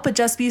cannot help but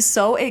just be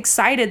so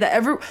excited that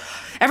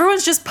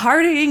everyone's just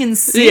partying and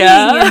singing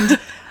and.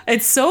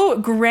 It's so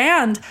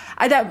grand.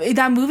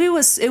 That movie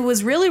was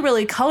really,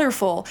 really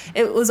colorful.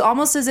 It was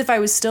almost as if I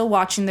was still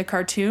watching the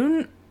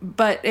cartoon,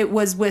 but it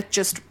was with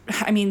just,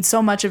 I mean,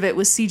 so much of it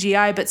was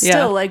CGI, but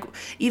still, like,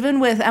 even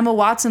with Emma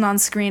Watson on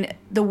screen,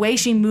 the way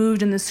she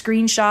moved and the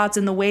screenshots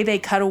and the way they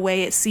cut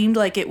away, it seemed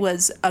like it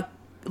was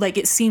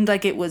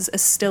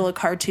still a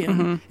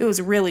cartoon. It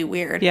was really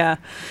weird. Yeah.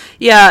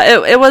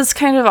 It was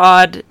kind of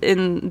odd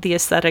in the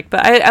aesthetic,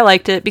 but I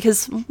liked it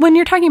because when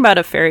you're talking about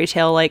a fairy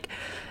tale, like,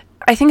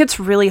 I think it's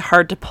really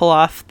hard to pull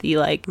off the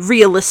like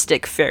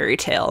realistic fairy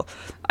tale.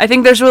 I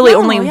think there's really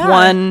only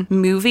one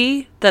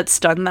movie that's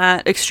done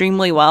that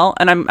extremely well,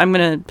 and I'm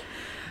gonna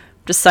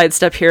just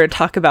sidestep here and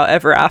talk about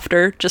Ever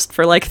After just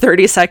for like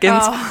 30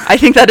 seconds. I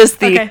think that is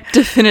the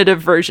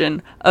definitive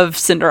version of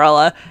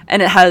Cinderella,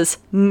 and it has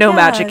no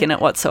magic in it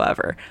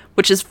whatsoever,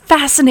 which is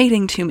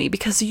fascinating to me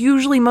because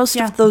usually most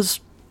of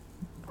those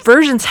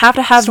versions have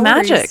to have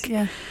magic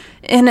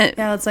in it.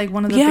 Yeah, that's like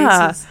one of the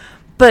bases.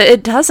 But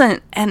it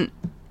doesn't, and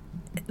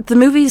the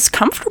movie's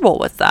comfortable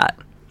with that.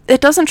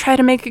 It doesn't try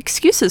to make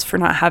excuses for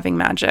not having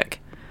magic.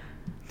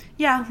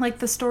 Yeah, like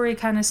the story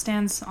kind of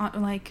stands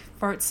on, like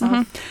for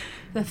itself.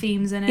 The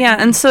themes in it. Yeah,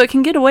 and so it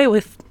can get away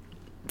with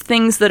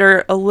things that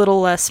are a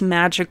little less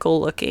magical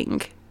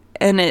looking,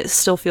 and it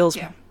still feels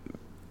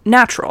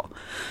natural.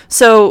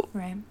 So,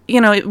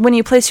 you know, when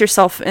you place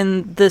yourself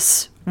in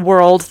this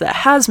world that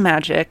has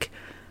magic,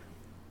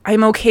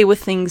 I'm okay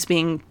with things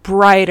being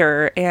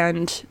brighter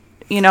and,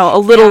 you know, a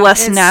little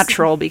less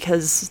natural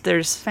because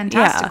there's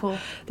fantastical.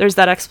 There's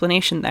that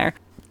explanation there.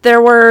 There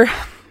were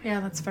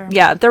that's fair.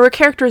 Yeah, there were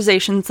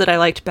characterizations that I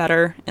liked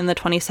better in the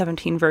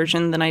 2017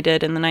 version than I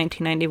did in the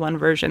 1991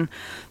 version.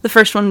 The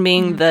first one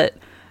being that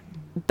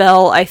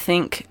Belle, I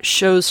think,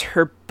 shows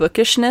her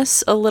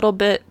bookishness a little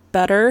bit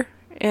better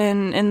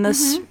in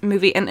this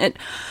movie. And it,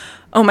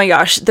 oh my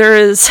gosh, there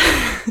is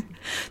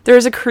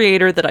a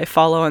creator that I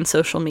follow on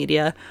social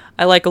media.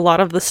 I like a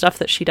lot of the stuff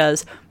that she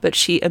does, but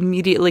she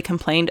immediately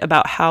complained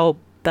about how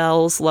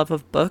Belle's love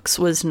of books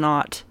was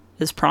not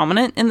as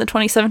prominent in the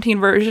 2017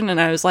 version,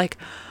 and I was like,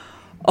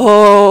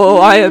 oh,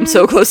 I am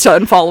so close to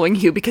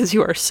unfollowing you because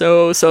you are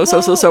so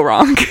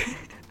wrong.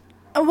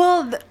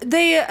 Well,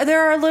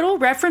 there are little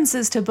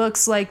references to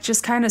books like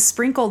just kind of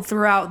sprinkled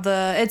throughout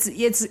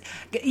it's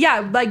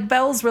like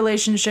Belle's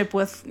relationship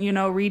with, you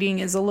know, reading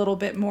is a little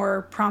bit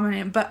more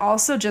prominent, but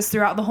also just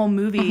throughout the whole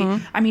movie.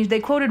 I mean,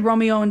 they quoted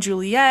Romeo and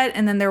Juliet,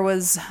 and then there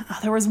was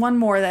one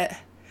more that,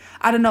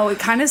 I don't know, it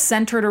kind of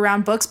centered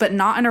around books, but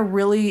not in a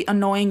really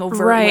annoying,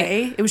 overt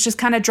way. It was just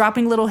kind of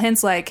dropping little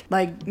hints like,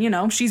 you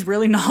know, she's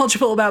really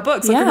knowledgeable about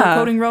books. Like her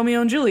quoting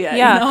Romeo and Juliet, you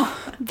know?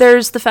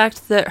 There's the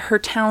fact that her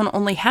town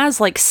only has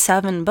like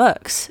 7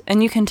 books,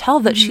 and you can tell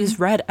that she's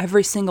read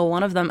every single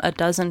one of them a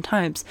dozen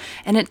times,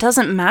 and it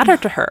doesn't matter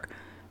to her.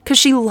 Because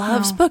she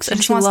loves books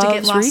and she wants loves to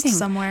get lost reading.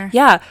 Somewhere.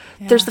 Yeah.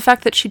 There's the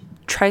fact that she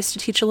tries to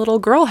teach a little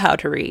girl how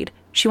to read.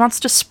 She wants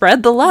to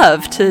spread the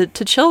love to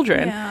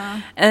children.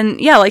 Yeah. And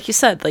yeah, like you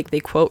said, like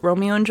they quote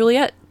Romeo and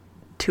Juliet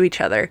to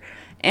each other.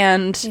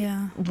 And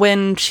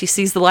when she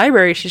sees the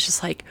library, she's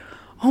just like,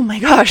 oh my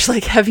gosh,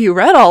 like, have you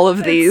read all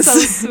of these?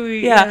 It's so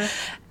sweet. Yeah.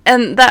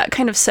 And that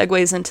kind of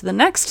segues into the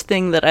next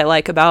thing that I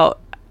like about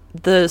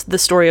the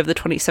story of the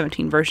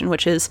 2017 version,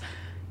 which is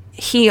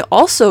he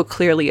also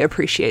clearly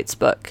appreciates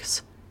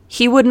books.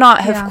 He would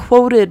not have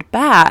quoted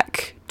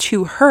back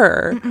to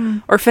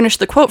her or finished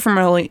the quote from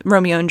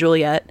Romeo and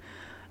Juliet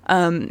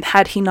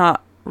had he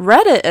not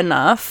read it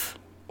enough,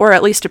 or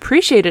at least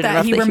appreciated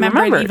enough that he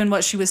remembered even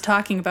what she was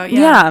talking about.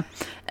 Yeah.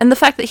 And the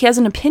fact that he has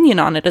an opinion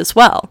on it as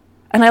well.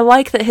 And I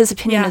like that his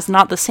opinion is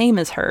not the same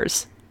as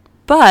hers.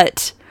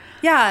 But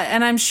yeah,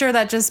 and I'm sure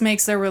that just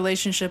makes their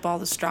relationship all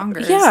the stronger.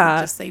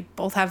 Yeah. Just they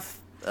both have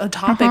a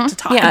topic to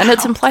talk about. Yeah, and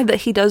it's implied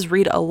that he does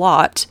read a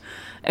lot.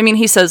 I mean,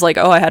 he says, like,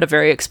 oh, I had a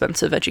very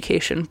expensive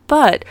education.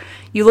 But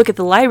you look at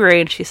the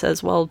library and she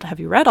says, well, have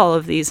you read all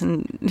of these?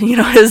 And, you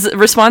know, his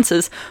response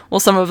is,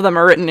 well, some of them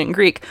are written in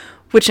Greek,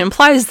 which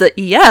implies that,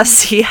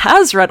 yes, he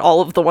has read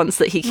all of the ones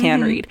that he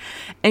can read.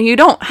 And you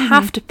don't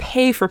have to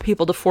pay for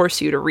people to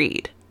force you to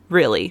read.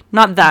 really.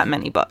 Not that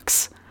many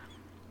books.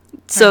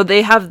 So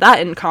they have that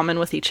in common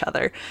with each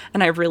other.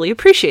 And I really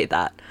appreciate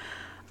that.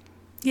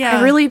 Yeah.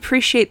 I really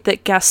appreciate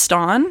that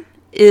Gaston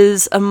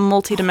is a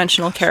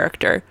multidimensional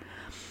character.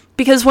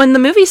 Because when the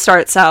movie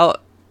starts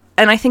out,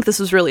 and I think this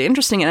was really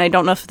interesting, and I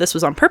don't know if this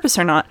was on purpose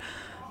or not,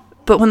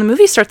 but when the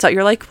movie starts out,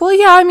 you're like, well,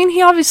 yeah, I mean,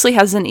 he obviously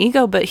has an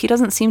ego, but he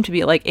doesn't seem to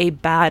be, like, a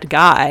bad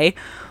guy.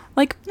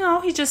 Like, No,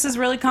 he just is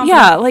really confident.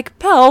 yeah, like,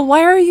 Belle,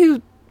 why are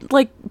you,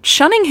 like,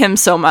 shunning him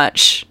so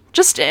much?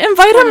 Just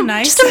invite him.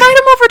 Nice. Just invite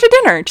him over to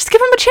dinner. Just give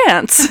him a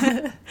chance.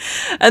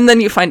 And then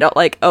you find out,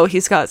 like, oh,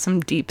 he's got some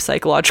deep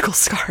psychological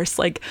scars.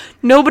 Like,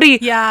 nobody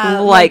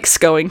likes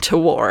going to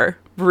war,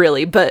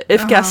 really. But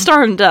if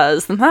Gaston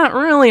does, then that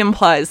really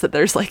implies that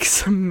there's, like,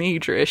 some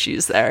major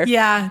issues there.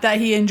 Yeah, that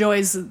he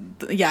enjoys.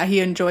 Yeah, he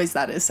enjoys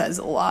that. It says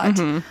a lot.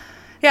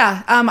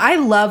 Yeah, I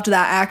loved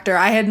that actor.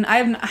 I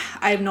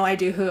have no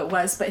idea who it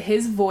was, but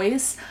his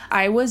voice,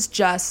 I was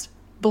just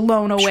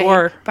blown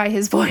away by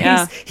his voice.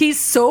 Yeah. He's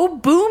so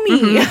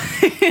boomy.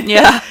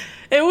 Yeah.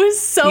 It was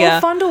so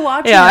fun to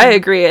watch. Yeah, him. I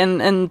agree.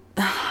 And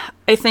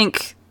I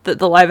think that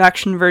the live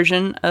action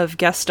version of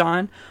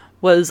Gaston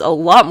was a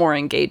lot more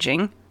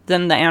engaging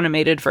than the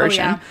animated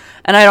version. Yeah.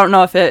 And I don't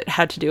know if it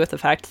had to do with the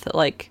fact that,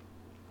 like,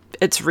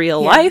 it's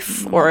real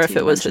life, or if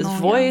it was his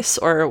voice,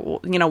 or,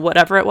 you know,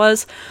 whatever it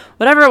was.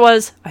 Whatever it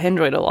was, I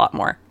enjoyed it a lot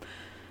more.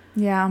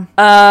 Yeah.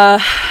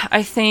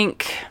 I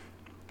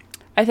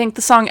think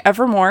the song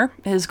Evermore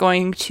is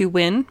going to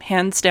win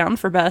hands down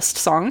for best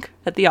song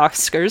at the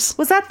Oscars.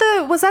 Was that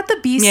the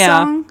Beast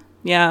song?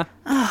 Yeah.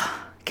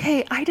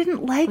 Okay, I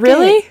didn't like it.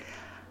 Really?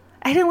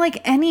 I didn't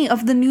like any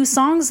of the new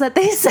songs that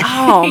they sang.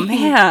 Oh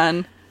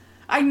man.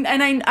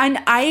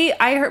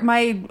 I heard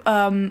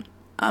my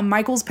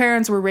Michael's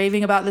parents were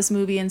raving about this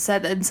movie and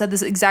said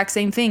this exact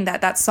same thing,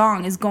 that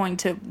song is going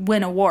to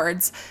win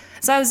awards.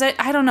 So I was like,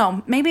 I don't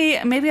know, maybe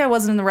I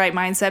wasn't in the right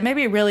mindset.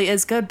 Maybe it really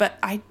is good, but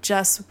I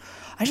just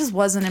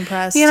wasn't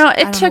impressed. You know,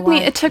 it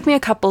took me a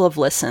couple of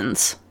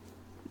listens,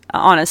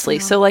 honestly.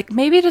 So, like,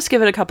 maybe just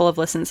give it a couple of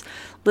listens.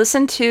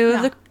 Listen to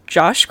the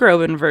Josh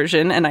Groban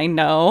version, and I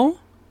know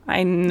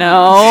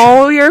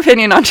your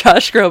opinion on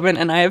Josh Groban,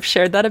 and I have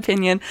shared that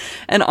opinion.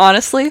 And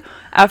honestly,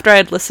 after I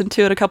had listened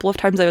to it a couple of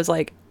times, I was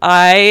like,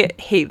 I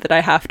hate that I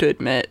have to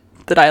admit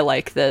that I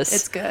like this.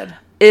 It's good.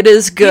 It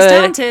is good. He's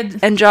talented.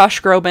 And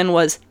Josh Groban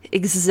was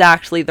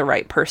exactly the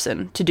right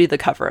person to do the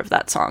cover of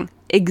that song.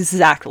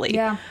 Exactly.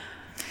 Yeah.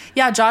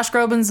 Yeah, Josh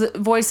Groban's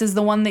voice is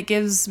the one that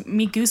gives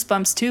me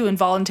goosebumps too,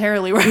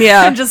 involuntarily.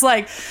 Yeah. I'm just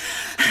like,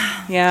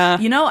 yeah.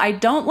 You know, I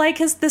don't like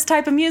this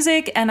type of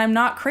music, and I'm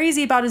not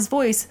crazy about his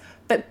voice,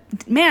 but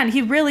man,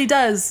 he really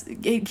does.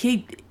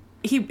 He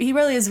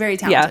really is very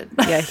talented.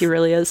 Yeah, he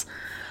really is.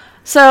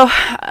 So,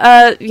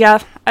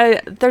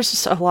 there's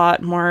just a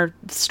lot more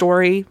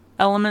story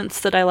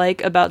elements that I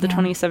like about the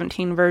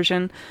 2017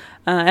 version.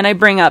 And I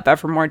bring up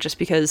Evermore just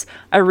because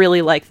I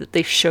really like that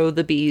they show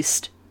the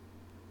Beast,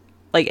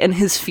 like, and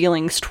his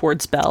feelings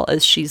towards Belle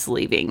as she's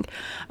leaving.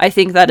 I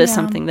think that is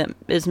something that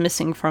is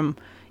missing from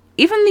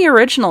even the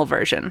original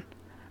version.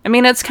 I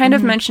mean, it's kind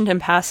of mentioned in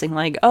passing,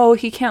 like, oh,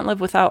 he can't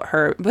live without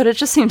her, but it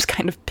just seems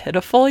kind of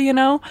pitiful, you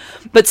know?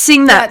 But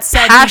seeing that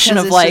passion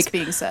of, like,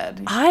 being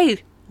said. I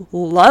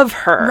love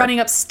her. Running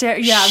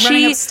upstairs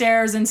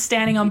and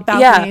standing on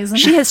balconies. Yeah,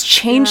 she has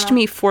changed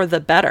me for the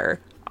better.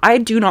 I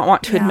do not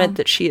want to admit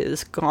that she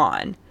is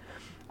gone.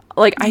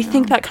 Like, I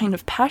think that kind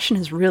of passion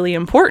is really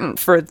important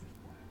for,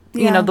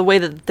 you know, the way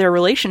that their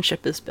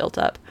relationship is built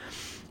up.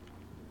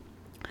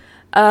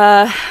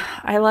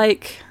 I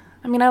like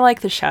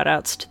the shout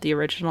outs to the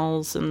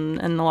originals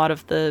and a lot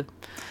of the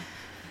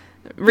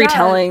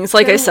retellings.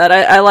 Like I said,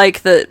 I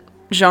like that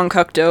Jean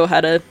Cocteau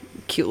had a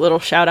cute little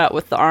shout out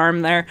with the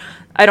arm there.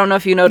 I don't know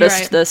if you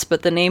noticed this,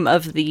 but the name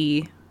of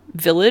the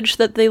village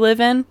that they live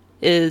in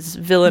is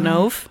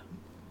Villeneuve,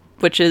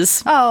 which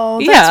is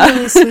that's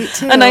really sweet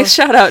too. A nice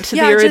shout out to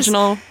the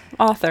original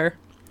author.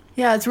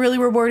 Yeah, it's really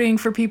rewarding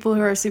for people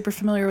who are super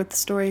familiar with the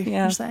story.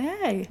 Yeah. Just like,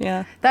 hey.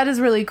 Yeah. That is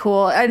really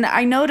cool. And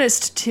I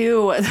noticed,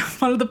 too,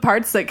 one of the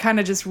parts that kind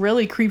of just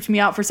really creeped me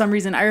out for some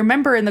reason. I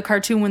remember in the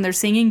cartoon when they're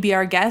singing Be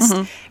Our Guest,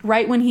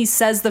 right when he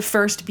says the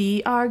first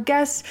Be Our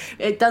Guest,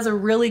 it does a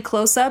really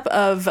close-up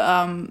of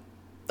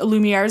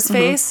Lumiere's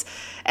face.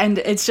 And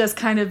it's just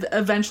kind of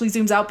eventually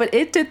zooms out, but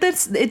it did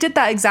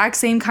that exact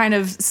same kind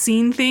of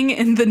scene thing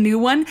in the new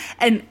one,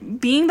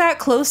 and being that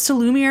close to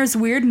Lumiere's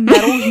weird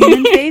metal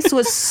human face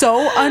was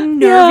so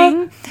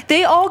unnerving. Yeah.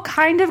 They all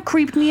kind of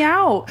creeped me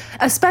out,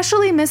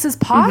 especially Mrs.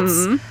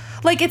 Potts.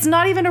 Like, it's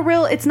not even a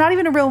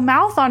real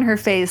mouth on her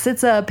face.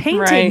 It's a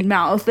painted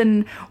mouth.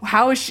 And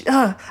how is she?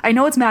 I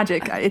know it's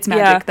magic. It's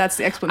magic. Yeah. That's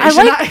the explanation.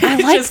 I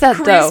like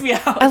that though.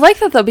 I like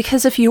that though,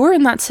 because if you were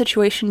in that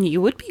situation,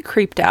 you would be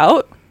creeped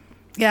out.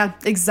 Yeah,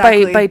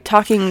 exactly. By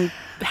talking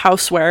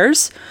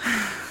housewares.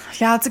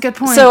 Yeah, that's a good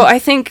point. So I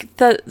think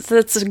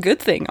that's a good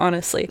thing,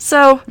 honestly.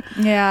 So,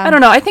 yeah. I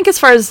don't know. I think as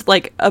far as,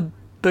 like, a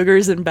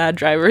Boogers and Bad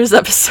Drivers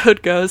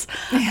episode goes,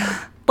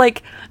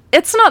 like,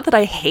 it's not that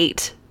I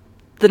hate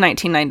the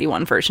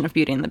 1991 version of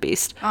Beauty and the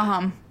Beast.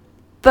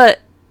 But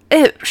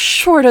it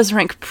sure does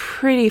rank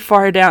pretty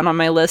far down on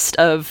my list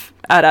of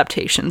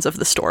adaptations of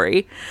the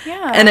story.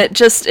 Yeah. And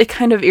it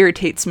kind of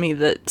irritates me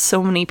that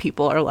so many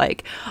people are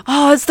like,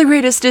 oh, it's the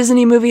greatest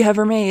Disney movie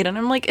ever made. And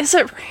I'm like, is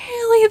it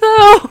really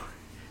though?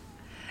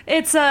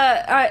 It's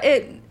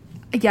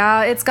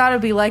it's got to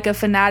be like a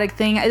fanatic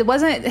thing. It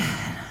wasn't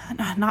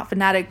not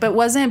fanatic, but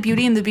wasn't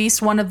Beauty and the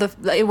Beast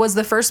it was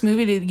the first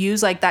movie to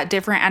use like that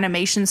different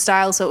animation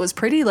style, so it was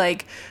pretty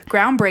like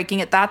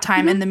groundbreaking at that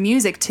time. And the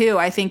music too,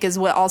 I think, is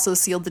what also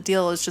sealed the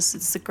deal.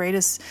 It's the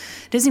greatest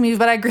Disney movie.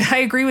 But I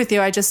agree with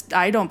you.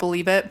 I don't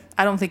believe it.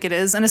 I don't think it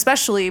is. And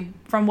especially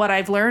from what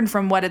I've learned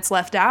from what it's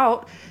left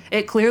out,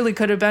 it clearly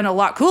could have been a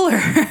lot cooler.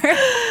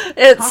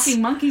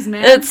 Talking monkeys,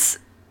 man.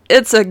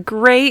 It's a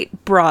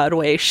great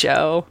Broadway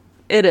show.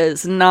 It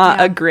is not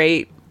a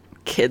great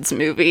kids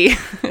movie.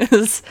 I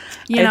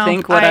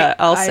think what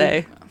I'll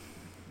say.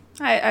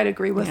 I'd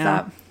agree with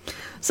that.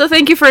 So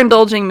thank you for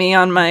indulging me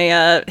on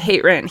my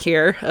hate rant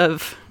here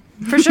of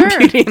for sure.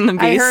 Beauty and the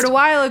Beast. I heard a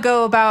while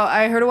ago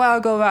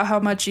about how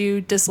much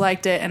you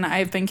disliked it, and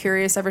I've been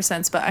curious ever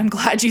since. But I'm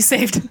glad you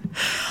saved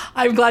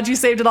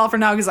it all for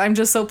now, because I'm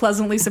just so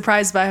pleasantly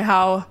surprised by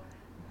how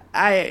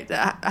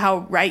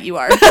right you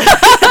are.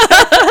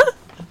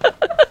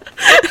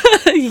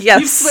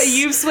 Yes.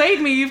 You've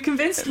swayed me. You've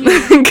convinced me.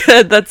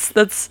 Good.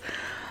 That's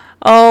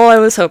all I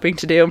was hoping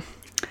to do.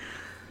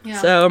 Yeah.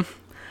 So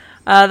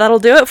that'll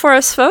do it for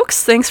us,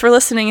 folks. Thanks for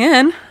listening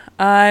in.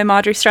 I'm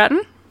Audrey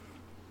Stratton.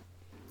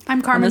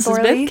 I'm Carmen And this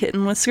Thorley. has been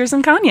Kitten Whiskers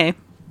and Kanye.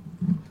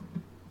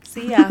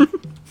 See ya.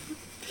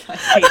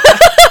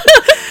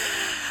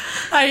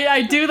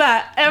 I do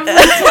that every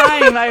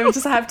time.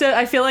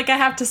 I feel like I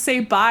have to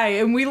say bye.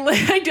 And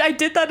I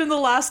did that in the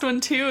last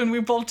one too. And we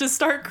both just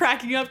start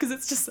cracking up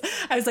because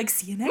I was like,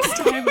 see you next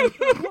time.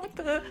 What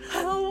the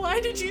hell?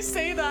 Why did you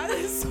say that?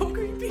 It's so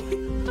creepy.